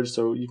encouraged.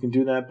 So you can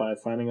do that by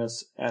finding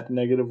us at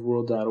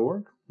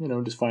negativeworld.org.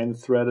 Just find the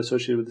thread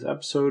associated with this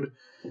episode,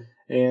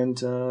 and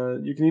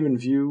you can even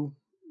view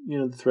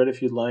the thread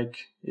if you'd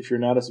like, if you're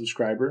not a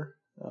subscriber.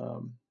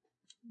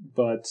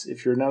 But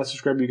if you're not a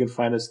subscriber, you can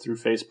find us through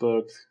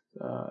Facebook,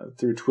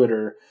 through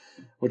Twitter,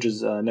 which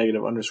is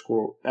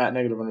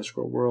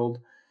 @negative_world.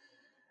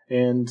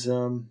 And,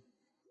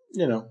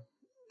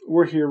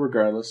 we're here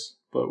regardless,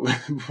 but we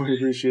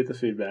appreciate the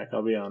feedback,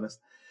 I'll be honest.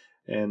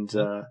 And,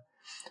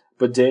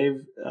 but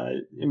Dave,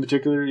 in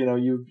particular,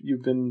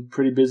 you've been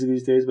pretty busy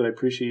these days, but I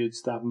appreciate you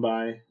stopping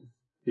by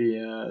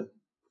the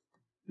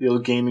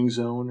old gaming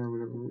zone or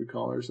whatever we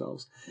call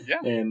ourselves.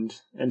 Yeah. And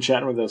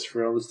chatting with us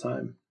for all this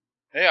time.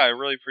 Hey, I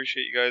really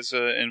appreciate you guys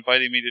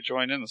inviting me to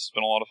join in. This has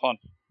been a lot of fun.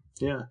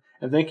 Yeah,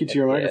 and thank you to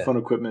your microphone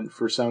equipment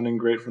for sounding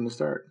great from the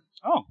start.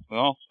 Oh,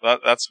 well,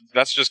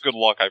 that's just good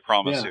luck, I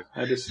promise you.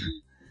 I just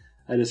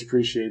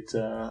appreciate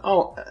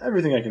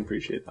everything I can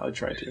appreciate. I'll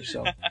try to.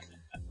 So,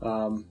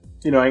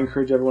 I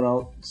encourage everyone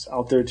else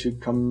out there to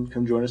come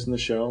join us in the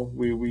show.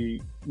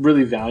 We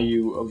really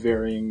value a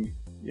varying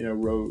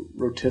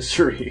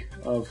rotisserie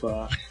of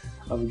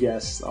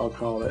guests. I'll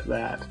call it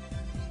that.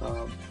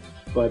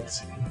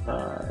 But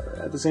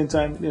at the same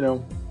time,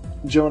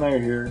 Joe and I are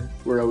here.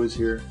 We're always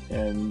here.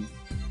 And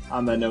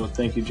on that note,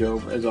 thank you,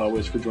 Joe, as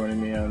always, for joining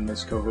me on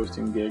this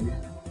co-hosting gig.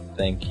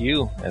 Thank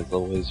you, as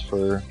always,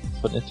 for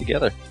putting it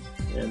together.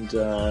 And,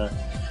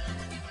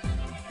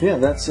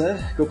 that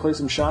said, go play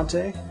some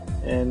Shantae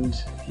and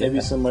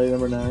maybe some Mighty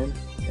Number 9.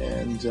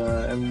 And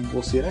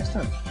we'll see you next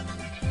time.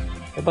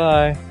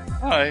 Bye-bye.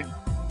 Bye.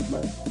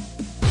 Bye.